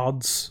like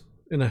cards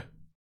in it.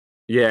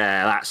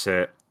 Yeah, that's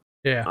it.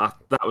 Yeah.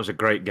 That was a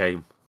great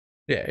game.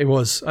 Yeah, it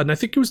was. And I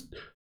think it was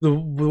the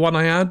one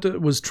I had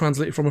was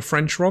translated from a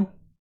French ROM.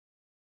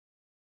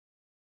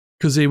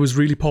 Because it was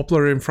really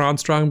popular in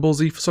France, Dragon Ball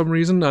Z, for some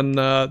reason, and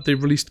they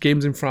released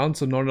games in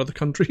France and not in other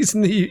countries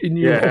in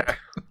Europe.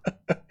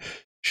 Yeah.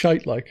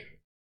 Shite, like.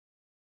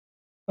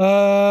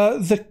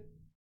 The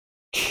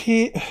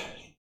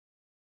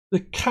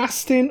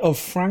casting of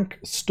Frank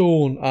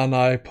Stone, and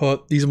I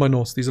put, these are my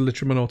notes, these are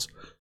literally my notes.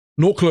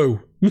 No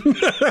clue.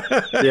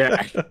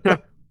 Yeah.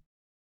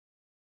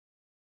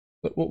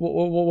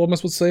 What am I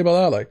supposed to say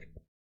about that, like?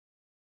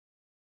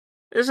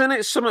 Isn't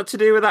it something to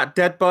do with that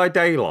Dead by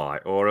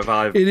Daylight, or have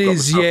I? It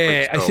is,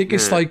 yeah. I think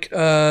it's like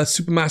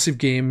Supermassive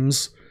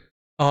Games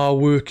are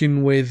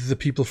working with the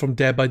people from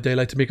Dead by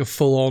Daylight to make a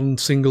full-on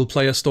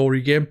single-player story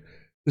game.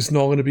 It's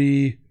not going to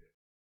be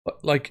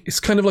like, it's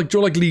kind of like,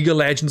 like League of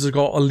Legends has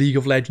got a League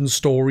of Legends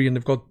story, and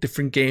they've got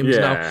different games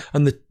now,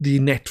 and the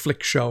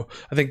Netflix show.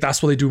 I think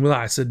that's what they're doing with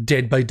that. It's a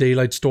Dead by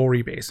Daylight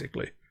story,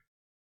 basically.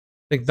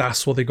 I think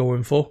that's what they're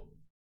going for.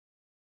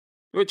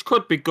 Which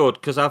could be good,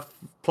 because I've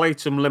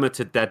played some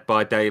limited Dead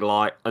by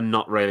Daylight and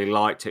not really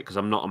liked it, because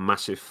I'm not a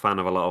massive fan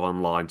of a lot of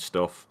online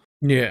stuff.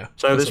 Yeah.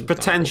 So there's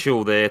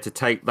potential there to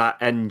take that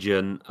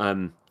engine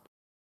and,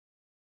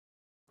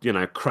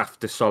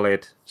 craft a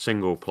solid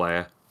single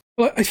player.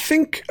 Well, I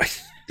think,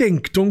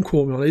 don't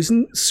quote me on it,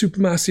 isn't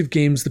Supermassive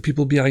Games the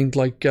people behind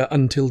like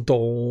Until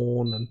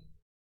Dawn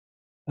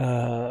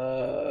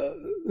and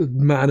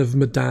Man of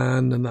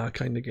Medan and that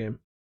kind of game?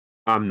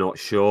 I'm not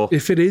sure.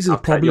 If it is, it'll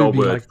probably be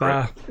like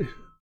that.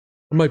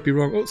 I might be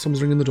wrong. Oh,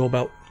 someone's ringing the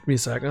doorbell. Give me a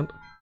second.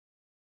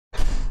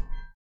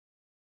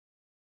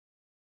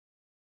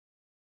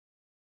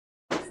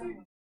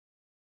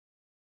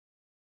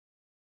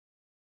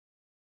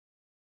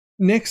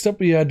 Next up,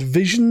 we had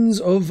Visions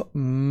of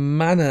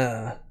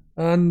Mana.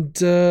 And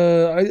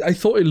I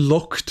thought it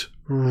looked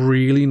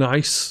really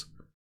nice.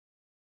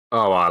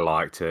 Oh, I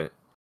liked it.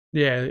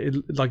 Yeah,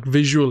 like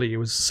visually, it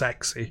was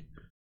sexy.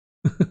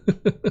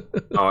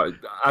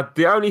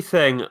 The only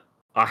thing,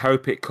 I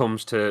hope it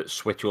comes to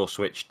Switch or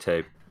Switch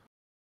 2,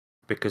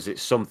 because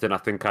it's something I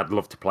think I'd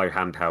love to play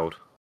handheld.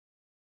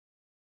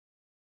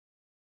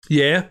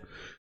 Yeah.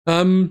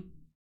 That's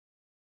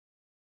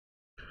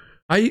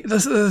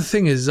the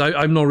thing is,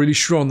 I'm not really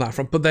sure on that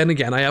front, but then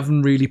again, I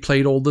haven't really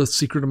played all the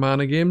Secret of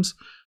Mana games.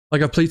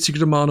 Like, I played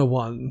Secret of Mana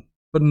 1,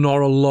 but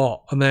not a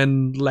lot, and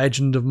then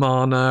Legend of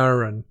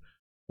Mana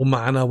or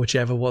Mana,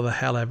 whichever, what the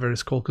hell ever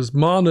it's called, because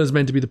Mana is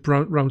meant to be the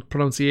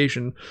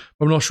pronunciation,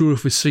 but I'm not sure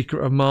if it's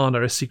Secret of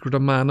Mana or Secret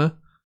of Mana.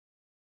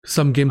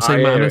 Some games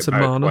say Mana, some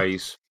Mana.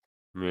 Ways.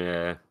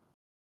 Yeah.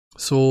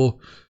 So,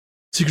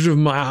 Secret of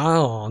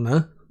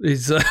Mana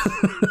is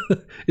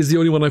is the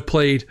only one I've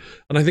played,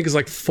 and I think it's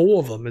like 4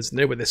 of them, isn't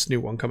there, with this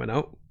new one coming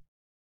out?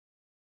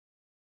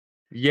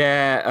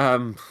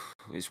 Yeah,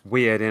 it's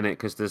weird, isn't it?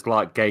 Because there's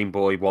like Game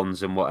Boy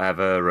ones and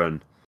whatever,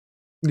 and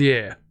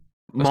yeah.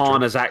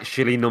 Mana's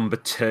actually number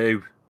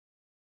 2.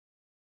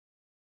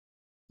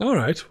 All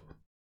right.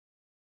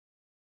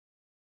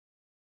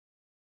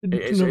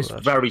 It's a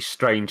very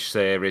strange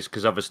series,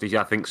 because obviously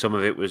I think some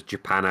of it was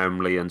Japan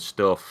only and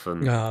stuff.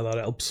 And that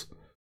helps.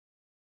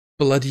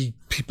 Bloody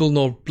people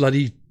not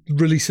bloody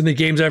releasing the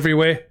games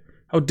everywhere.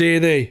 How dare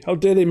they? How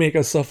dare they make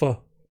us suffer?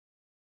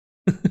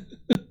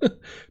 But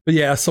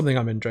yeah, that's something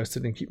I'm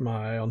interested in keeping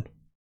my eye on.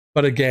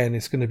 But again,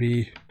 it's going to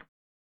be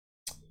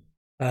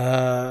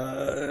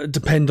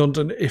dependent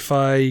on if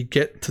I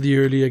get to the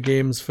earlier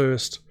games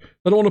first.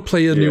 I don't want to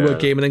play a newer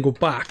game and then go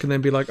back and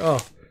then be like, oh,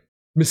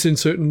 missing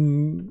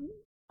certain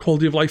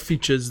quality of life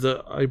features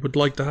that I would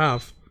like to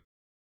have.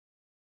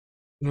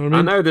 You know what I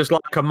mean? I know there's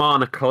like a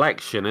Mana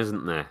collection,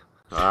 isn't there?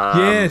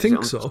 Yeah, I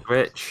think so.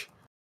 Switch,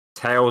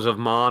 Tales of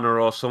Mana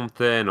or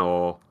something,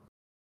 or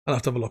I'll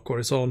have to have a look what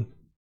it's on.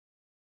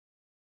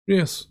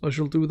 Yes, I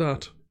shall do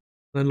that.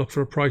 And then look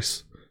for a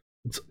price.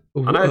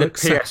 I know that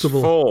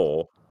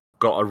PS4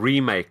 got a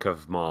remake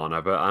of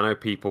Mana, but I know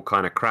people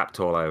kind of crapped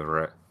all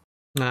over it.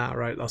 Ah,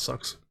 right, that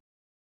sucks.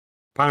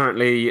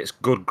 Apparently, it's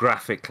good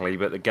graphically,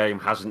 but the game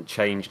hasn't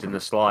changed in the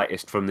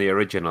slightest from the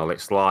original.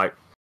 It's like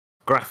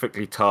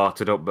graphically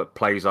tarted up, but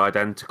plays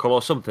identical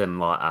or something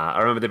like that. I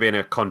remember there being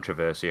a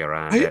controversy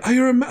around it. I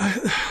remember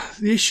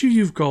the issue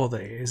you've got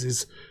there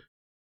is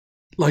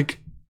like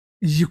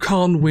you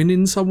can't win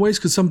in some ways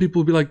because some people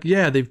will be like,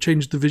 yeah, they've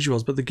changed the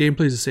visuals, but the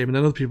gameplay is the same, and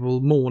then other people will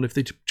moan if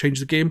they change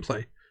the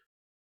gameplay.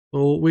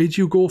 So where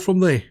do you go from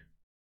there?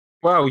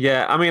 Well,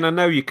 yeah, I mean, I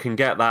know you can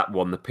get that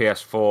one, the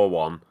PS4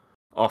 one,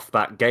 off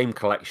that game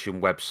collection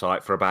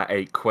website for about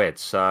 £8.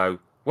 So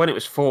when it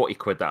was 40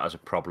 quid, that was a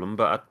problem,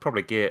 but I'd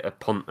probably get a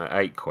punt at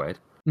 £8.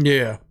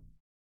 Yeah,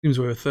 seems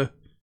worth it.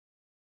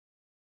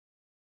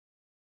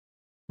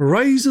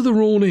 Rise of the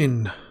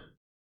Ronin,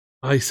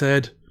 I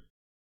said.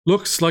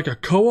 Looks like a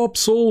co-op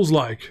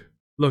Souls-like.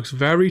 Looks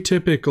very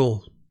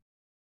typical.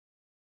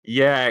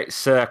 Yeah,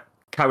 it's a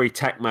Koei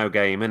Tecmo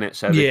game, isn't it?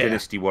 So the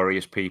Dynasty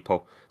Warriors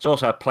people. It's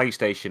also a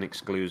PlayStation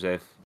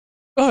exclusive.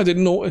 Oh, I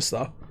didn't notice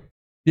that.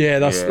 Yeah,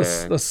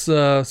 that's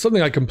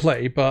something I can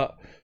play, but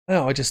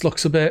it just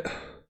looks a bit.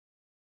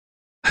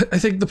 I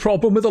think the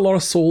problem with a lot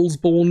of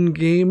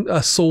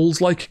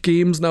Souls-like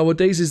games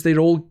nowadays is they're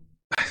all.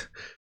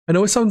 I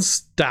know it sounds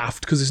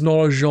daft because it's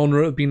not a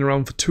genre that's been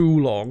around for too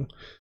long,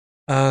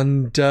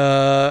 and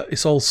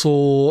it's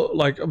also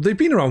like they've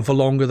been around for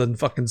longer than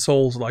fucking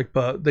Souls-like,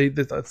 but they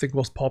I think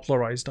was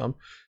popularized them.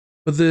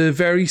 But the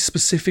very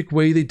specific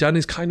way they done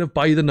is kind of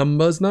by the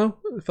numbers now,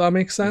 if that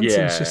makes sense. Yeah.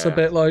 And it's just a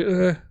bit like,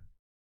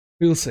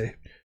 we'll see.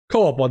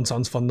 Co-op one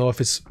sounds fun though, if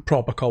it's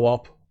proper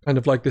co-op. Kind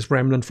of like this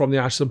Remnant from the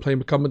Ashes and playing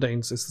with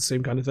Commodines. It's the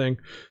same kind of thing.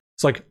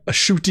 It's like a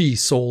shooty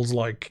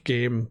Souls-like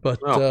game,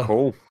 but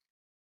cool.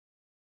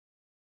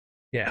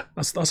 Yeah,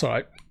 that's all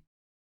right.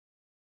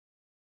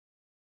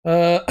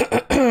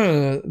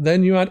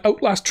 Then you had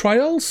Outlast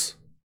Trials.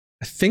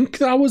 I think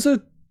that was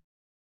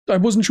I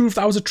wasn't sure if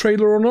that was a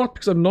trailer or not,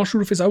 because I'm not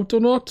sure if it's out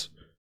or not.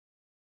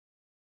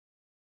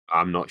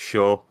 I'm not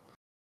sure.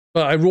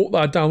 But I wrote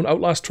that down,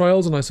 Outlast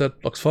Trials, and I said,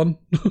 looks fun.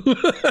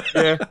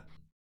 Yeah.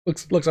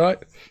 Looks alright.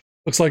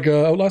 Looks like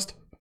Outlast.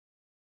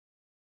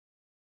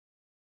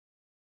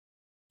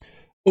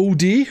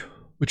 OD,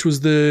 which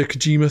was the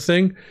Kojima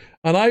thing,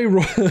 and I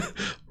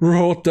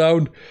wrote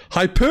down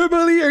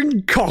hyperbole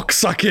and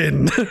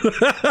cocksucking.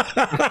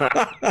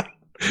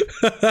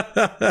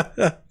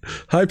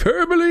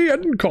 Hyperbole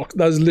and cock.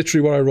 That's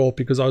literally what I wrote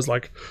because I was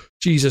like,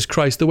 Jesus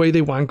Christ, the way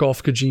they wank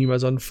off Kojima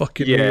is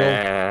unfucking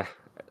real.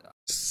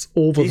 It's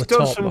over the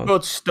top. He's done some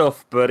good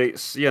stuff, but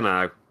it's,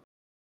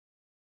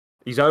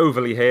 he's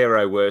overly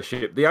hero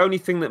worship. The only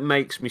thing that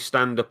makes me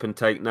stand up and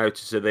take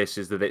notice of this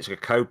is that it's a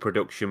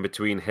co-production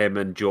between him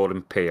and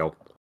Jordan Peele.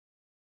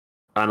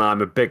 And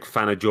I'm a big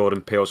fan of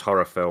Jordan Peele's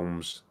horror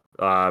films.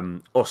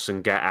 Us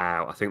and Get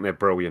Out. I think they're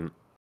brilliant.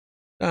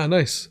 Ah,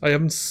 nice. I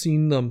haven't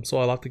seen them, so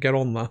I'll have to get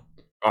on that.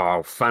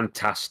 Oh,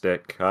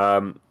 fantastic.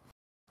 I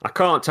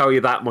can't tell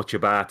you that much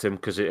about him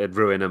because it'd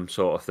ruin him,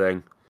 sort of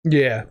thing.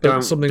 Yeah,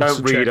 don't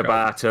read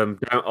about him.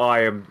 Don't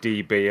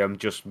IMDb him.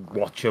 Just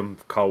watch him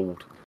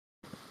cold.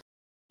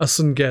 Us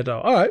and Get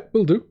Out. All right,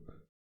 we'll do.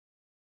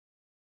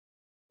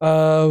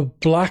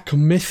 Black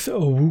Myth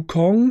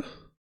Wukong.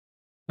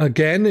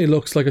 Again, it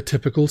looks like a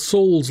typical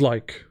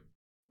Souls-like.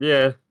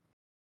 Yeah.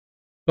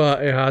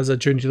 But it has a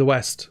Journey to the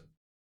West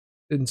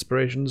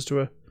inspirations to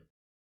it.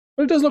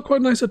 But it does look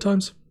quite nice at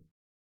times.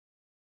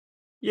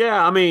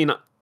 Yeah, I mean,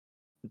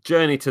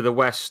 Journey to the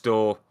West,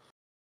 or,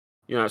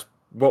 it's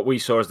what we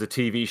saw as the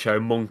TV show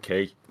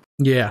Monkey.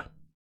 Yeah.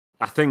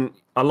 I think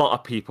a lot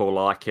of people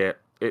like it.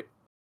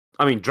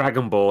 I mean,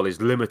 Dragon Ball is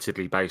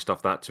limitedly based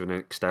off that to an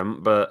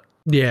extent, but...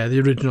 Yeah,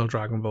 the original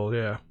Dragon Ball,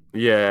 yeah.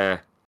 Yeah.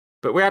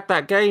 But we had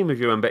that game, if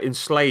you remember,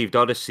 Enslaved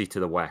Odyssey to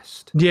the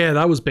West. Yeah,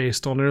 that was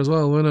based on it as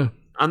well, wasn't it?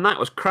 And that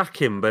was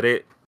cracking, but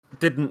it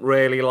didn't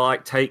really,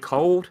 take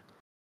hold.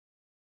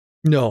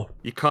 No.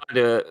 You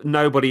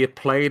nobody had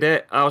played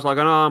it. I was like,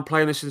 oh, I'm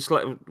playing this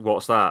Enslaved...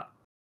 What's that?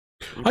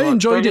 I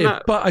enjoyed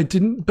it, but it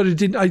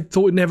didn't. I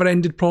thought it never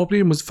ended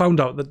properly and was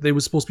found out that there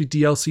was supposed to be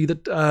DLC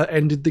that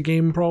ended the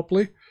game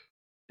properly.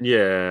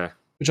 Yeah.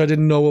 Which I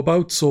didn't know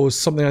about, so it's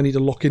something I need to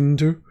look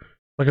into.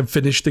 I can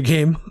finish the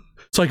game.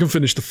 So I can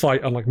finish the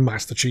fight, unlike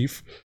Master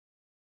Chief.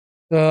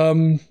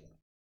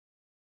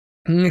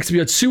 Next we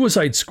had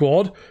Suicide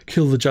Squad,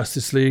 Kill the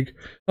Justice League.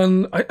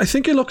 And I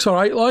think it looks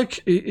alright,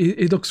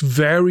 it looks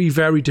very,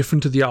 very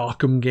different to the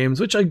Arkham games,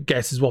 which I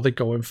guess is what they're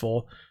going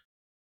for.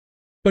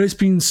 But it's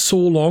been so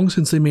long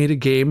since they made a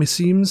game, it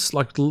seems.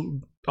 Like,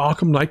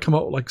 Arkham Knight came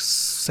out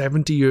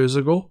 70 years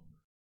ago,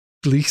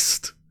 at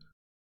least.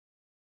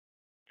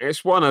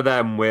 It's one of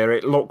them where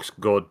it looks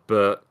good,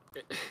 but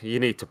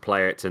you need to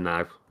play it to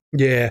know.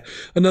 Yeah.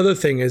 Another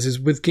thing is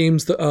with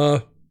games that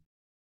are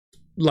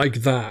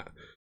like that,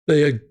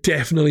 they are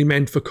definitely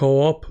meant for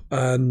co-op,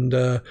 and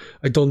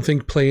I don't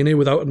think playing it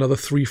without another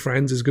 3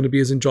 friends is going to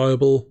be as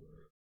enjoyable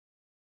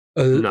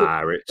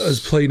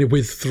as playing it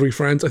with 3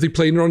 friends. I think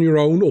playing it on your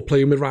own or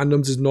playing with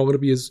randoms is not going to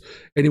be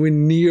anywhere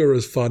near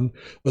as fun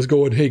as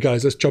going, hey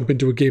guys, let's jump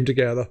into a game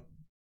together.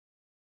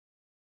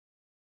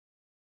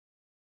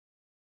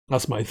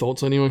 That's my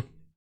thoughts anyway.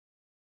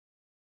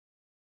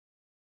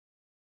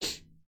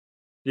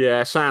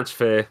 Yeah, sounds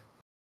fair.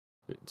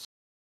 It's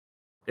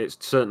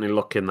it's certainly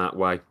looking that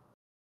way.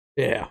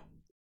 Yeah.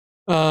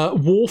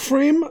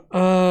 Warframe.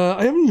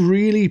 I haven't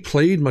really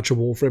played much of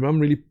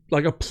Warframe.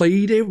 I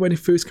played it when it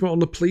first came out on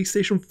the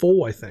PlayStation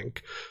 4, I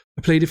think.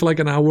 I played it for like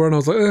an hour and I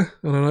was like,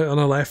 and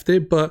I left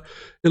it. But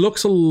it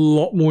looks a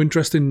lot more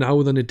interesting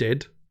now than it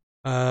did.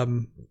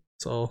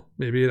 So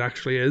maybe it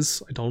actually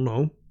is. I don't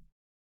know.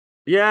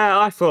 Yeah,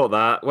 I thought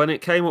that. When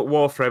it came up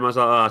Warframe, I was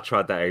like, oh, I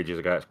tried that ages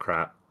ago, it's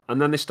crap.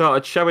 And then they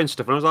started showing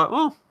stuff, and I was like,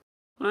 oh,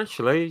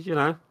 actually,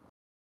 doesn't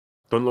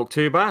look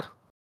too bad.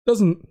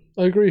 Doesn't.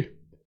 I agree.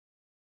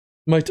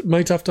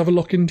 Might have to have a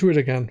look into it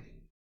again.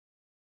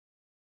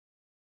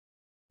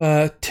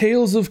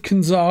 Tales of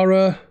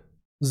Kinzara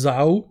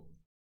Zhao.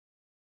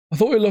 I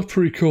thought it looked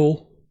pretty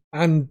cool.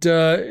 And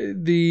I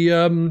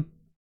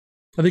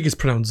think it's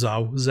pronounced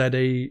Zhao,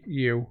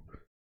 Z-A-U.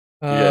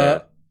 Yeah.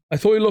 I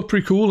thought it looked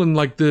pretty cool, and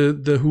like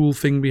the whole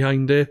thing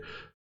behind it,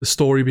 the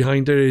story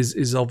behind it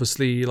is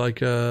obviously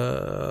like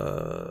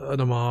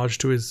an homage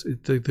to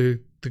the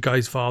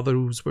guy's father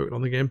who's working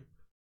on the game.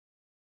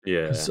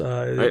 Yeah. It's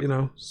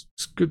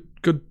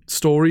good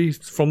story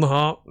from the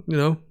heart,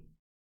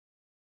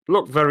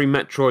 Looked very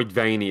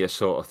Metroidvania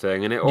sort of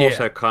thing, and it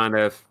also kind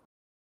of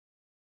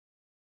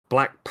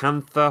Black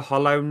Panther,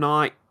 Hollow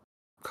Knight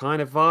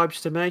kind of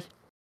vibes to me.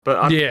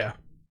 But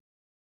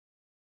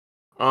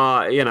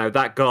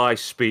that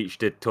guy's speech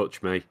did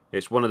touch me.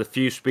 It's one of the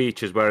few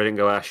speeches where I didn't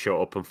go, shut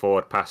up and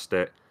forward past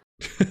it.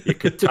 You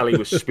could tell he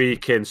was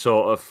speaking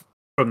sort of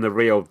from the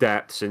real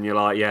depths, and you're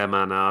like, yeah,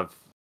 man,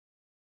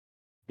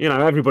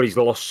 everybody's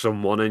lost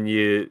someone, and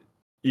you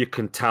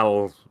can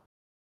tell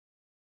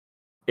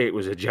it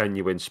was a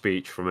genuine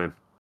speech from him.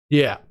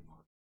 Yeah.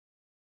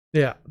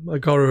 Yeah, I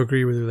gotta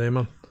agree with you there,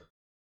 man.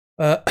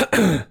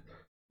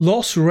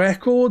 Lost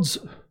Records,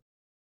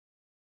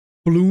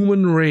 Bloom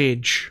and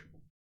Rage.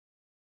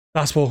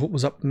 That's what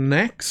was up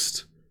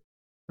next.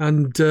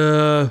 And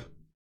I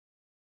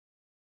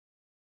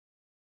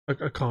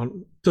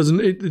can't.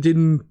 It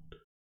didn't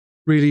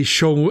really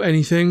show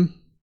anything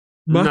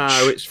much.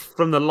 No, it's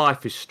from the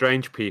Life is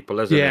Strange people,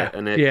 isn't it?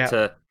 And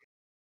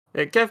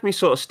it gave me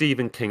sort of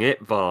Stephen King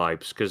It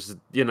vibes, because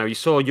you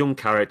saw young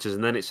characters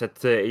and then it said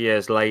 30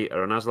 years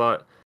later, and I was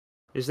like,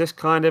 is this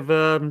kind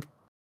of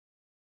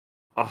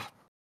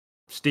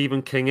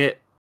Stephen King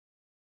It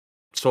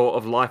sort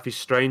of Life is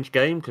Strange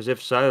game? Because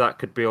if so, that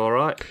could be all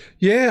right.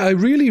 Yeah, I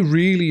really,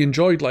 really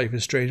enjoyed Life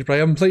is Strange, but I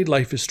haven't played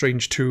Life is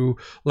Strange 2,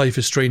 Life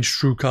is Strange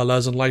True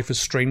Colors, and Life is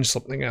Strange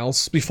something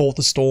else, Before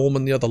the Storm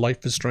and the other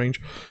Life is Strange.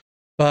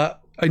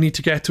 But I need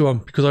to get to them,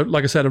 because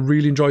like I said, I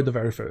really enjoyed the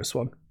very first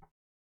one.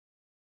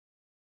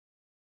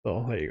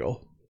 So there you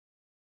go.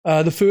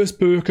 The first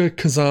Burka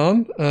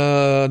Kazan,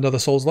 another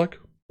Souls-like.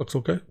 Looks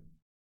okay.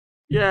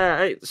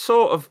 Yeah, it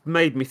sort of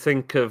made me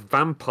think of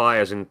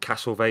vampires and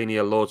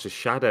Castlevania Lords of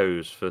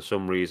Shadows for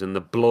some reason.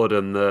 The blood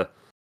and the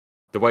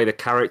way the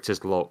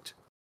characters looked.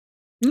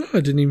 No,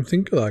 I didn't even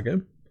think of that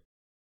game.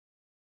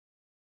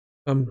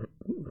 I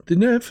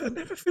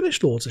never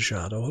finished Lords of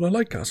Shadow, and I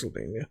like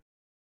Castlevania.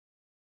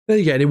 Then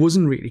again, it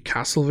wasn't really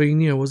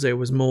Castlevania, was it? It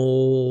was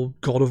more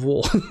God of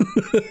War.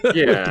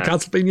 Yeah. The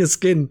Castlevania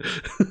skin.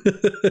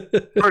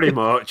 Pretty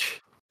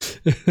much.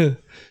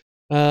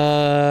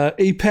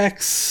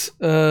 Apex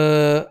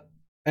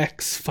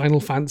X Final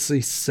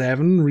Fantasy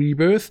VII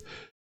Rebirth.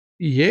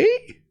 Yay?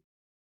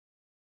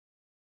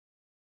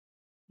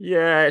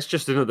 Yeah, it's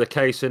just another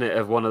case, in it,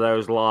 of one of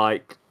those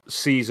like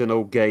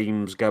seasonal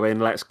games going,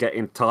 let's get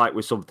in tight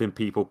with something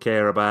people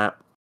care about.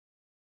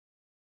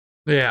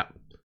 Yeah.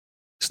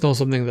 It's not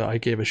something that I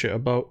gave a shit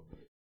about.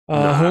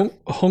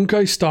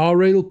 Honkai Star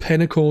Rail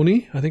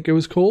Penacony, I think it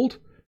was called.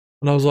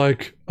 And I was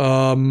like,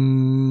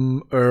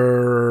 and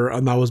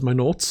that was my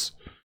notes.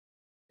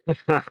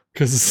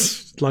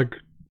 Because, like,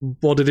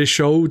 what did it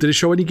show? Did it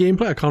show any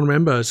gameplay? I can't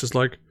remember. It's just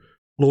like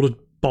a load of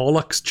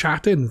bollocks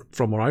chatting,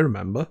 from what I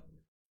remember.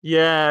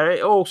 Yeah,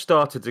 it all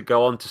started to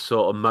go on to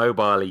sort of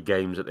mobile-y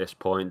games at this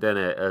point, didn't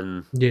it?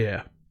 And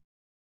yeah.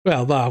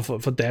 Well, that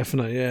for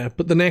definite, yeah.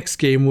 But the next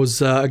game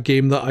was a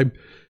game that I'm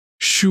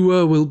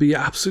sure will be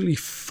absolutely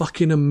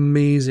fucking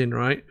amazing,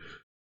 right?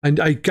 And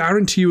I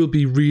guarantee you will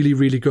be really,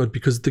 really good,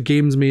 because the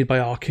games made by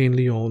Arcane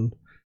Leon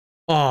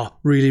are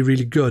really,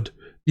 really good.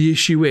 The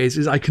issue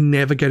is I can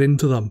never get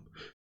into them,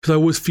 because I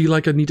always feel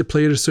like I need to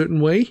play it a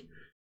certain way,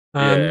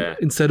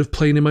 instead of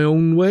playing in my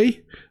own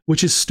way,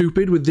 which is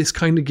stupid with these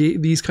kind of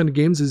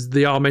games. Is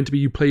they are meant to be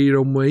you play your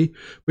own way.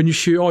 When you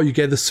show, you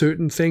get a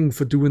certain thing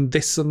for doing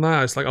this and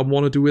that. It's like, I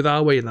want to do it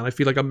that way, and then I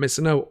feel like I'm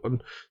missing out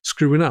and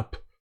screwing up.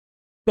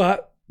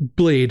 But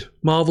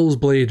Marvel's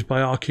Blade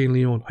by Arcane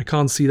Leon, I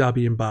can't see that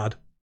being bad.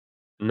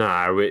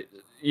 No,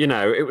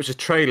 it was a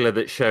trailer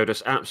that showed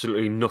us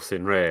absolutely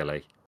nothing,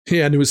 really.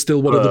 Yeah, and it was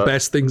still one of the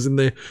best things in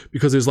there,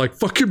 because it was like,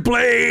 fucking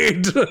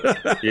Blade!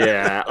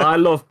 Yeah, I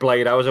love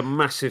Blade. I was a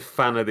massive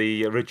fan of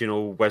the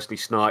original Wesley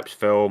Snipes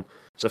film. I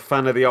was a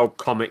fan of the old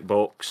comic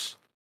books.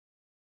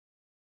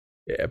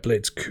 Yeah,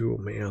 Blade's cool,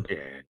 man.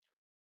 Yeah.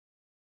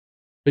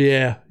 But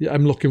yeah,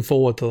 I'm looking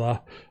forward to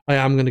that.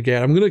 I'm going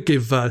to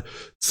give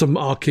some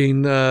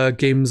Arcane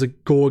games a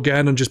go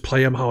again and just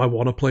play them how I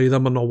want to play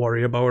them and not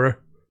worry about it.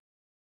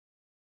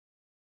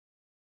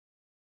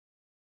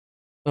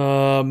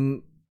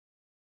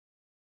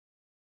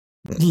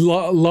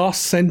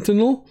 Last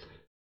Sentinel,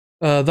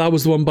 that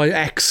was the one by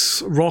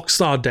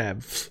ex-Rockstar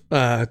dev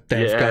guy,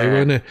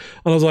 wasn't it?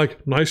 And I was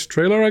like, nice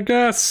trailer, I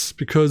guess,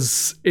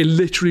 because it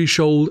literally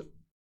showed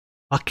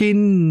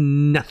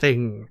fucking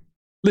nothing.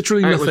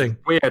 Literally nothing. It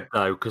was weird,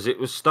 though, because it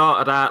was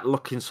started out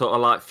looking sort of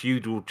like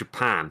feudal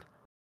Japan,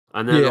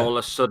 and then all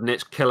of a sudden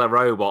it's killer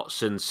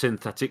robots and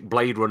synthetic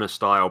Blade Runner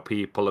style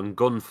people and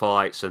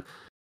gunfights, and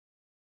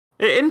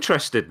it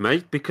interested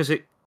me because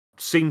it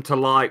seemed to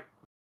like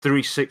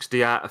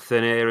 360 out of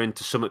thin air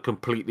into something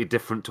completely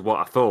different to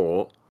what I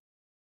thought.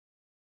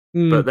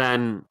 But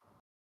then,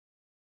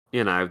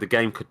 the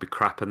game could be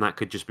crap and that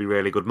could just be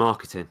really good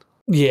marketing.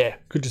 Yeah,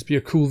 could just be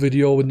a cool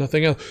video with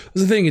nothing else.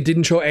 That's the thing, it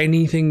didn't show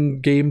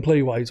anything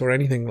gameplay-wise or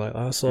anything like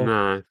that, so...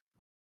 No.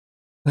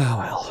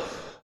 Oh,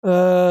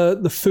 well.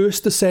 The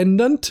First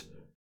Descendant.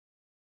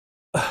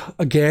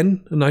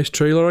 Again, a nice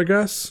trailer, I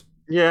guess.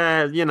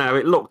 Yeah,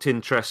 it looked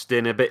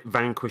interesting, a bit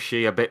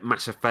Vanquishy, a bit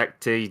Mass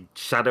Effect-y,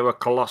 Shadow of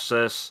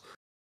Colossus,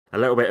 a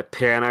little bit of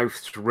Piano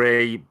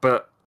 3,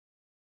 but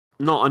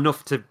not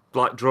enough to,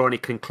 draw any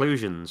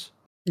conclusions.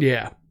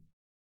 Yeah.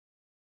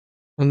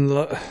 And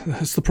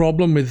that's the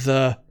problem with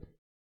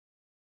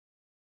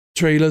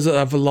trailers that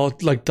have a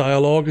lot like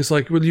dialogue. It's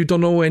like, well, you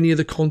don't know any of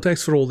the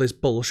context for all this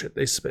bullshit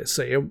they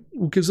say. Who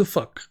gives a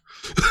fuck?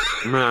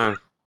 No.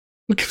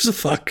 Who gives a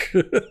fuck?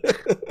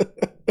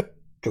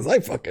 Because I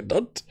fucking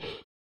don't.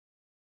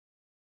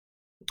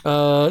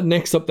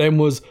 Next up then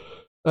was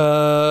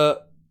Zenless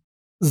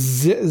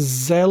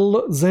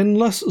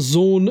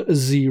Zone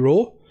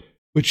Zero,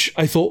 which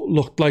I thought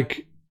looked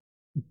like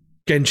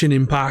Genshin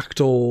Impact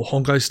or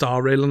Honkai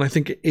Star Rail, and I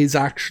think it is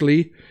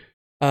actually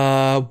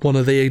one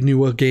of their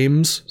newer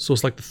games. So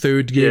it's like the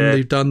third game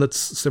they've done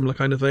that's a similar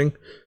kind of thing.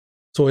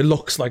 So it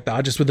looks like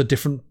that, just with a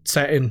different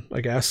setting,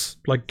 I guess,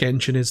 like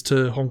Genshin is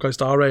to Honkai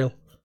Star Rail.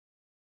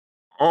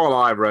 All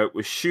I wrote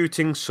was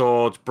shooting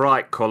swords,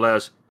 bright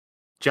colours,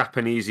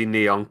 Japanesey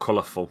neon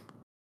colourful.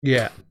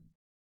 Yeah.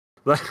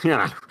 I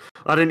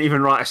didn't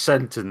even write a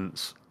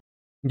sentence.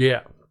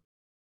 Yeah.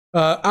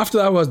 After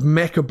that was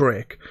Mecha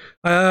Break.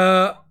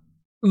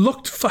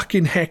 Looked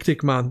fucking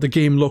hectic, man. The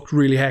game looked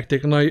really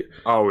hectic, and I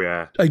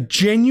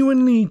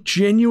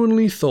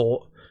genuinely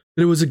thought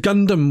that it was a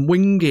Gundam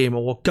Wing game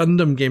or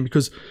Gundam game,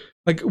 because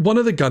one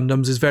of the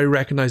Gundams is very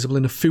recognizable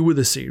in a few of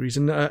the series,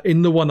 and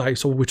in the one I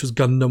saw, which was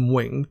Gundam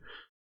Wing,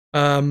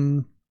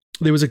 there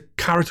was a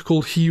character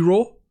called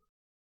Hero,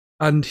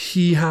 and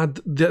he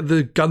had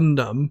the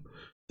Gundam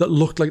that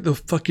looked like the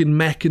fucking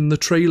mech in the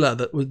trailer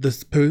that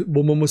this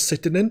woman was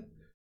sitting in.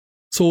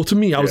 So to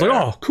me, I was like,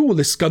 oh, cool,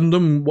 this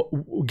Gundam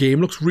game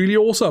looks really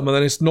awesome. And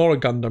then it's not a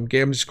Gundam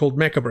game, it's called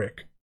Mecha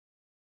Break.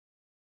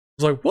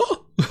 I was like,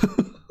 what?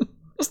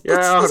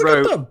 I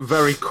wrote,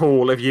 very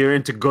cool. If you're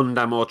into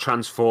Gundam or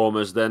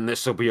Transformers, then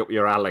this will be up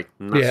your alley.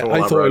 And that's all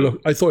I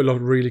thought it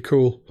looked really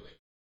cool,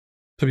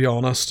 to be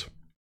honest.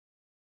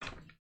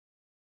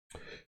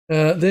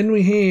 Then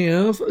we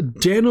have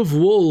Den of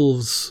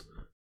Wolves,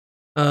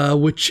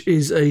 which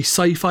is a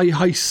sci-fi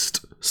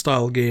heist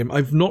style game.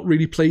 I've not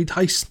really played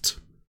Heist,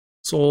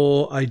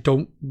 so I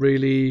don't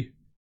really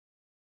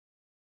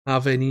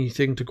have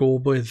anything to go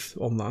with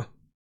on that.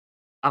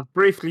 I've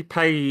briefly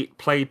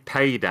played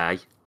Payday,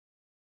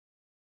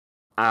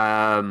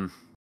 and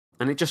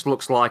it just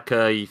looks like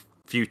a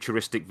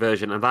futuristic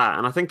version of that,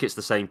 and I think it's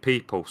the same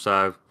people,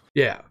 so...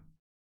 Yeah.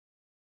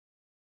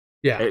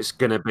 It's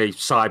going to be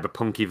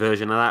cyberpunky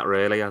version of that,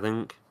 really, I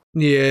think.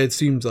 Yeah, it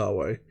seems that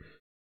way.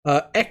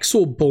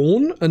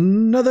 Exoborn,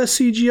 another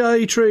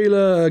CGI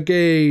trailer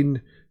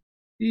again.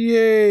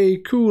 Yay,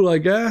 cool, I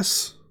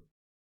guess.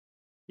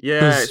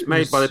 Yeah, it's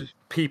made by the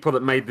people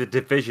that made The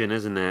Division,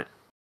 isn't it?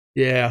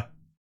 Yeah.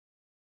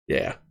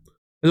 I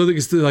don't think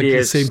it's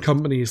the same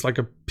company. It's like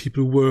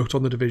people who worked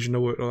on The Division or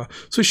worked on that.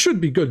 So it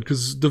should be good,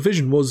 because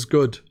Division was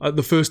good.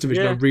 The first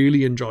Division I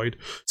really enjoyed.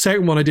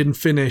 Second one I didn't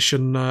finish,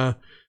 and I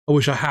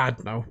wish I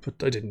had now,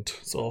 but I didn't.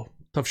 So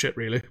tough shit,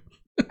 really.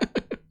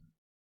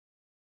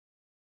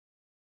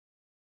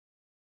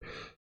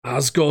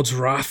 Asgard's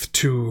Wrath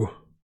 2.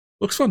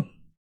 Looks fun.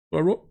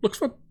 Looks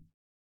fun.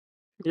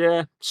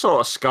 Yeah,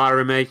 sort of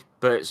Skyrim-y,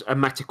 but it's a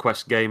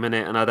MetaQuest game,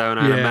 innit? And I don't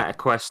own a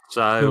MetaQuest,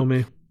 so... Tell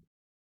me. I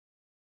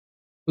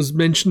was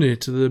mentioning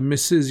it to the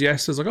missus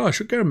yesterday. I was like, I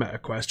should get a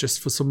MetaQuest just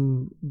for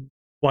some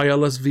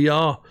wireless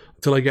VR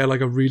until I get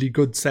a really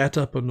good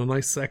setup and a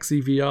nice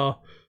sexy VR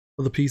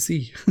for the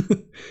PC.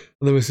 And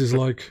the missus is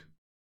like,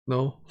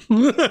 no.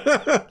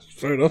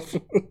 Fair enough.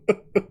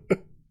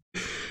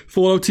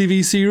 Fallout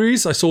TV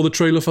series. I saw the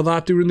trailer for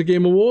that during the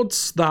Game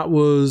Awards. That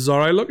was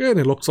alright looking.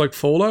 It looks like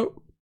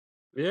Fallout.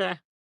 Yeah.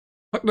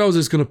 Fuck knows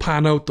it's going to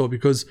pan out though,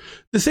 because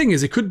the thing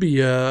is, it could be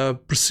a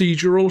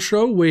procedural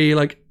show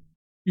where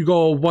you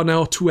got 1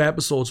 or 2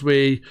 episodes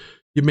where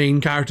your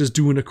main character's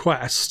doing a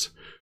quest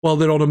while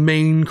they're on a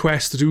main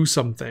quest to do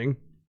something,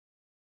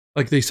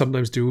 like they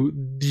sometimes do.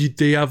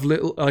 They have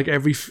little, like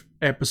every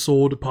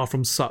episode, apart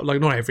from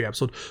like not every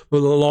episode, but a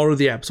lot of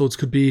the episodes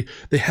could be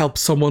they help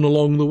someone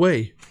along the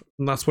way,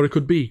 and that's what it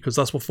could be, because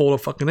that's what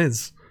Fallout fucking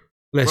is.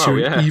 Unless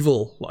you're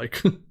evil,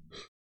 like you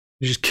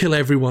just kill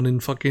everyone in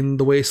fucking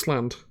the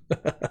wasteland.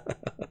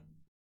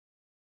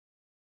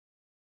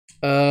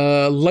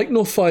 Light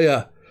No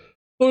Fire.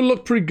 Oh, it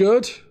looked pretty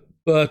good,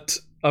 but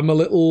I'm a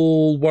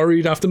little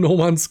worried after No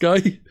Man's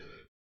Sky.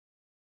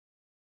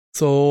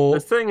 So the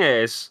thing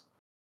is,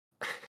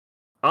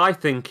 I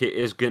think it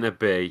is going to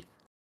be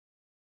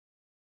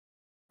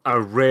a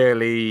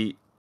really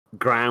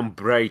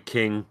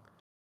groundbreaking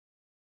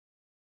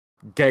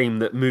game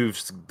that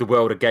moves the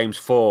world of games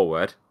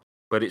forward,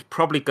 but it's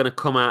probably going to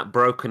come out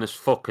broken as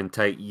fuck and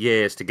take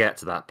years to get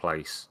to that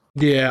place.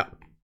 Yeah.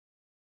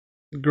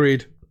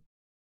 Agreed.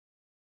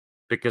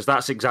 Because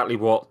that's exactly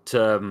what,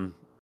 No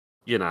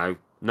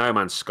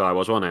Man's Sky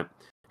was, wasn't it?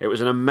 It was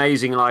an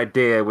amazing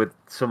idea with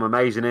some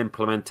amazing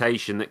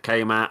implementation that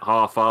came out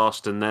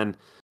half-arsed and then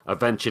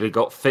eventually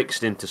got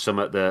fixed into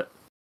something that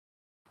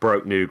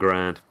broke new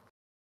ground.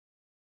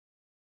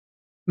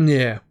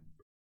 Yeah.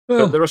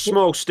 Well, but they're a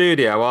small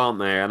studio, aren't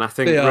they? And I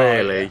think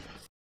really... Yeah.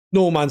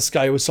 No Man's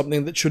Sky was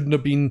something that shouldn't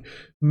have been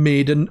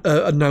made and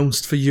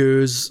announced for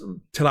years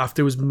till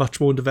after it was much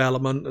more in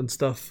development and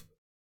stuff.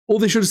 Or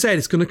they should have said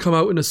it's going to come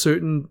out in a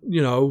certain,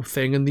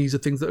 thing, and these are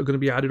things that are going to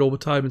be added over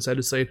time, instead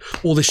of saying,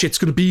 all this shit's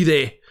going to be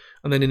there,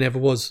 and then it never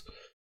was.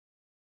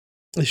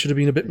 They should have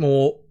been a bit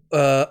more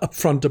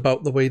upfront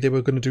about the way they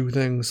were going to do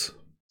things.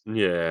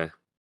 Yeah.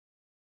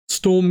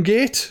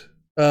 Stormgate,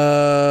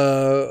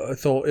 I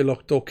thought it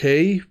looked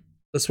okay.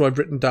 That's what I've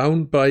written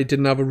down, but I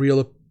didn't have a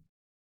real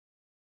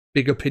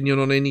big opinion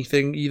on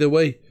anything either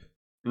way.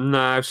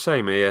 No,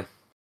 same here.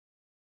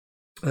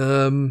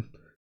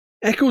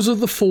 Echoes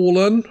of the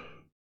Fallen.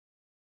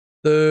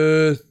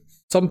 The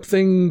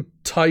something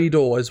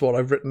Tidal is what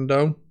I've written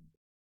down.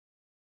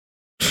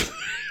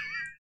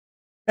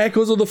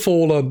 Echoes of the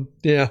Fallen,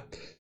 yeah.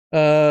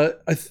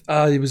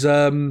 It was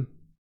the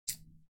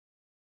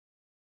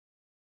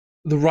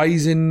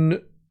Rising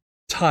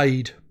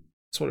Tide.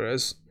 That's what it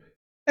is.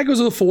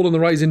 Echoes of the Fallen, the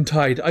Rising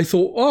Tide. I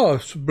thought,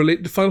 it's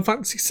related to Final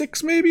Fantasy VI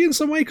maybe in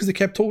some way, because they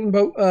kept talking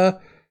about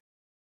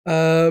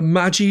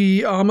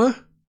Magi armor.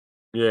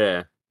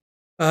 Yeah.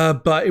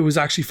 But it was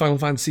actually Final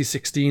Fantasy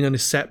 16 and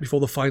is set before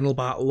the final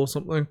battle or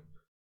something.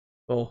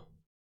 Oh,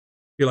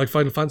 you like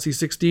Final Fantasy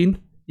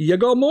 16? You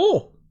got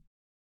more.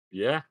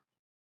 Yeah.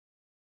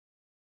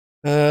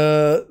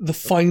 The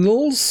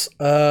finals,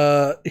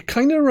 it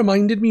kind of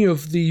reminded me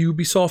of the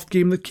Ubisoft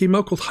game that came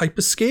out called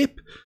Hyperscape.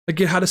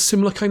 Like it had a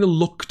similar kind of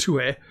look to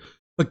it,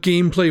 but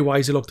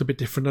gameplay-wise it looked a bit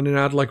different, and it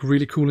had like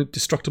really cool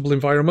indestructible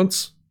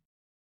environments.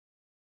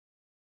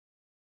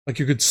 Like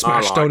you could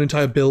smash down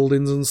entire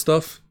buildings and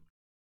stuff.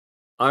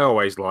 I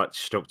always like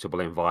destructible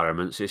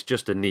environments. It's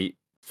just a neat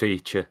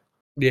feature.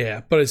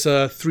 Yeah, but it's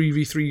a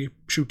 3v3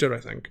 shooter,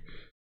 I think.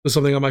 There's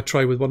something I might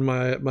try with one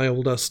of my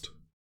oldest.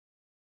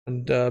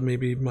 And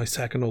maybe my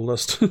second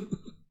oldest.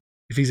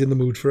 If he's in the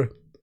mood for it.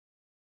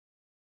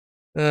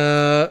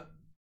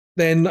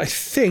 Then I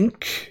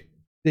think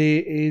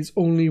there is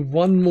only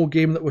one more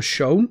game that was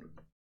shown.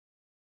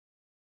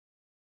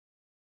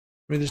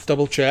 Let me just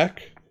double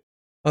check.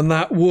 And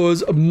that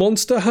was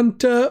Monster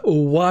Hunter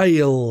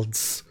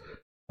Wilds.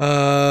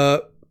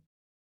 I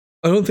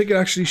don't think it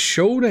actually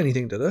showed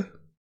anything, did it?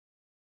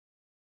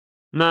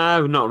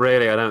 No, not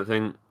really, I don't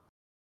think. I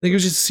think it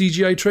was just a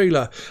CGI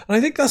trailer. And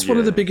I think that's one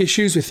of the big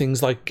issues with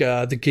things like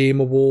the Game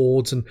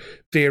Awards and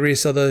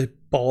various other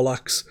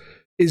bollocks,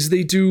 is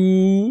they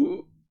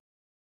do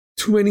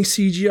too many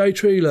CGI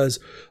trailers.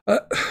 I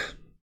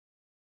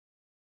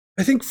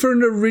think for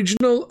an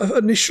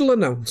initial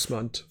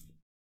announcement,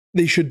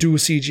 they should do a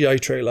CGI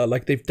trailer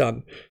like they've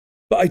done.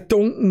 But I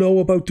don't know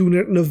about doing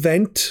it at an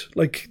event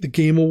like the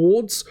Game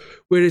Awards,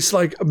 where it's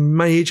like a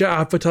major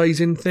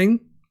advertising thing.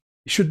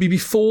 It should be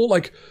before,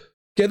 like,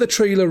 get the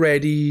trailer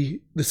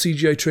ready, the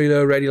CGI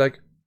trailer ready, like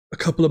a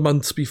couple of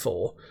months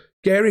before.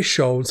 Get it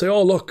shown, say,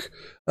 oh, look,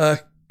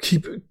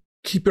 keep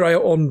your eye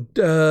out on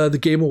the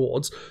Game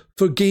Awards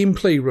for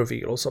gameplay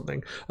reveal or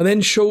something. And then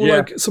show,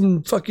 like,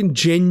 some fucking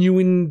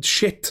genuine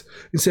shit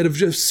instead of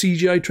just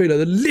CGI trailer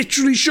that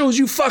literally shows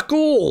you fuck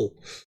all.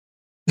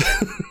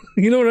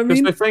 You know what I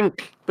mean?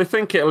 They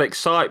think it'll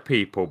excite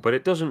people, but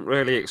it doesn't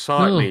really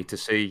excite me to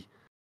see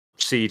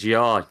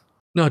CGI.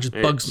 No, it just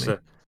bugs me.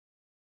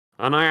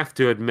 And I have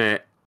to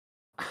admit,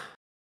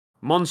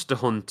 Monster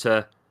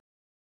Hunter,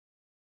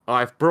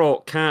 I've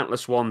brought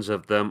countless ones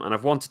of them, and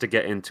I've wanted to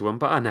get into them,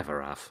 but I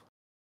never have.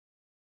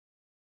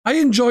 I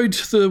enjoyed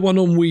the one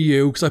on Wii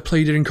U because I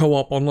played it in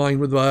co-op online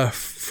with a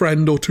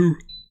friend or two.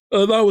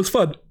 That was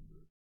fun.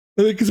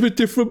 I think it's a bit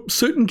different.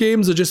 Certain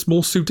games are just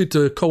more suited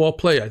to co-op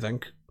play, I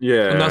think.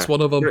 Yeah. And that's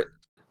one of them.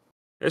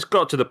 It's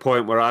got to the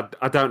point where I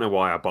don't know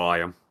why I buy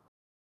them.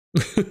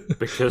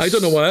 Because I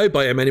don't know why I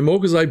buy them anymore,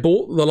 because I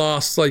bought the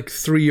last,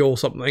 3 or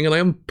something, and I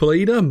haven't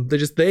played them. They're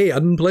just there,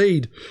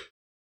 unplayed.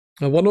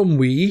 One on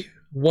Wii,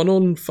 one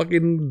on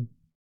fucking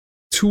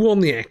 2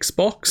 on the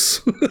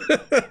Xbox.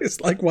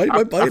 It's like, why am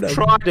I buying them? I've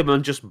tried them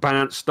and just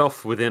bounced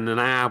off within an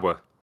hour.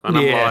 And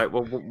I'm like,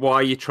 well, why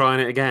are you trying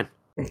it again?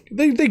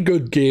 They're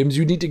good games.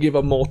 You need to give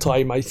them more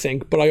time, I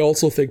think. But I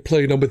also think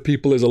playing them with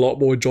people is a lot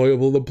more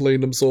enjoyable than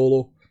playing them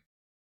solo.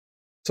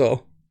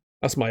 So,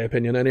 that's my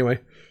opinion anyway.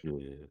 Yeah.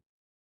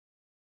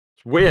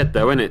 It's weird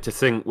though, isn't it, to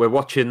think we're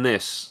watching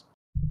this.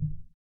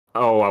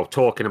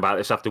 Talking about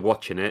this after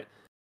watching it.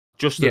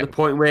 Just at the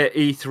point where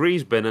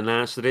E3's been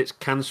announced that it's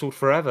cancelled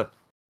forever.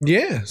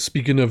 Yeah,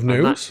 speaking of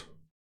news.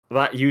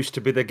 That used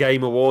to be the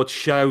Game Awards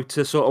show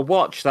to sort of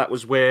watch. That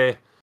was where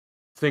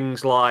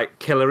things like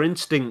Killer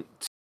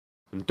Instinct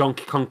and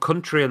Donkey Kong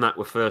Country and that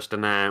were first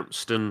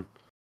announced. And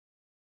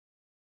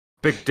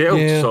big deal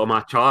to sort of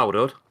my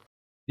childhood.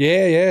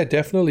 Yeah,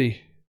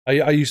 definitely.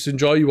 I used to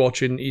enjoy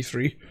watching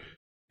E3.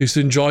 Used to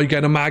enjoy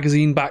getting a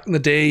magazine back in the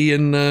day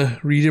and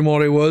reading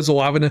what it was,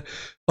 or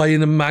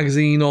buying a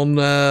magazine on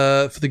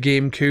for the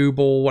GameCube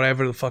or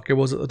whatever the fuck it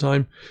was at the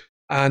time,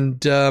 and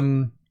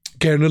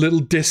getting a little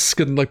disc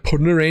and like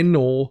putting her in,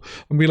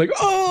 and be like,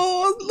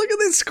 oh, look at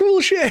this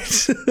cool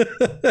shit,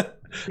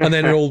 and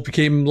then it all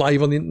became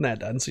live on the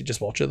internet, and so you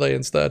just watch it there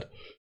instead.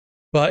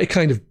 But it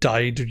kind of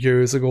died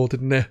years ago,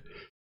 didn't it?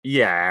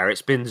 Yeah,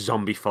 it's been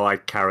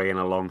zombified, carrying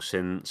along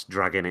since,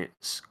 dragging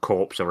its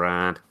corpse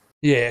around.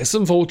 Yeah, it's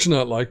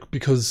unfortunate,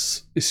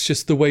 because it's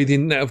just the way the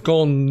internet have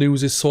gone.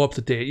 News is so up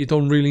to date. You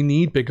don't really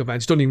need big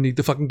events. You don't even need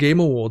the fucking Game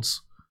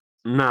Awards.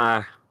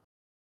 Nah.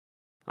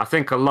 I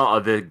think a lot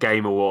of the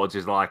Game Awards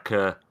is like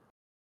a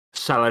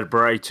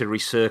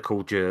celebratory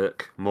circle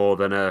jerk more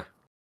than a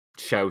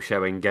show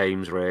showing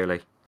games, really.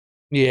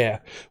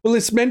 Yeah. Well,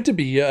 it's meant to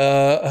be the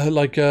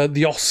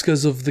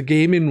Oscars of the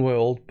gaming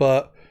world,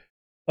 but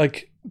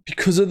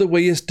because of the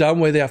way it's done,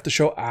 where they have to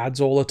show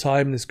ads all the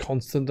time, there's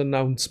constant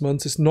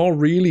announcements, it's not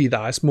really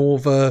that. It's more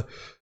of a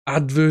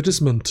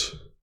advertisement.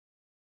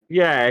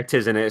 Yeah, it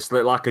is, isn't it? It's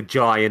like a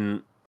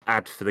giant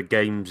ad for the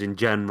games in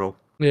general.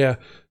 Yeah,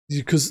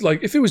 because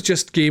if it was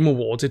just Game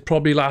Awards, it'd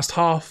probably last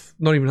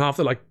not even half,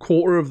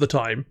 quarter of the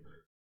time.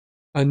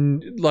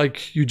 And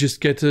you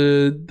just get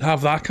to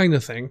have that kind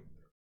of thing.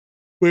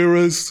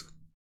 Whereas,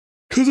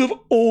 because of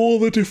all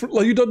the different,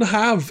 you don't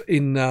have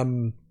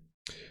in...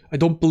 I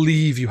don't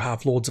believe you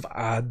have loads of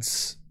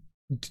ads.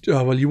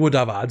 Well, you would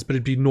have ads, but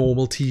it'd be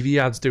normal TV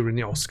ads during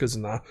the Oscars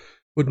and that,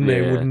 wouldn't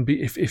it? It wouldn't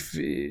be if if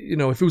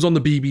it was on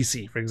the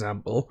BBC, for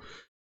example,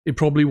 it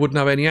probably wouldn't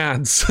have any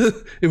ads.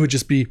 It would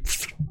just be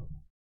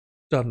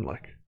done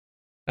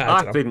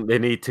I think they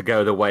need to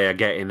go the way of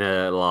getting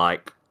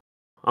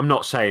I'm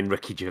not saying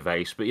Ricky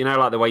Gervais, but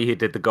the way he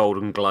did the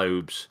Golden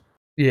Globes.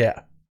 Yeah.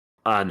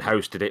 And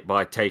hosted it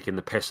by taking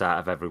the piss out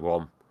of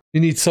everyone. You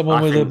need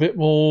someone with a bit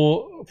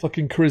more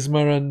fucking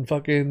charisma and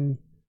fucking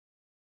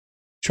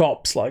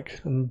chops,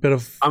 and a bit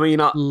of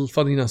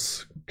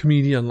funniness,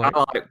 comedian. I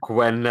like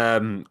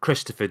when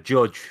Christopher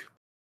Judge,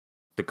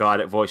 the guy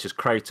that voices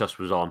Kratos,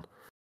 was on,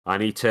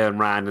 and he turned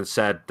around and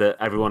said that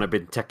everyone had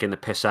been taking the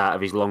piss out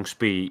of his long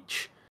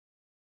speech,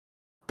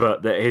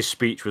 but that his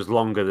speech was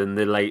longer than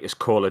the latest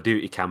Call of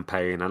Duty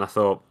campaign. And I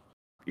thought,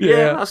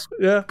 that's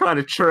kind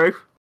of true.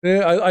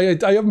 Yeah,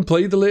 I haven't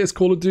played the latest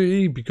Call of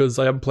Duty because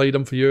I haven't played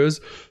them for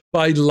years. But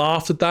I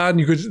laughed at that,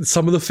 and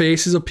some of the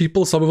faces of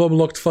people, some of them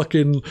looked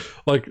fucking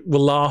were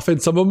laughing,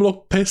 some of them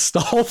looked pissed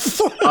off.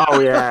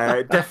 Oh yeah,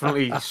 it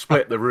definitely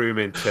split the room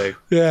in two.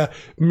 Yeah,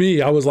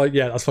 I was like,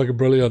 yeah, that's fucking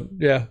brilliant.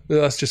 Yeah,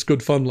 that's just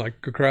good fun,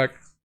 good crack.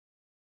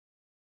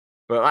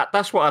 But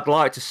that's what I'd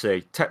like to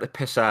see. Take the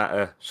piss out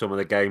of some of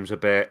the games a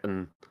bit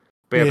and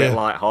be a bit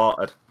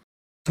light-hearted.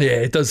 Yeah,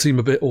 it does seem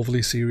a bit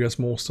overly serious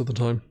most of the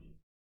time.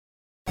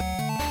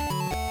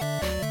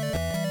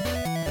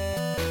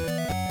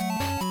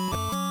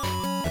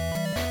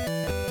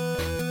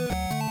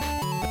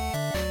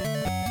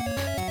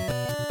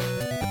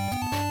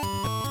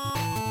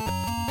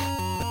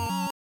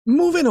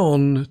 Moving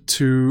on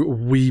to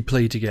We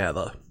Play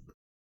Together.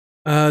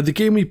 The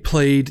game we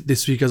played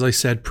this week, as I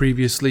said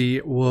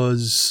previously,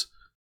 was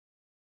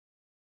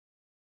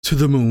To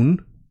the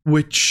Moon,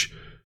 which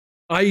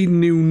I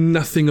knew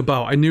nothing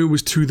about. I knew it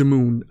was To the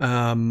Moon,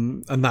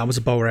 and that was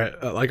about it.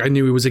 I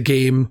knew it was a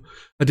game.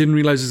 I didn't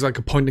realize it was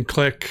a point and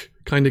click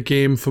kind of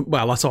game.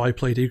 That's how I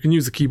played it. You can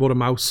use the keyboard and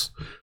mouse,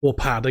 or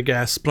pad, I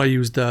guess, but I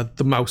used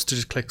the mouse to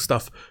just click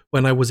stuff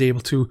when I was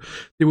able to.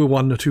 There were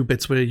 1 or 2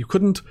 bits where you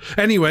couldn't.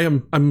 Anyway,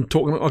 I'm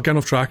talking again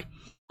off track.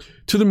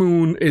 To the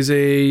Moon is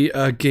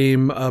a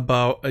game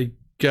about a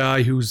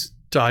guy who's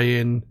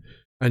dying,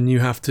 and you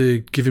have to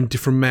give him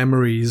different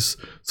memories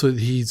so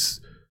that he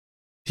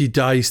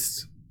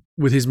dies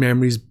with his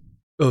memories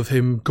of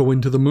him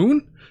going to the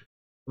moon.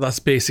 That's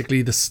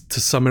basically to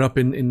sum it up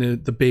in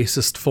the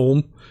basest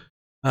form.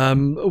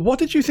 What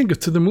did you think of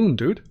To the Moon,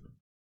 dude?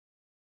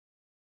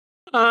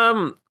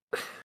 I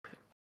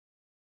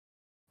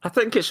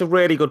think it's a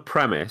really good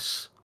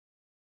premise.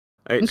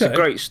 It's a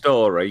great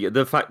story.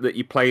 The fact that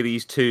you play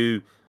these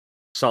 2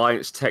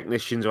 science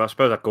technicians, or I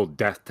suppose they're called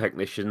death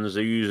technicians,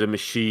 who use a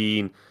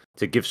machine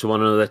to give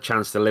someone another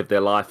chance to live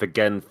their life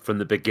again from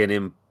the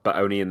beginning, but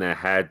only in their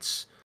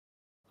heads.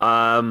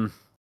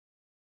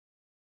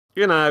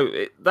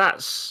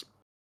 That's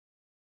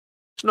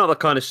it's not the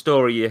kind of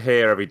story you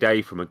hear every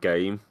day from a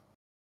game.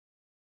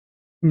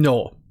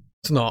 No,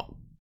 it's not.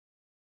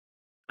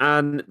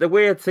 And the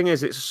weird thing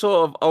is, it's a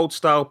sort of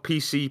old-style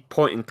PC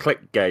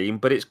point-and-click game,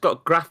 but it's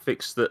got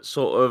graphics that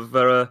sort of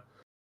are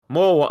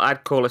more what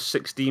I'd call a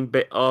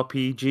 16-bit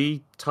RPG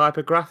type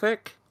of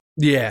graphic.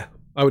 Yeah,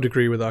 I would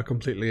agree with that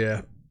completely,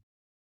 yeah.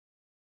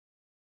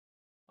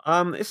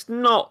 It's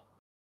not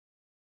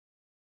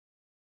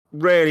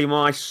really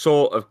my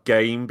sort of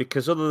game,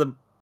 because other than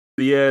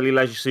the early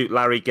Leisure Suit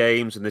Larry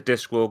games and the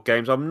Discworld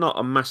games, I'm not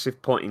a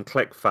massive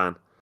point-and-click fan.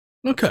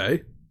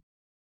 Okay.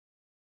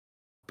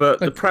 But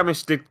the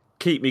premise did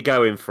keep me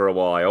going for a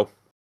while.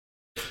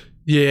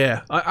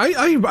 Yeah,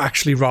 I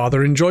actually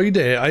rather enjoyed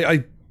it.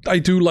 I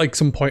do like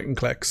some point and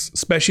clicks,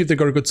 especially if they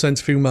got a good sense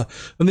of humor.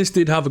 And this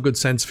did have a good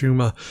sense of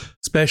humor,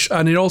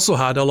 and it also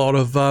had a lot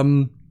of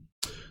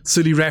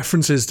silly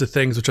references to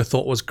things, which I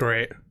thought was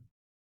great.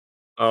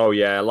 Oh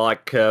yeah,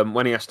 like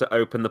when he has to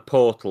open the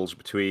portals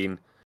between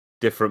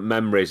different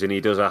memories, and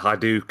he does a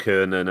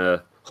Hadouken and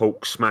a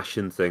Hulk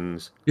smashing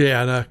things.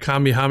 Yeah, and a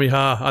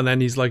Kamehameha, and then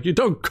he's like, "You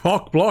don't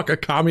cock block a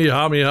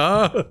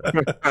Kamehameha."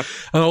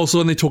 And also,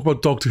 when they talk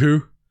about Doctor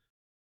Who,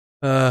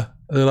 they're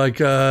like,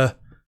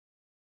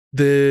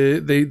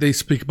 they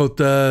speak about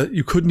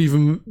you couldn't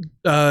even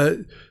how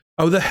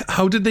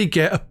did they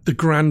get up the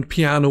grand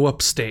piano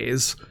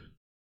upstairs?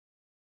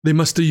 They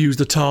must have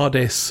used a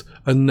TARDIS,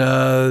 and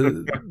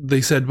they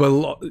said,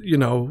 well,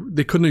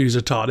 they couldn't use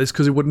a TARDIS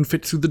because it wouldn't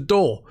fit through the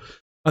door.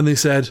 And they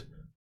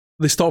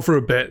stopped for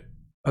a bit,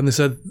 and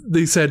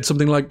they said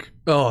something like,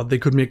 oh, they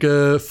could make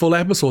a full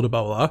episode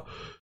about that.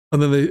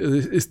 And then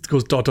it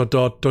goes ...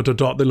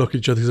 They look at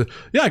each other and say,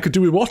 yeah, I could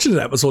do with watching an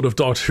episode of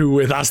Doctor Who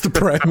where that's the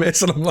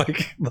premise. And I'm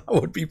like, that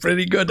would be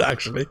pretty good,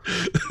 actually.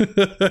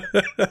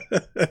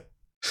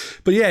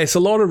 But yeah, it's a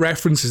lot of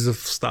references of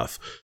stuff.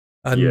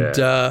 And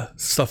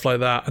stuff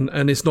like that,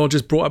 and it's not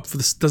just brought up for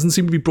this. Doesn't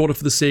seem to be brought up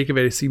for the sake of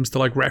it. It seems to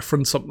like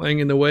reference something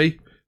in a way,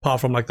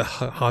 apart from like the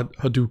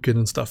Hadouken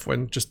and stuff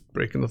when just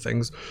breaking the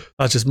things.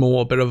 That's just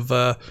more a bit of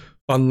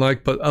fun,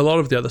 like. But a lot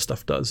of the other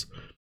stuff does.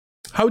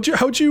 How do you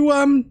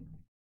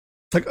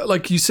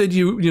like you said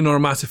you're not a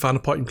massive fan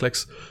of point and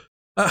clicks.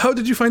 How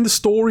did you find the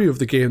story of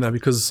the game then?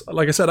 Because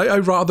like I said, I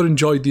rather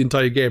enjoyed the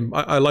entire game.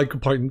 I like a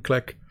point and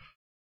click.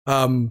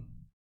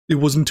 It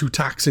wasn't too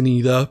taxing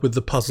either with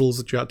the puzzles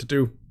that you had to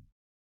do.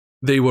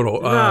 They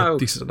were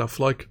decent enough,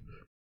 like.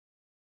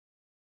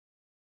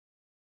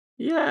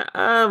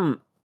 Yeah,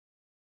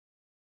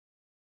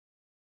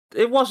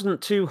 it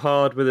wasn't too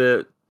hard with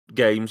the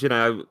games.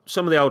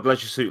 Some of the old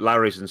Leisure Suit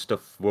Larrys and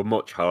stuff were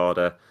much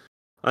harder.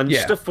 And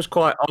stuff was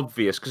quite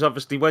obvious, because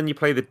obviously when you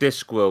play the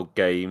Discworld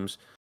games,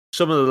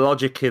 some of the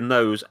logic in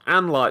those,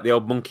 and like the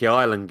old Monkey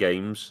Island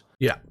games,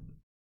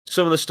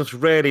 some of the stuff's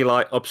really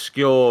like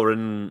obscure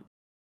and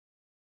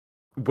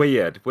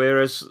weird,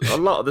 whereas a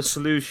lot of the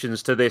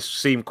solutions to this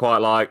seem quite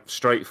like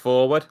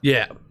straightforward.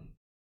 Yeah,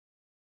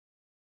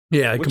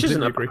 I which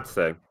isn't a agree. bad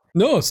thing.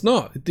 No, it's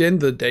not. At the end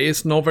of the day,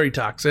 it's not very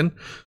taxing,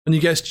 and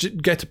you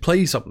get to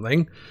play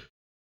something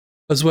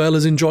as well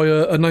as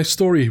enjoy a nice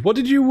story. What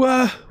did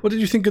you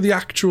think of the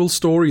actual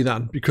story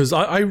then? Because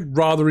I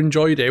rather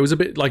enjoyed it. It was a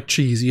bit like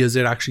cheesy, as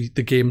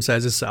the game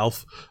says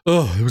itself.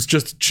 Oh, it was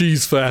just a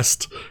cheese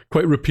fest.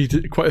 Quite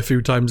repeated quite a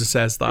few times. It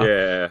says that.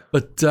 Yeah.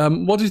 But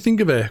what do you think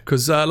of it?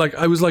 Because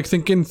I was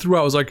thinking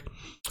throughout. I was like,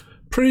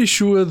 pretty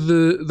sure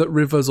that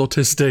River's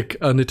autistic,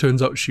 and it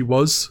turns out she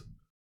was.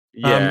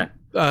 Yeah.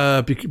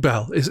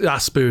 It's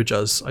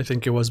Asperger's, I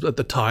think it was at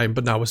the time,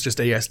 but now it's just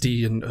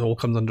ASD, and it all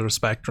comes under a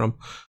spectrum.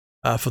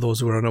 For those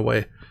who are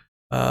unaware,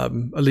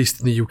 at least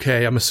in the UK,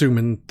 I'm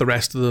assuming the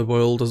rest of the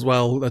world as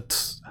well that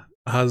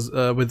has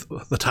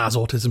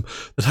autism,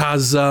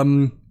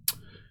 that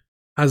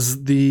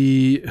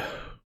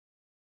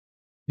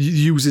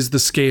uses the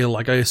scale.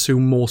 Like I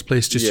assume most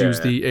places just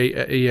use the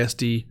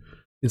ASD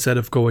instead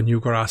of going,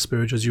 you've got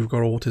Asperger's, you've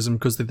got autism,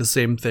 because they're the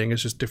same thing.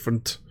 It's just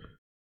different.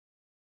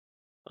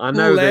 I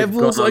know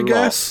levels, I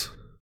guess.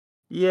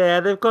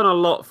 Yeah, they've gone a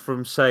lot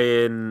from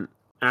saying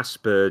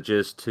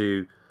Asperger's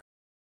to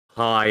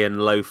high and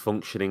low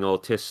functioning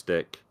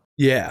autistic.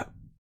 Yeah.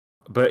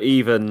 But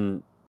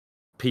even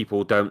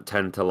people don't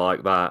tend to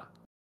like that.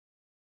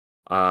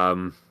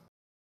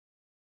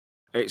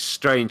 It's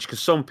strange,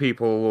 because some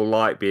people will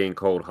like being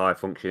called high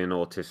functioning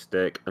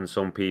autistic, and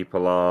some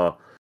people are.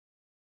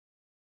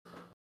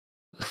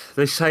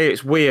 They say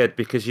it's weird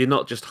because you're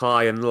not just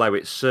high and low,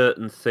 it's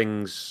certain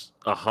things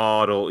are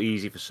hard or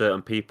easy for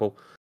certain people.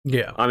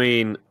 Yeah. I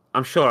mean,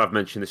 I'm sure I've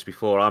mentioned this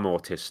before, I'm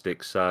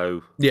autistic,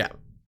 so. Yeah.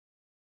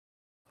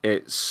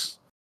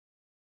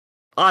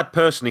 I'd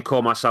personally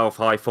call myself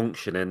high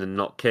functioning and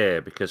not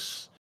care,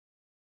 because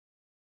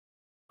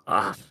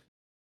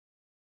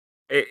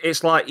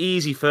it's like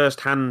easy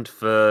first hand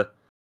for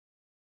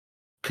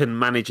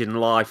managing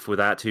life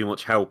without too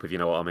much help, if you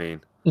know what I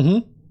mean.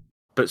 Mm-hmm.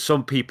 But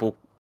some people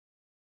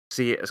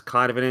see it as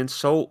kind of an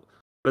insult.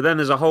 But then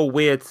there's a whole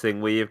weird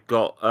thing where you've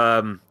got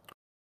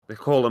they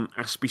call them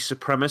Aspie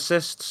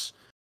supremacists,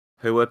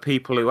 who are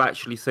people who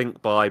actually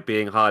think by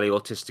being highly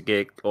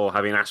autistic or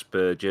having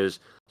Asperger's,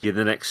 you're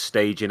the next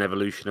stage in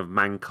evolution of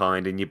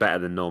mankind and you're better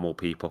than normal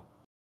people.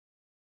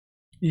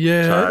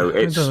 Yeah, So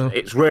I don't know.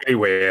 it's really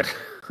weird.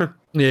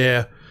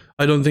 Yeah,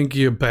 I don't think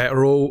you're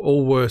better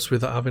or worse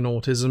with having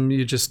autism.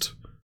 You're just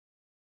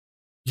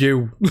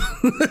you.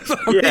 If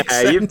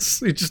that makes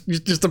sense. You're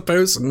just a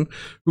person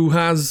who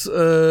has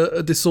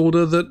a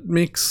disorder that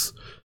makes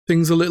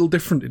things a little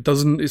different.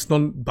 It's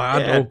not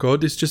bad or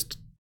good. It's just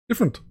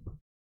different.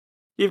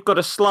 You've got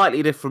a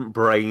slightly different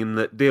brain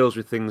that deals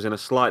with things in a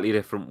slightly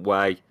different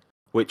way,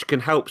 which can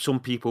help some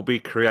people be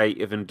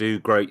creative and do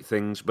great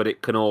things, but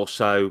it can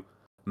also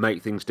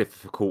make things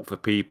difficult for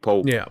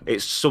people. Yeah.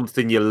 It's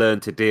something you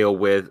learn to deal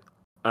with,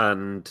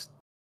 and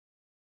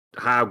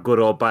how good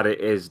or bad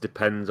it is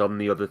depends on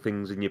the other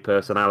things in your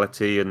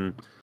personality and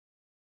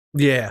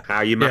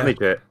how you manage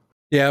it.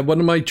 Yeah, one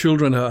of my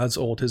children has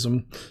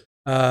autism.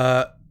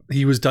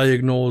 He was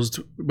diagnosed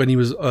when he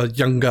was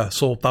younger,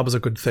 so that was a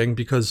good thing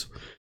because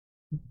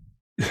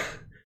it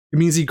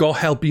means he got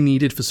help he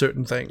needed for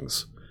certain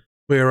things.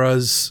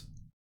 Whereas,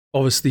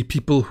 obviously,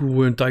 people who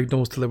weren't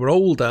diagnosed till they were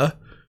older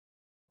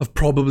have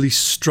probably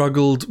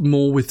struggled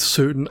more with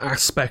certain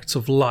aspects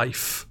of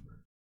life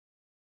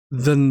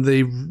than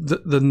they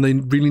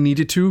really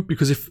needed to.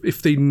 Because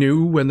if they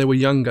knew when they were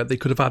younger, they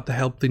could have had the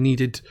help they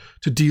needed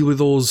to deal with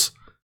those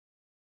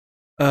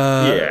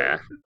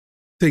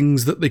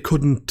things that they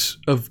couldn't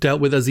have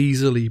dealt with as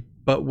easily.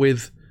 But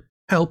with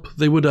help,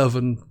 they would have,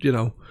 and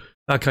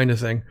that kind of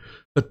thing.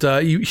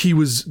 But he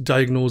was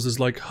diagnosed as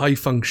like high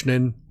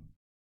functioning,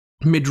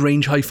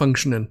 mid-range high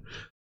functioning,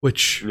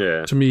 which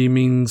to me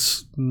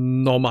means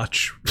not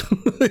much.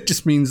 It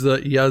just means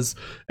that he has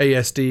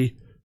ASD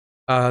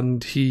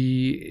and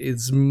he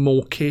is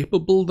more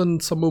capable than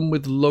someone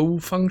with low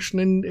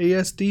functioning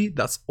ASD.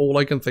 That's all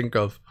I can think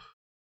of.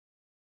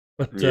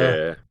 But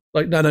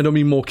and I don't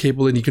mean more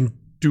capable than he can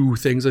do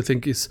things. I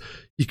think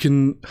he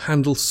can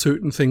handle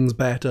certain things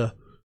better.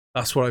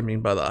 That's what I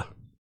mean by that.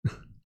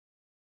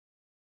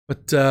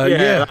 But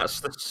that's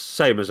the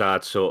same as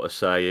I'd sort of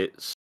say.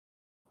 It's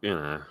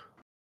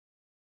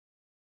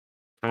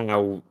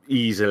how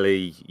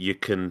easily you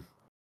can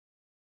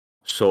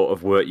sort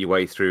of work your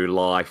way through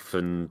life,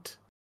 and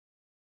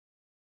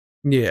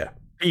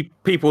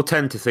people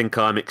tend to think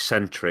I'm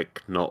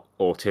eccentric, not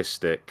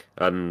autistic,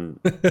 and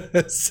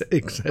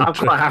I'm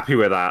quite happy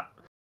with that.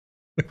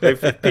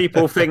 If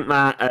people think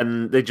that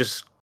and they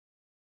just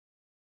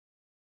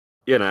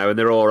and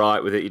they're all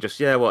right with it, you just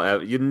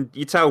whatever.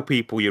 You tell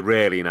people you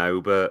really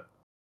know, but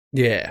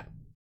yeah,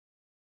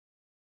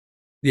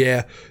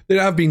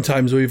 there have been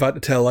times where we've had to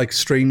tell like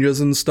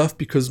strangers and stuff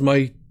because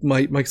my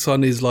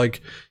son is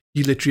like,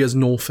 he literally has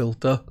no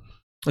filter,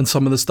 and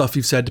some of the stuff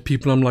you've said to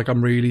people, I'm like,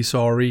 I'm really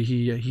sorry.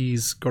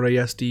 He's got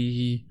ASD.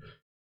 He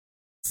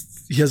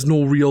has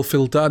no real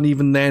filter, and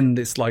even then,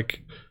 it's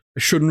like I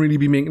shouldn't really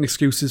be making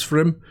excuses for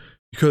him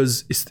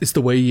because it's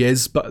the way he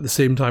is. But at the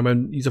same time,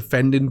 when he's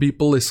offending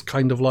people, it's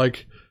kind of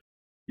like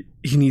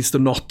he needs to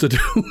not to do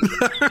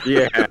that.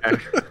 Yeah.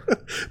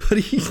 But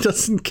he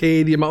doesn't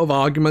care the amount of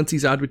arguments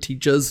he's had with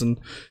teachers and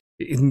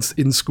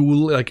in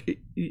school. Like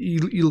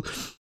he'll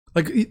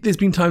there's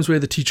been times where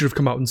the teacher have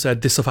come out and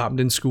said this have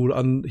happened in school,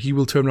 and he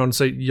will turn around and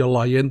say, "You're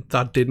lying.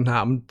 That didn't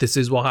happen. This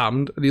is what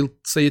happened." And he'll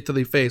say it to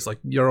their face, like,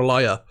 "You're a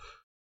liar."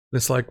 And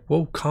it's like,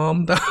 whoa,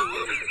 calm down.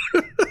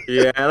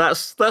 Yeah,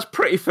 that's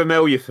pretty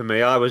familiar for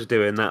me. I was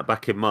doing that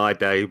back in my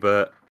day,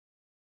 but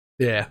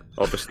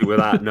obviously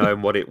without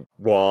knowing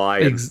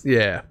why.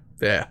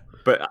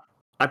 But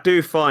I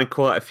do find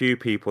quite a few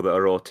people that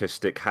are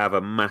autistic have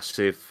a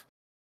massive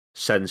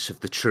sense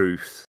of the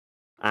truth,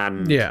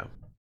 and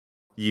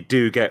you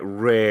do get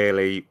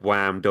really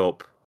wound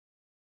up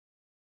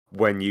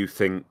when you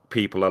think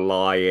people are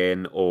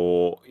lying,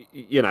 or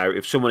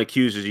if someone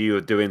accuses you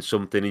of doing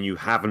something and you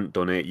haven't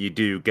done it, you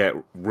do get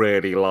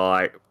really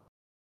like,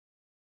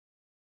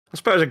 I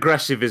suppose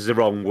aggressive is the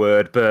wrong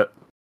word, but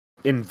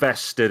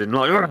invested and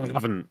like, I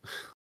haven't.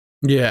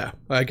 Yeah,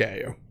 I get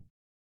you.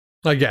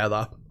 I get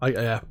that.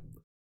 I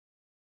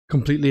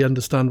completely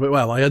understand.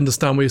 Well, I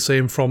understand what you're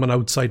saying from an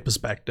outside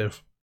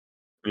perspective.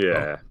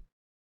 Yeah.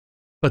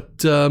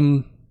 But,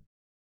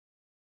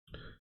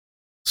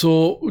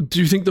 so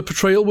do you think the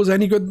portrayal was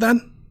any good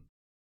then?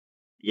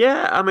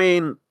 Yeah, I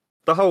mean,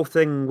 the whole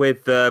thing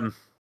with...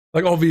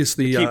 like,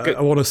 obviously,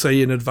 I want to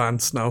say in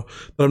advance now,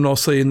 but I'm not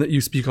saying that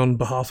you speak on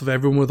behalf of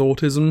everyone with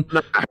autism.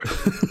 No.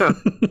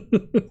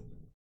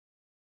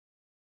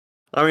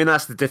 I mean,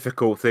 that's the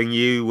difficult thing.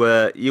 You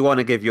want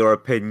to give your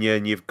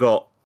opinion, you've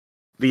got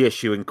the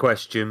issue in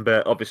question,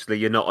 but obviously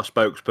you're not a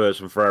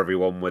spokesperson for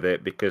everyone with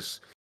it,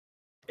 because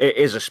it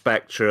is a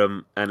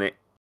spectrum, and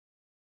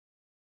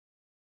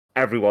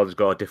everyone's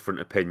got a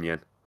different opinion.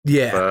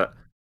 Yeah. But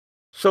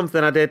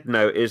something I did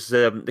note is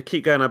they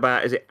keep going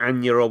about, is it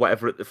Anya or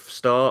whatever at the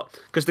start?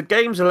 Because the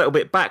game's a little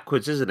bit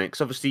backwards, isn't it?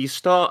 Because obviously you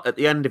start at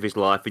the end of his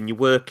life and you're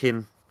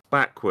working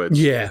backwards.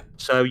 Yeah.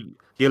 So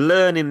you're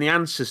learning the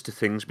answers to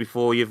things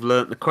before you've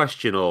learnt the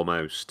question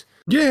almost.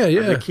 Yeah.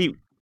 And they keep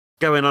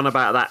going on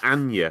about that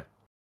Anya.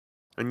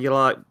 And you're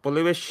like, well,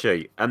 who is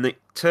she? And it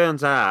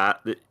turns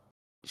out that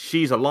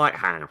she's a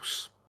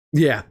lighthouse.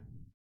 Yeah.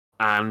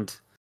 And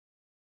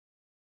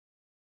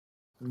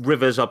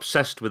River's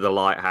obsessed with the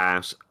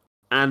lighthouse.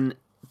 And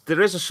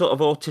there is a sort of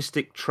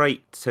autistic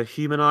trait to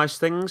humanize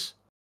things.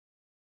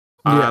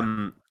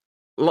 Yeah.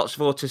 Lots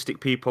of autistic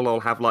people will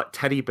have like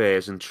teddy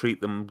bears and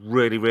treat them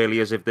really, really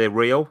as if they're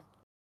real.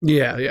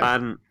 Yeah.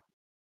 And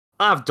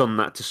I've done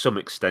that to some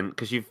extent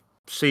because you've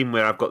seen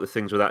where I've got the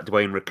things with that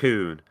Dwayne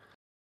Raccoon.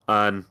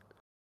 And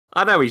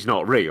I know he's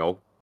not real,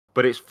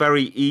 but it's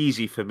very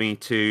easy for me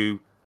to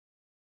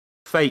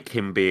fake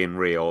him being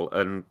real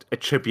and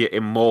attribute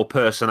him more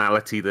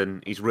personality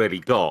than he's really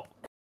got.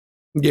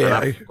 Yeah. And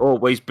I've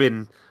always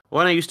been,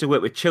 when I used to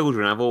work with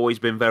children, I've always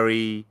been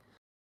very,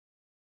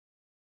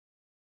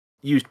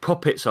 used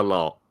puppets a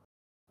lot.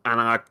 And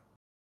I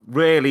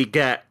really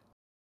get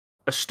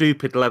a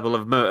stupid level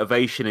of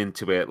motivation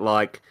into it.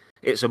 Like,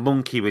 it's a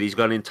monkey, but he's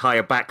got an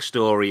entire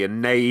backstory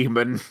and name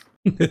and...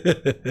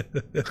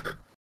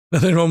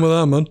 Nothing wrong with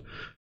that, man.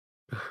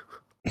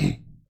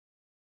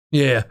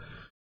 Yeah.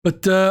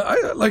 But,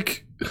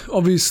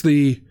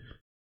 obviously,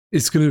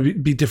 it's going to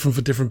be different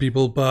for different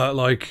people, but,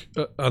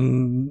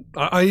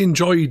 I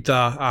enjoyed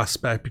that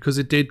aspect because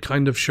it did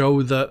kind of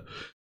show that,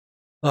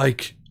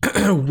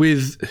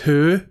 with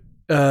her,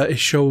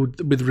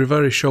 with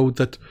River, it showed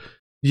that,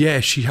 yeah,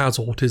 she has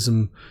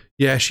autism.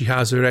 Yeah, she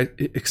has her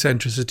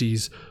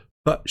eccentricities,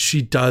 but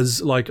she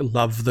does,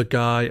 love the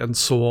guy and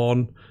so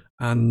on.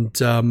 And,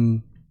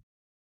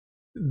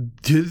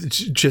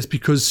 just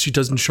because she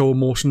doesn't show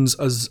emotions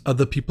as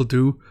other people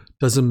do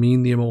doesn't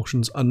mean the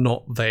emotions are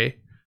not there.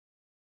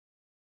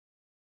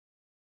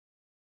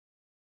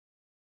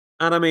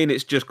 And I mean,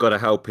 it's just got to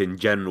help in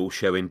general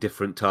showing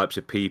different types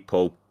of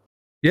people.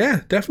 Yeah,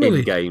 definitely.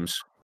 In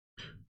games.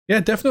 Yeah,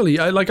 definitely.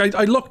 I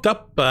looked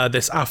up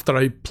this after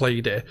I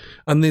played it,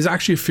 and there's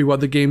actually a few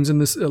other games in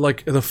this,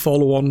 the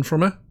follow-on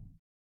from it.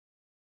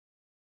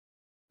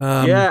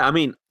 Yeah, I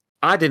mean,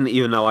 I didn't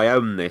even know I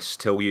owned this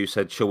till you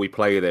said, shall we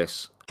play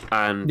this?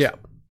 And yeah.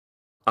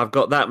 I've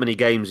got that many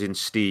games in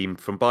Steam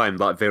from buying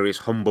various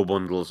Humble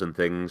Bundles and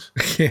things.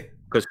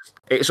 Because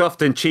it's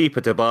often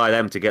cheaper to buy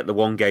them to get the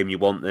one game you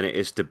want than it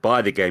is to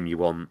buy the game you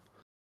want.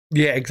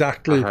 Yeah,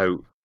 exactly.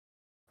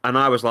 And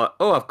I was like,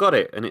 oh, I've got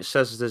it. And it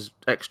says there's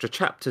extra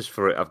chapters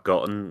for it I've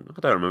got. And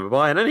I don't remember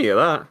buying any of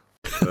that.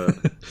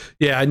 But...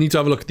 yeah, I need to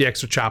have a look at the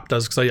extra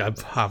chapters because I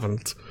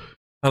haven't.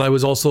 And I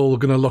was also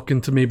going to look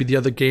into maybe the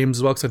other games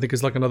as well, because I think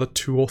it's another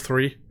 2 or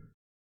 3.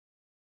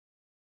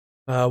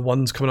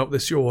 One's coming out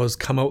this year, or has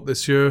come out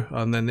this year,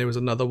 and then there was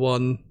another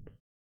one.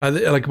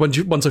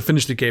 Once I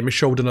finished the game, it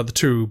showed another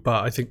 2,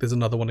 but I think there's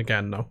another one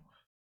again now.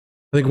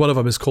 I think one of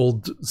them is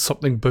called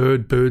something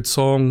Bird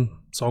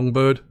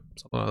Songbird,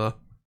 something like that.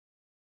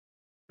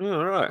 Yeah,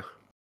 all right.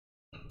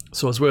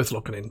 So it's worth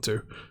looking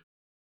into.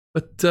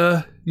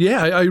 But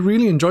yeah, I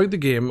really enjoyed the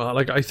game.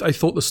 I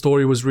thought the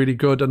story was really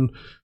good, and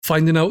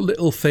finding out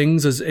little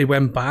things as it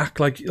went back.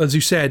 As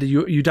you said,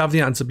 you'd have the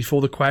answer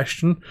before the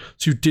question,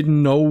 so you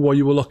didn't know what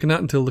you were looking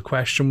at until the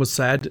question was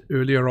said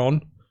earlier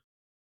on.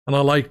 And I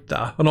liked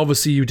that. And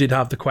obviously, you did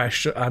have the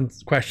question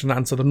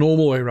answer the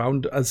normal way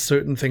around as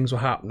certain things were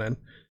happening.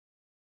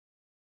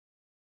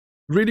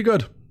 Really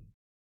good.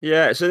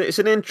 Yeah, it's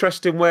an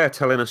interesting way of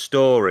telling a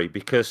story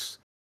because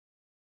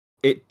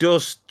it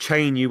does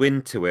chain you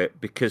into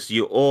it because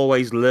you're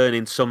always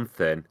learning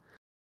something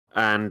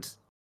and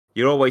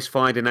you're always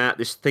finding out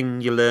this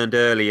thing you learned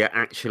earlier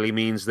actually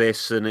means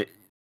this, and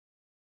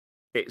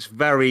it's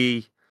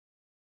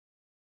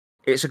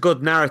a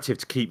good narrative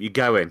to keep you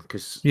going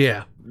because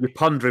you're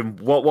pondering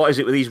what is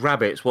it with these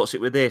rabbits, what's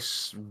it with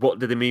this, what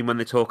do they mean when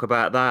they talk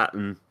about that,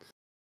 and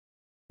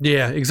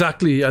yeah,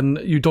 exactly. And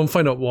you don't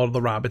find out what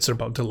the rabbits are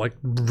about until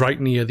right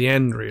near the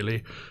end,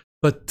 really.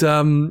 But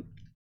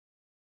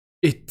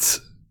it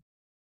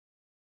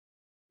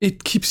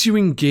keeps you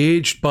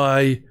engaged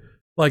by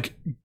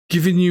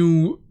giving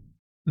you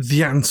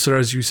the answer,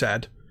 as you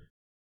said.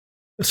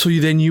 So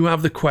you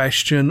have the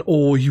question,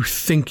 or you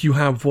think you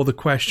have what the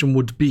question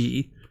would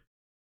be.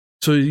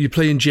 So you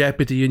play in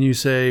Jeopardy and you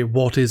say,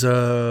 what is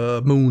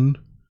a moon?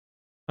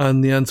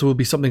 And the answer will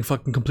be something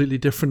fucking completely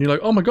different. You're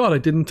like, oh my god, I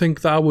didn't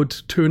think that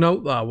would turn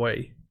out that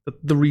way.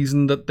 The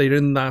reason that they're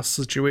in that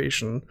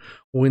situation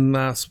or in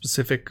that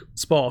specific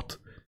spot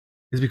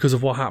is because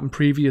of what happened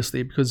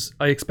previously, because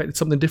I expected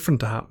something different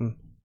to happen.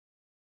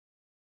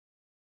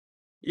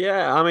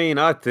 Yeah, I mean,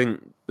 I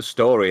think the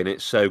story in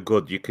it's so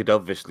good, you could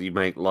obviously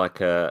make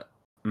a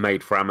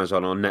made for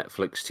Amazon or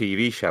Netflix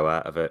TV show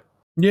out of it.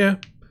 Yeah.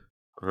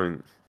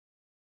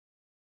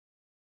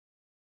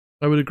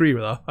 I would agree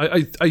with that.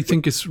 I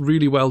think it's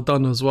really well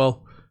done as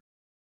well.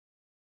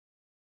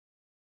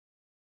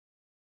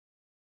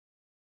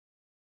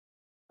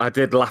 I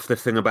did laugh the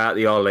thing about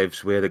the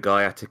olives, where the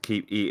guy had to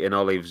keep eating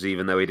olives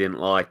even though he didn't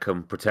like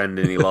them,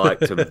 pretending he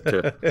liked them.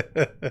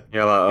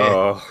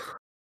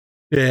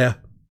 Yeah.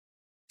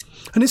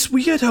 And it's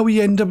weird how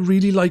he ended up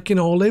really liking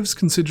olives,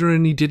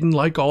 considering he didn't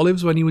like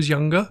olives when he was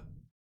younger.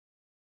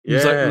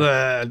 He's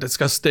like,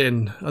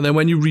 disgusting. And then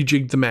when you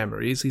rejig the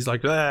memories, he's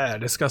like,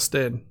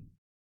 disgusting.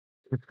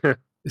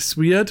 It's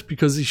weird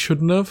because he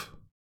shouldn't have.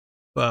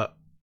 But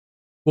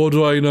what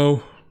do I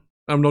know?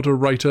 I'm not a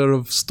writer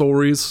of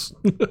stories.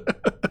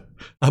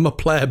 I'm a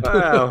pleb.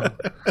 Well,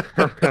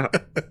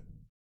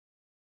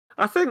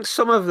 I think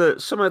some of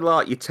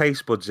like your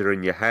taste buds are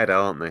in your head,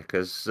 aren't they?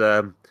 Because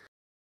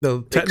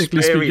well,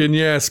 technically speaking,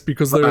 yes,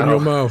 because they're in your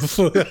mouth.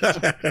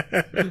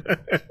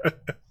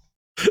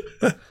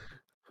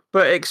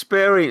 But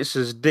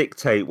experiences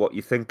dictate what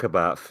you think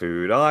about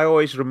food. I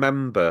always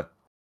remember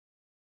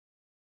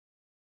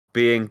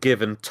being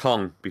given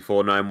tongue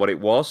before knowing what it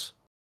was.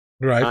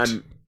 Right.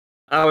 And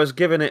I was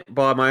given it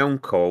by my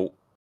uncle,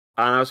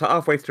 and I was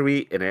halfway through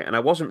eating it, and I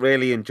wasn't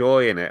really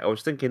enjoying it. I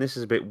was thinking, this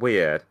is a bit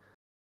weird.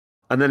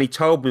 And then he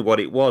told me what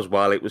it was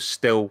while it was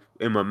still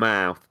in my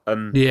mouth.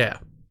 And yeah.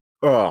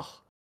 And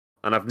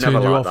I've never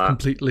liked that.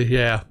 Completely,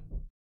 yeah.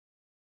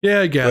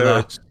 Yeah, I get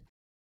that.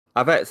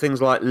 I've ate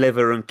things like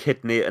liver and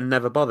kidney and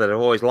never bothered. I've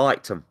always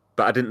liked them.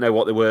 But I didn't know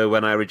what they were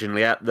when I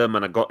originally ate them,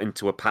 and I got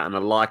into a pattern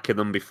of liking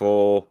them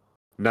before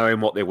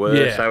knowing what they were.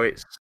 Yeah. So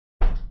it's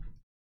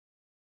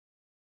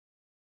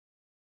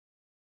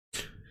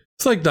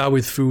like that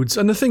with foods.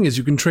 And the thing is,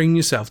 you can train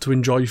yourself to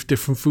enjoy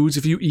different foods.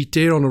 If you eat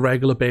it on a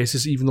regular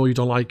basis, even though you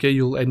don't like it,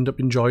 you'll end up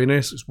enjoying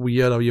it. It's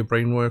weird how your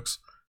brain works.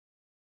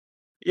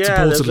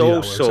 Yeah, there's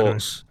all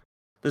sorts.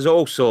 There's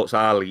all sorts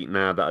I'll eat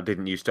now that I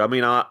didn't used to. I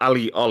mean, I'll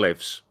eat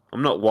olives.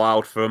 I'm not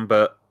wild for them,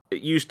 but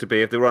it used to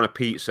be if they were on a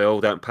pizza,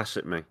 don't pass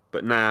at me.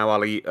 But now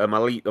I'll eat them.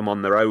 I'll eat them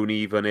on their own,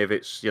 even if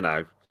it's,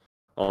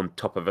 on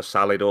top of a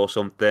salad or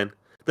something.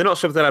 They're not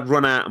something I'd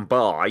run out and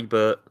buy,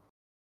 but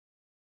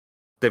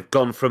they've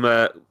gone from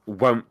a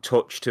won't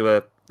touch to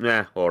a,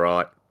 all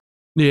right.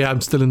 Yeah,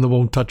 I'm still in the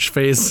won't touch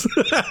phase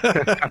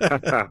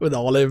with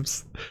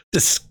olives.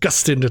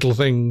 Disgusting little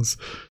things.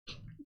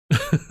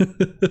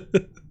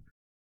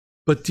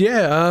 But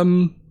yeah,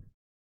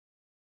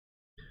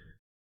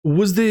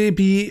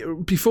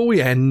 before we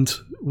end,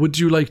 would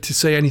you like to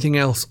say anything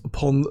else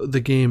upon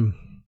the game?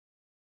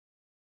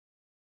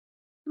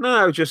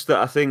 No, just that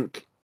I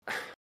think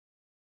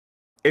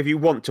if you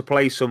want to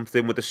play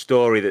something with a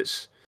story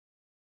that's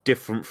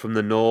different from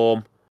the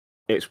norm,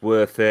 it's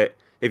worth it.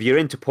 If you're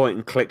into point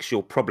and clicks,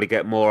 you'll probably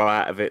get more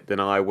out of it than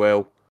I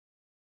will.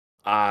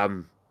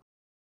 But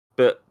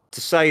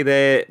to say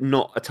they're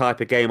not a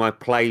type of game I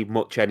play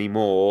much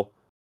anymore,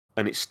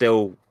 and it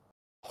still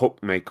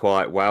hooked me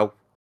quite well,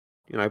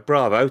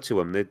 bravo to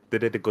them. They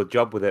did a good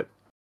job with it.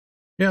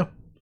 Yeah.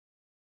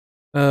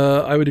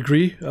 I would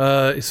agree.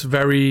 It's a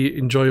very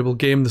enjoyable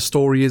game. The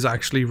story is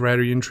actually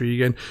very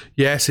intriguing.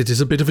 Yes, it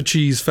is a bit of a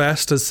cheese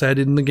fest, as said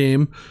in the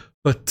game,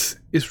 but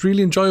it's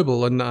really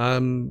enjoyable and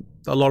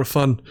a lot of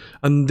fun.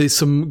 And there's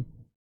some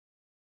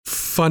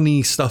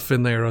funny stuff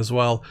in there as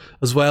well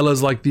as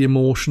like the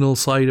emotional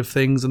side of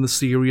things and the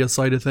serious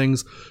side of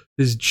things.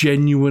 There's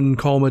genuine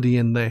comedy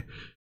in there,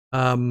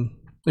 in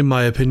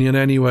my opinion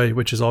anyway,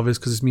 which is obvious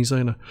because it's me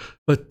saying it.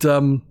 But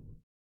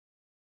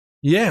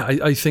yeah,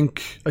 I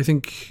think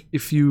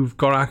if you've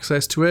got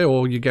access to it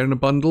or you're getting a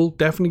bundle,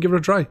 definitely give it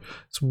a try.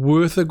 It's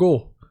worth a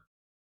go.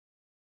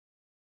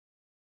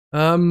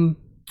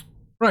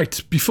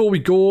 Right, before we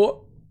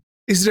go,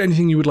 is there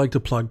anything you would like to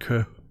plug,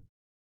 Kerr?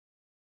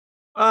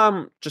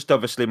 Just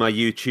obviously my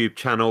YouTube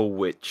channel,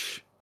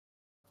 which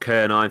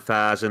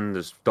Kerr9000,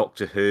 there's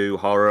Doctor Who,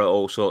 horror,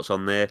 all sorts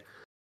on there.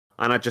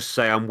 And I just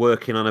say I'm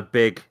working on a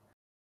big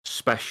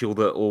special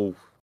that will,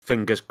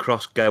 fingers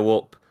crossed, go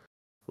up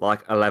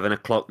like 11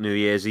 o'clock New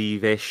Year's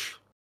Eve-ish.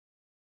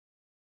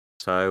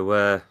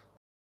 So,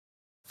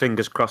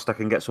 fingers crossed I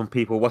can get some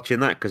people watching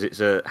that, because it's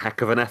a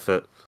heck of an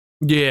effort.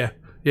 Yeah.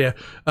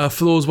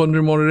 For those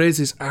wondering what it is,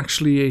 it's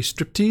actually a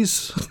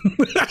striptease.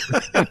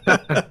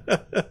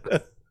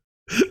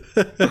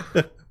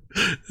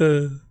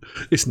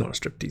 It's not a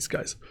striptease,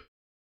 guys.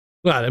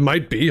 Well, it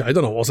might be. I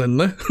don't know what's in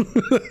there.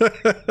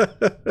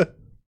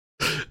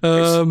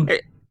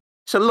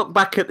 So look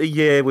back at the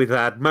year we've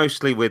had,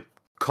 mostly with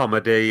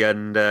comedy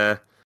and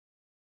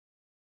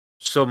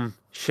some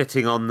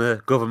shitting on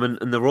the government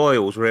and the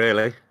royals,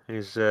 really,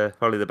 is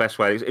probably the best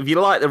way. If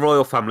you like the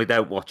royal family,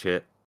 don't watch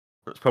it.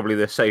 That's probably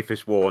the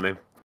safest warning.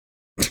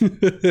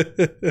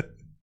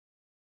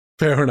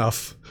 Fair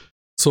enough.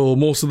 So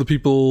most of the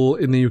people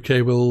in the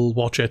UK will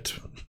watch it.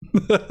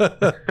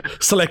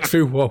 Select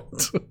few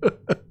won't.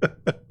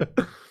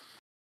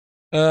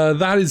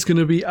 That is going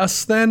to be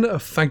us then.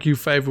 Thank you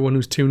for everyone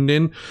who's tuned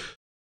in.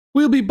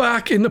 We'll be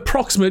back in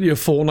approximately a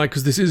fortnight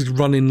because this is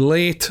running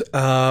late.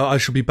 I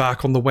shall be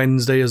back on the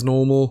Wednesday as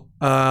normal.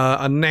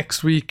 And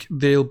next week,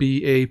 there'll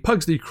be a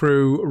Pugsley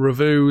Crew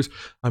reviews.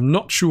 I'm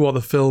not sure what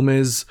the film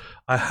is.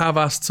 I have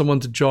asked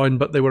someone to join,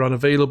 but they were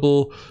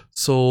unavailable.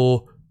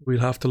 So we'll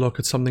have to look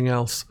at something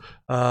else.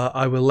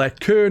 I will let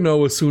Kerr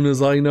know as soon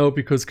as I know,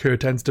 because Kerr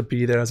tends to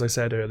be there, as I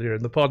said earlier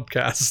in the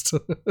podcast.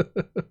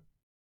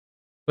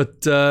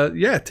 But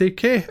yeah, take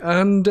care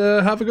and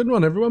have a good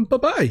one, everyone.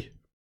 Bye-bye.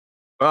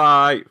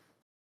 Bye.